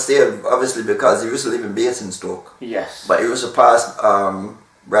come and stay, obviously, because he used to live in Basingstoke. Yes. But he used to pass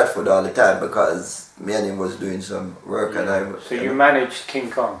Bradford all the time, because me and him was doing some work, and I. So you managed King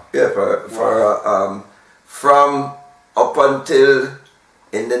Kong. Yeah, from up until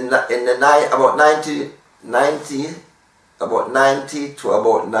in the night about 90 to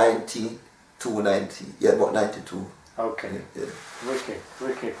about 92, yeah, about 92. Okay. Yeah.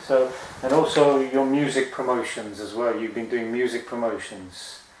 Wicked. So, and also your music promotions as well. You've been doing music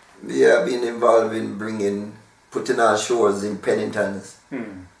promotions. Yeah, I've been involved in putting on shows in Pennington's,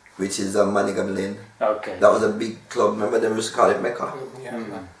 which is on Manningham Lane. Okay. That was a big club. Remember they used to call it Mecca.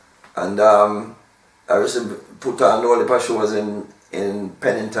 And I used to put on all the shows in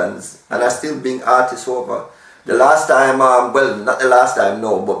Pennington's, and I still bring artists over. The last time, well, not the last time,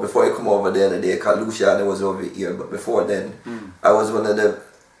 no, but before I come over there the day, because Luciano was over here, but before then, I was one of the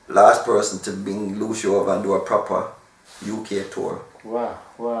last person to bring Lucio over and do a proper UK tour. Wow.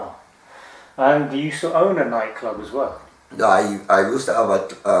 And you used to own a nightclub as well? No, I used to have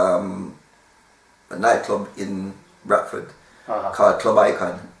a nightclub in Bradford called Club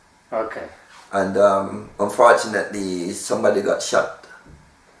Icon. Okay. And unfortunately, somebody got shot.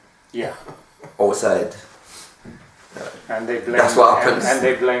 Yeah. Outside. And they blame. That's what happened. And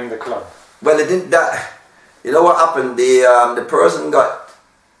they blame the club. Well, it didn't. You know what happened? The person got.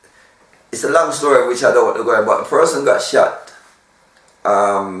 It's a long story which I don't want to go in, but the person got shot,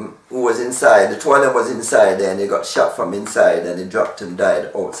 who was inside. The two of them was inside there, and they got shot from inside, and they dropped and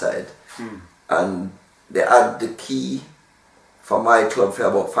died outside. And they had the key for my club for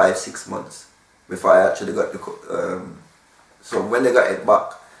about 5-6 months before I actually got the so when they got it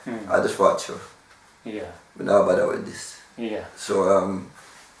back, I just thought, sure, we're not bother with this. So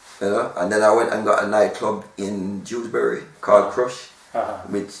you know, and then I went and got a nightclub in Dewsbury called Crush,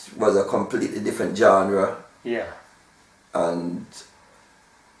 which was a completely different genre. And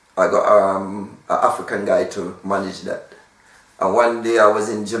I got an African guy to manage that. And one day I was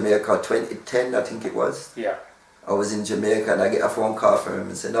in Jamaica, 2010 I think it was. I was in Jamaica and I get a phone call from him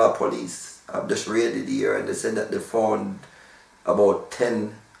and said, "No, police, I've just raided here," and they said that they found about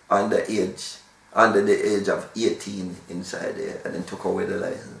 10 under the age of 18 inside there, and then took away the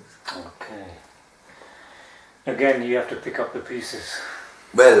license. Okay. Again, you have to pick up the pieces.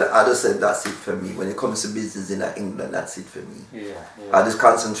 Well, I just said that's it for me. When it comes to business in England, that's it for me. I just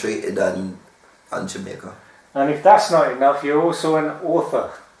concentrated on Jamaica. And if that's not enough, you're also an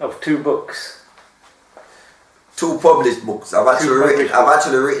author of 2 books. 2 published books. I've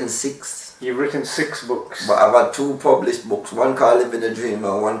actually written 6. You've written 6 books. But I've had 2 published books. One called Living a Dream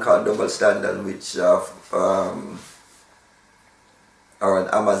and one called Double Standard, which are on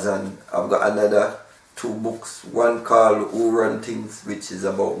Amazon. I've got another 2 books. One called Who Run Things, which is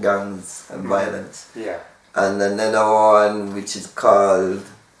about gangs and violence. And another one which is called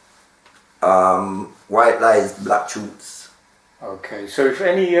White Lies, Black Truths. Okay, so if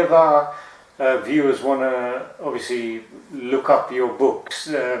any of our viewers want to obviously look up your books,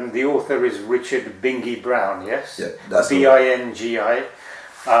 the author is Richard Bingy Brown, yes? That's B-I-N-G-I,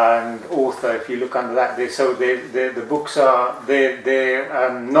 and author, if you look under that, the books are,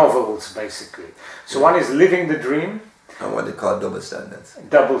 they're novels basically. So one is Living the Dream. And what they call Double Standards.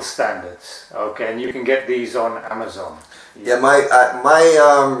 Double Standards, okay, and you can get these on Amazon. My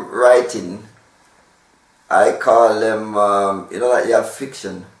writing, I call them, you know, like you have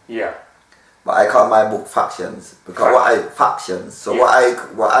fiction. But I call my book factions because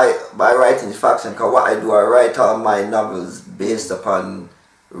my writing is faction because what I do, I write all my novels based upon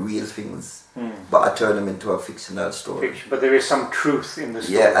real things, but I turn them into a fictional story. But there is some truth in the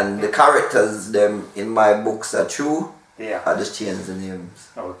story. And the characters them in my books are true. I just change the names.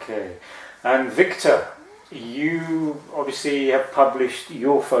 Okay, and Victor, you obviously have published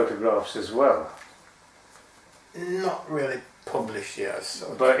your photographs as well. Not really published yet.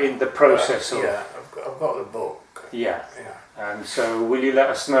 So but in the process of... Yeah, I've got the book. And so will you let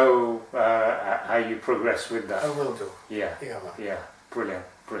us know how you progress with that? I will do. Yeah, brilliant,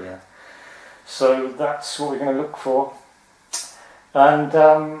 brilliant. So that's what we're going to look for. And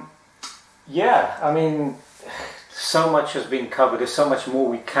I mean, so much has been covered. There's so much more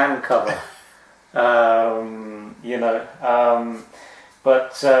we can cover. You know,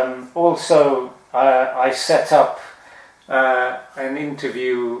 but also I set up an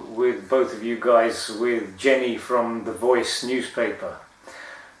interview with both of you guys with Jenny from The Voice newspaper.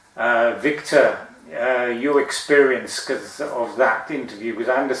 Victor, your experience because of that interview, because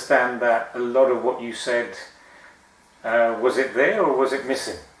I understand that a lot of what you said, was it there or was it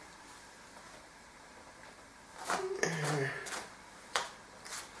missing?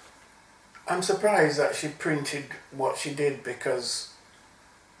 I'm surprised that she printed what she did, because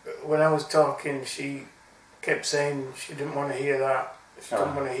when I was talking she kept saying she didn't want to hear that, she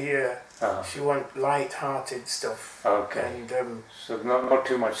didn't want to hear, she wanted light-hearted stuff. Okay. And, so not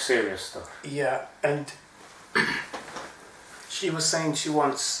too much serious stuff. Yeah, and she was saying she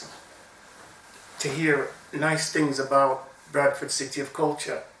wants to hear nice things about Bradford City of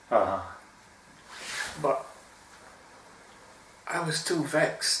Culture. But I was too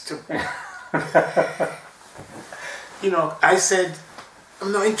vexed to... You know, I said,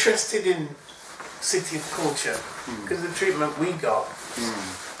 I'm not interested in City of Culture because the treatment we got,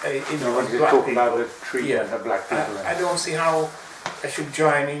 you know, wanted to black talk people, about the treatment of black people. I don't see how I should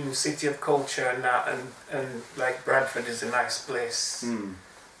join in City of Culture and that, and like Bradford is a nice place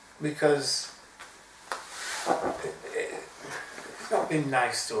because it's not been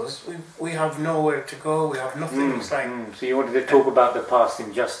nice to us. We have nowhere to go. We have nothing. It's like so you wanted to talk about the past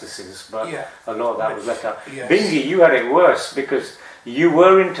injustices, but a lot of that was left out. Yes. Bingy, you had it worse because you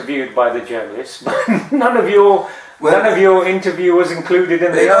were interviewed by the journalists, but none of your interview was included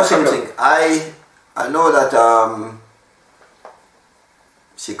in the article. Something. I know that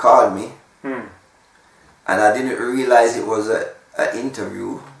she called me, and I didn't realize it was an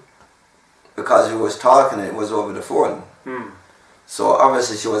interview because we was talking and it was over the phone. So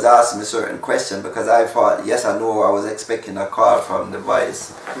obviously she was asking me certain questions because I thought, yes, I know I was expecting a call from the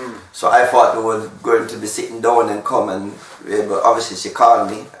Voice. So I thought they were going to be sitting down and come and, but obviously she called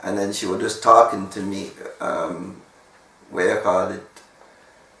me and then she was just talking to me, what you call it,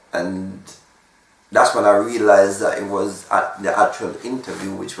 and that's when I realized that it was at the actual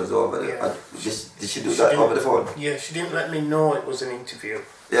interview, which was over there. Did she do that over the phone? Yeah, she didn't let me know it was an interview.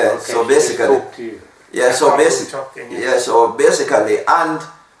 Yeah, Okay, so she basically, just talked to you. yeah, so basically, and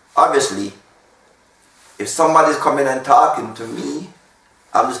obviously, if somebody's coming and talking to me,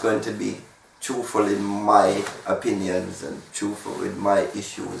 I'm just going to be truthful in my opinions and truthful with my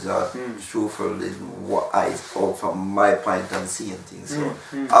issues, or truthful in what I saw from my point of seeing things. So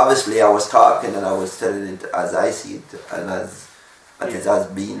obviously, I was talking and I was telling it as I see it and as it has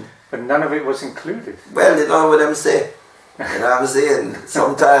been. But none of it was included. Well, you know what I'm saying. You know what I'm saying?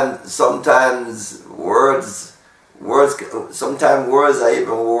 Sometimes words are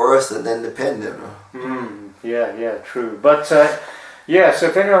even worse than independent. Yeah, true. But yeah, so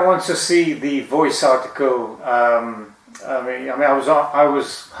if anyone wants to see the Voice article, I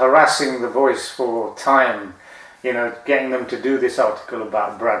was harassing the Voice for time, you know, getting them to do this article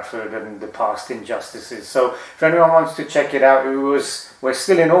about Bradford and the past injustices. So if anyone wants to check it out, we're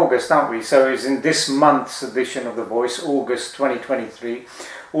still in August, aren't we? So it's in this month's edition of The Voice, August 2023.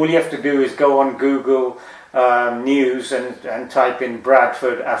 All you have to do is go on Google News and type in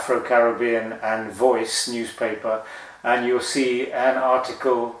Bradford, Afro Caribbean and Voice newspaper, and you'll see an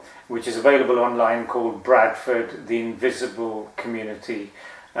article which is available online called Bradford, the Invisible Community.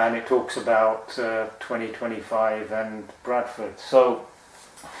 And it talks about 2025 and Bradford. So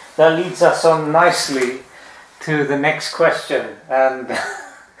that leads us on nicely to the next question. And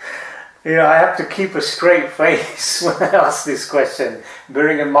you know, I have to keep a straight face when I ask this question,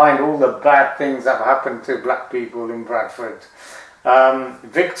 bearing in mind all the bad things that have happened to black people in Bradford.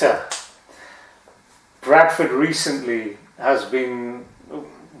 Victor, Bradford recently has been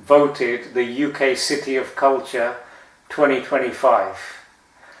voted the UK City of Culture 2025.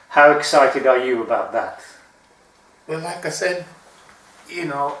 How excited are you about that? Well, like I said, you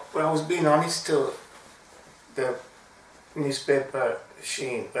know, when I was being honest to the newspaper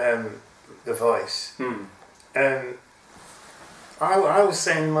Sheen, The Voice, and I was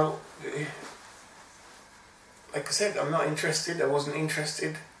saying, well, like I said, I'm not interested, I wasn't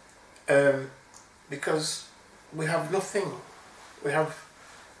interested, because we have nothing. We have,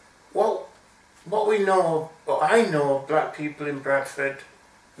 what we know, what I know of black people in Bradford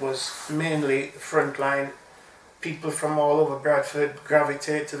was mainly frontline. People from all over Bradford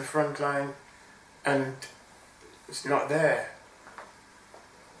gravitate to the front line, and it's not there.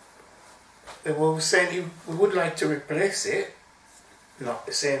 They were saying we would like to replace it, not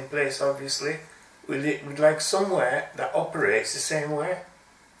the same place obviously. We'd like somewhere that operates the same way.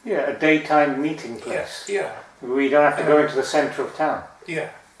 Yeah, a daytime meeting place. Yeah. We don't have to go into the centre of town.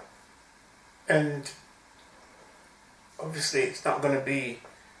 Yeah. And obviously it's not going to be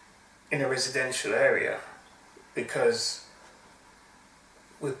in a residential area, because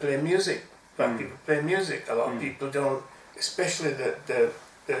we play music. Black people play music. A lot of people don't, especially the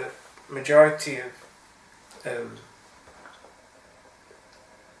majority of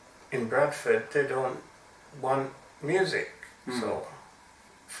in Bradford, they don't want music. So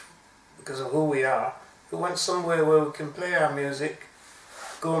because of who we are, we want somewhere where we can play our music,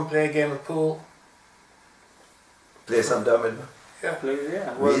 go and play a game of pool, play some domino.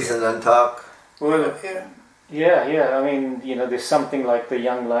 Yeah. Reason and talk. Well, yeah. I mean, you know, there's something like the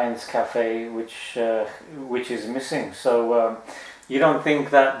Young Lions Cafe, which is missing. So you don't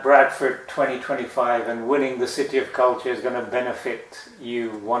think that Bradford 2025 and winning the City of Culture is going to benefit you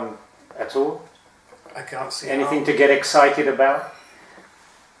one at all? I can't see anything to get excited about.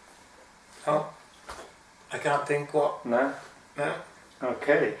 No, I can't think what. No. No.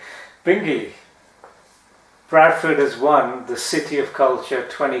 Okay, Bingy. Bradford has won the City of Culture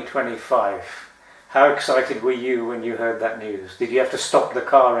 2025. How excited were you when you heard that news? Did you have to stop the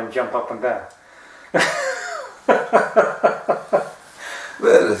car and jump up and down?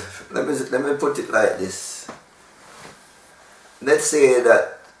 Well, let me put it like this. Let's say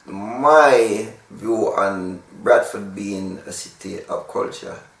that my view on Bradford being a city of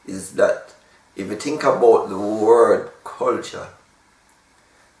culture is that if you think about the word culture,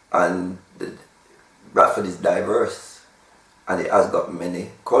 and Bradford is diverse and it has got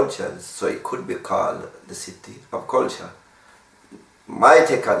many cultures, so it could be called the city of culture. My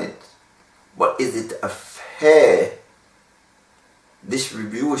take on it, but is it a fair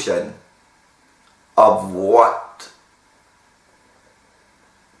distribution of what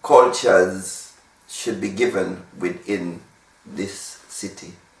cultures should be given within this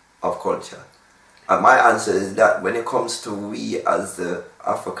city of culture? And my answer is that when it comes to we as the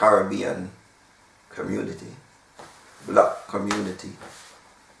Afro Caribbean community, black community,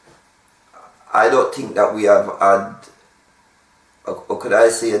 I don't think that we have had, or could I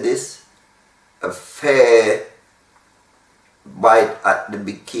say this, a fair bite at the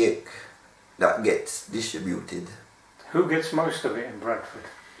big cake that gets distributed. Who gets most of it in Bradford?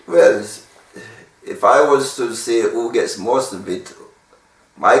 Well, if I was to say who gets most of it,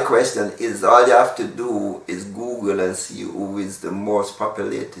 my question is, all you have to do is Google and see who is the most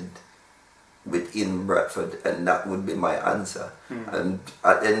populated within Bradford, and that would be my answer. And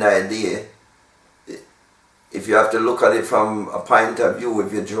at the end of the day, if you have to look at it from a point of view,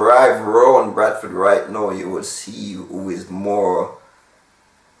 if you drive around Bradford right now, you will see who is more...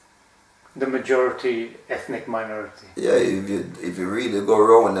 The majority, ethnic minority. Yeah, if you really go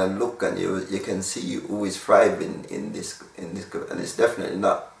around and look, and you can see who is thriving in this, and it's definitely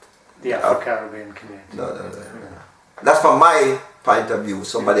not the Afro Caribbean community. No. That's from my point of view.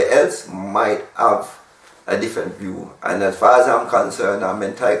 Somebody else might have a different view, and as far as I'm concerned, I'm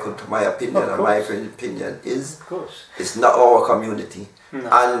entitled to my opinion, and my opinion is it's not our community. No.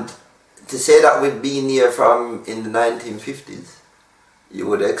 And to say that we've been here from in the 1950s, you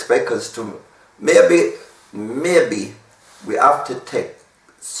would expect us to maybe we have to take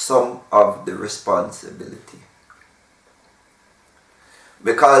some of the responsibility,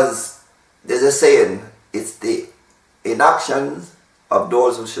 because there's a saying, it's the inactions of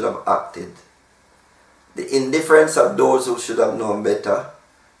those who should have acted, the indifference of those who should have known better,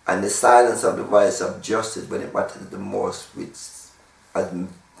 and the silence of the voice of justice when it matters the most, which has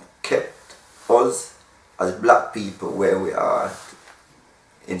kept us as black people where we are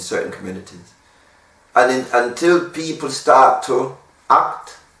in certain communities. And until people start to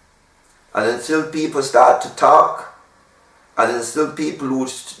act, and until people start to talk, and until people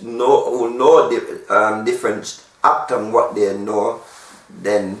who know different act on what they know,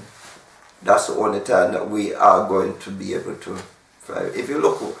 then that's the only time that we are going to be able to thrive. If you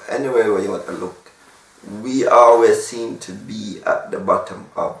look anywhere where you want to look, we always seem to be at the bottom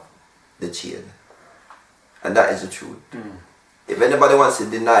of the chain. And that is the truth. If anybody wants to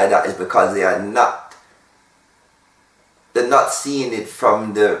deny that, it's because they're not seeing it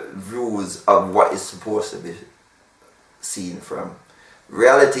from the views of what is supposed to be seen from.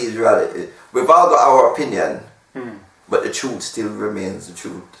 Reality is reality. We've all got our opinion, but the truth still remains the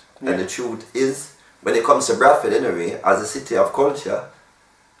truth. And the truth is, when it comes to Bradford anyway, as a city of culture,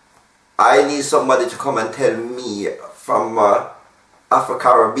 I need somebody to come and tell me from Afro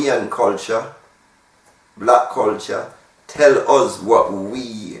Caribbean culture, black culture, tell us what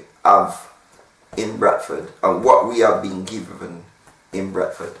we have in Bradford and what we have been given in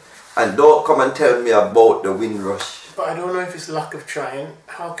Bradford. And don't come and tell me about the Windrush. But I don't know if it's lack of trying.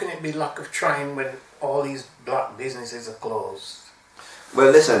 How can it be lack of trying when all these black businesses are closed?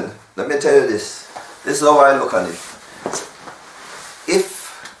 Well, listen, let me tell you this. This is how I look at it.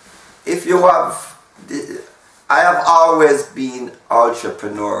 If you have... I have always been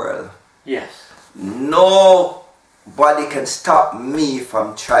entrepreneurial. Yes. Nobody can stop me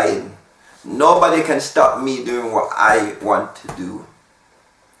from trying. Nobody can stop me doing what I want to do.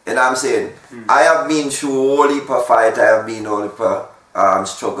 And I'm saying, I have been through a whole heap of fight, I have been all heap of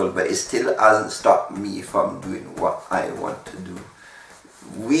struggle, but it still hasn't stopped me from doing what I want to do.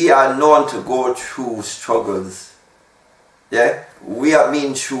 We are known to go through struggles. Yeah? We have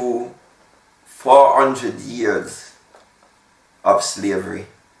been through 400 years of slavery.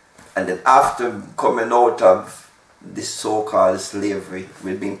 And then after coming out of this so-called slavery,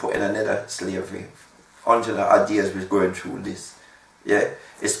 we've been put in another slavery. 100 odd years we're going through this. Yeah?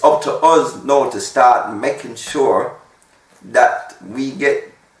 It's up to us now to start making sure that we get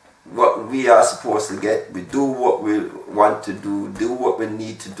what we are supposed to get. We do what we want to do what we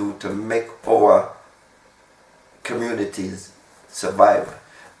need to do to make our communities survive.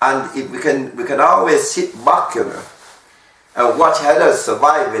 And if we can always sit back, you know, and watch others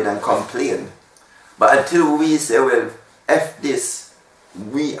surviving and complain. But until we say, well, F this,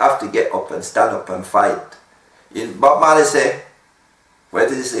 we have to get up and stand up and fight. Bob Marley say, what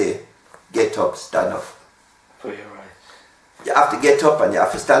did he say? Get up, stand up. For your rights. You have to get up and you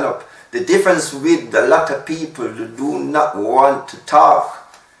have to stand up. The difference with a lot of people who do not want to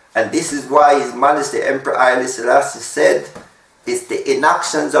talk, and this is why His Majesty Emperor Haile Selassie said, it's the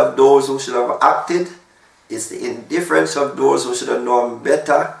inactions of those who should have acted, it's the indifference of those who should have known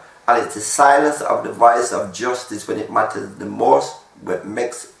better, and it's the silence of the voice of justice when it matters the most, but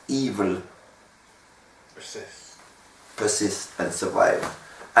makes evil persist and survive.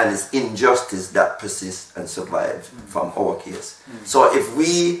 and it's injustice that persists and survives from our case. So if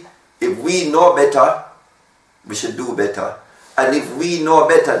we know better, we should do better. And if we know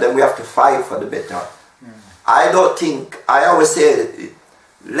better, then we have to fight for the better. I always say,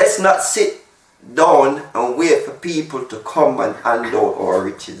 let's not sit down and wait for people to come and hand out our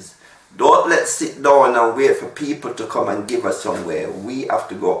riches. Don't let's sit down and wait for people to come and give us somewhere. We have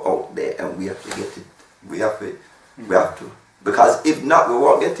to go out there and we have to get it. We have to. Because if not, we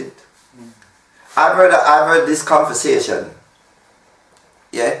won't get it. I've heard this conversation,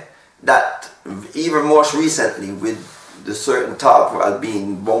 yeah, that even most recently with the certain talk was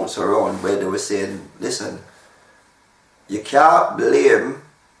being bounced around where they were saying, listen, you can't blame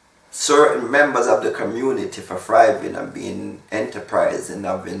certain members of the community for thriving and being enterprise and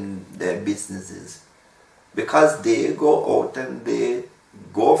having their businesses, because they go out and they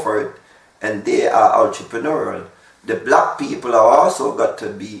go for it and they are entrepreneurial. The black people are also got to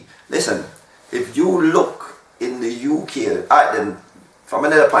be, listen, if you look in the UK, then from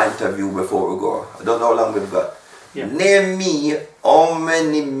another point of view before we go, I don't know how long we've got. Yeah. Name me how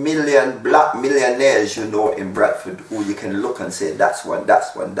many black millionaires you know in Bradford who you can look and say, that's one,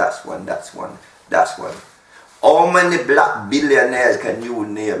 that's one, that's one, that's one, that's one. How many black billionaires can you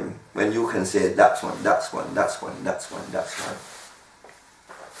name when you can say, that's one, that's one, that's one, that's one, that's one?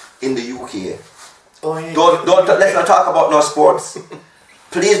 In the UK. Oh, yeah. Let's not talk about no sports.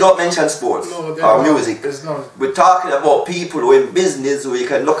 Please don't mention sports or music. We're talking about people who are in business who you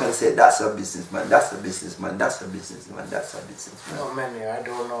can look and say, that's a businessman, that's a businessman, that's a businessman, that's a businessman. Not many, I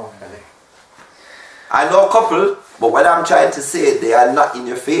don't know any. I know a couple, but what I'm trying to say, they are not in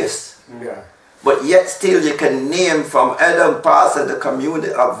your face. Yeah. But yet still you can name from other parts of the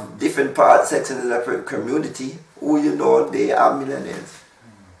community, of different sections of the community, who you know they are millionaires.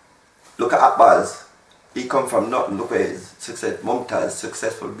 Look at Akbaz. He come from nothing. Look at his success. Mumtaz,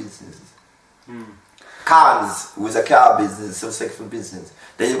 successful businesses. Khan's, who is a car business, successful business.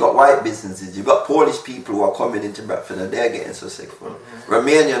 Then you've got white businesses. You've got Polish people who are coming into Bradford and they're getting successful.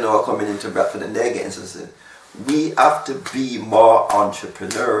 Romanian who are coming into Bradford and they're getting successful. We have to be more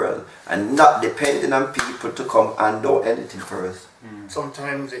entrepreneurial and not depending on people to come and do anything for us.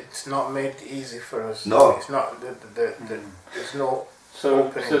 Sometimes it's not made easy for us. No. It's not, there's no... So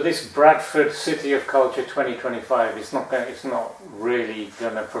this Bradford City of Culture 2025 it's not really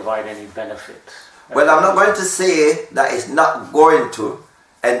going to provide any benefit. Well, I'm not going to say that it's not going to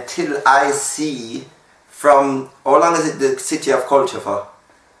until I see from, how long is it the City of Culture for?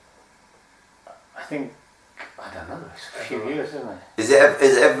 I think, I don't know, it's a few years, isn't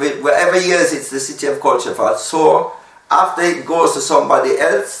it? Whatever years it's the City of Culture for. So after it goes to somebody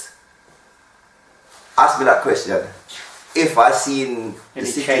else, ask me that question. If I see any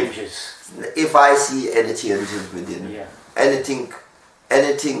changes, if I see any changes within anything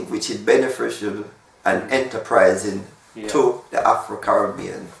which is beneficial and enterprising to the Afro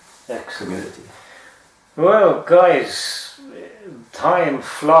Caribbean community. Well, guys, time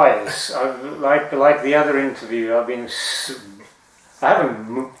flies. Like the other interview, I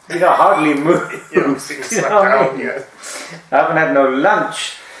haven't, hardly moved. I haven't had no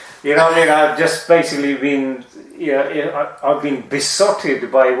lunch. You know what I mean? I've just basically been. I've been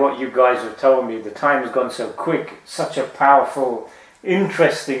besotted by what you guys have told me. The time has gone so quick. Such a powerful,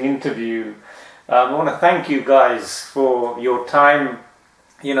 interesting interview. I want to thank you guys for your time,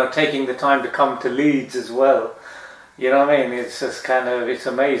 taking the time to come to Leeds as well. You know what I mean? It's just it's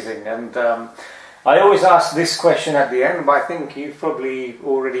amazing. And I always ask this question at the end, but I think you've probably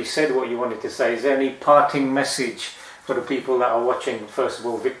already said what you wanted to say. Is there any parting message for the people that are watching? First of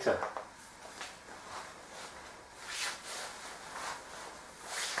all, Victor.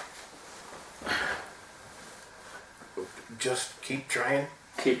 Just keep trying.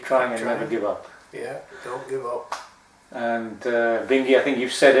 Keep trying and never give up. Yeah, don't give up. And Bingy, I think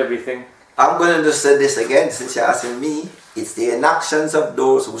you've said everything. I'm going to just say this again since you're asking me. It's the inactions of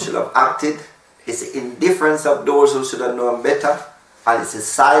those who should have acted. It's the indifference of those who should have known better. And it's the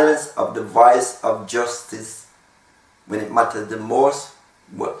silence of the voice of justice when it matters the most,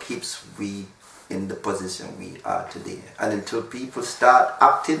 what keeps we in the position we are today. And until people start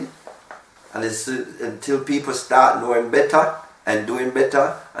acting, and until people start knowing better and doing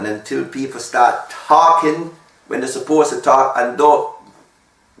better, and until people start talking when they're supposed to talk, and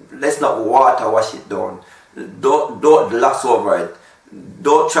let's not water wash it down. Don't gloss over it.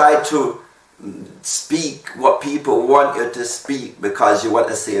 Don't try to speak what people want you to speak because you want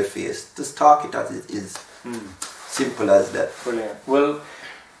to save face. Just talk it as it is. Simple as that. Brilliant. Well,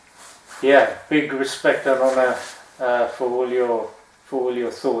 yeah, big respect and honour for for all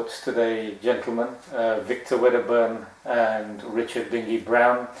your thoughts today, gentlemen. Victor Wedderburn and Richard Bingy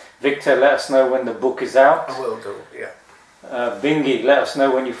Brown. Victor, let us know when the book is out. I will do, yeah. Bingy, let us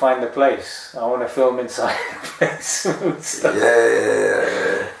know when you find the place. I want to film inside the place.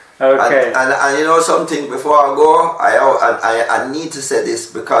 Yeah. Okay. And you know something, before I go, I need to say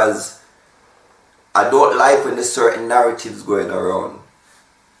this because I don't like when there's certain narratives going around.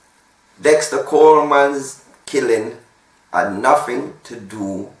 Dexter Coleman's killing had nothing to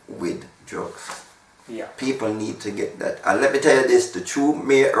do with drugs. Yeah. People need to get that. And let me tell you this, the truth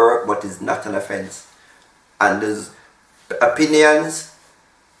may hurt, but it's not an offense. And there's opinions,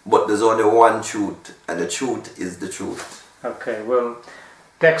 but there's only one truth, and the truth is the truth. Okay, well,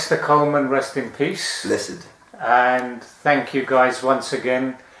 Dexter Coleman, rest in peace. Blessed. And thank you guys once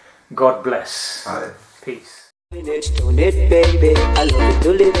again. God bless. Aye. Peace. Tune it, baby. I love it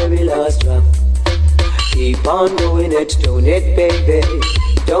till the very last drop. Keep on doing it, tune it, baby.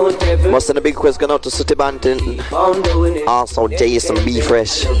 Don't ever. Must send a big request going out to City Banton. Also Jason B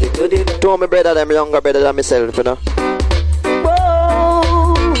Fresh. Two of my brother, them younger brother than myself, you know.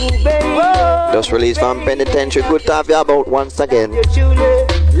 Whoa, baby. Just released from penitentiary. Good to have you about once again.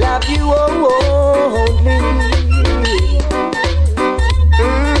 Love you only.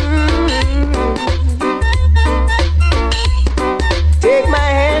 Take my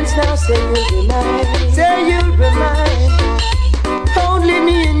hands now, say you'll be mine. Say you'll be mine. Only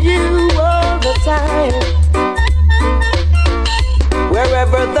me and you all the time.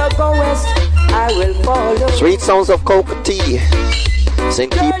 Wherever the go west, I will follow. Sweet sounds of coca tea. Sing,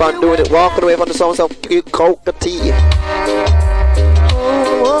 keep on doing it. Walking away from the sounds of coca tea.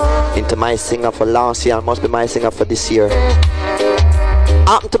 Into my singer for last year, must be my singer for this year.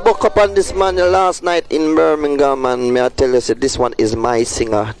 I happened to book up on this man last night in Birmingham, and may I tell you, this one is my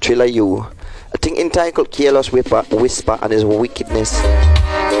singer, Thriller You. A thing entitled Careless Whisper and His Wickedness.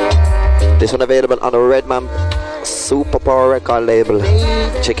 This one available on the Redman Superpower record label.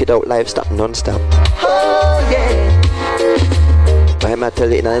 Check it out, live stop, non-stop. But I might tell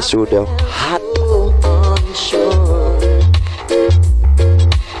you in the studio, hot.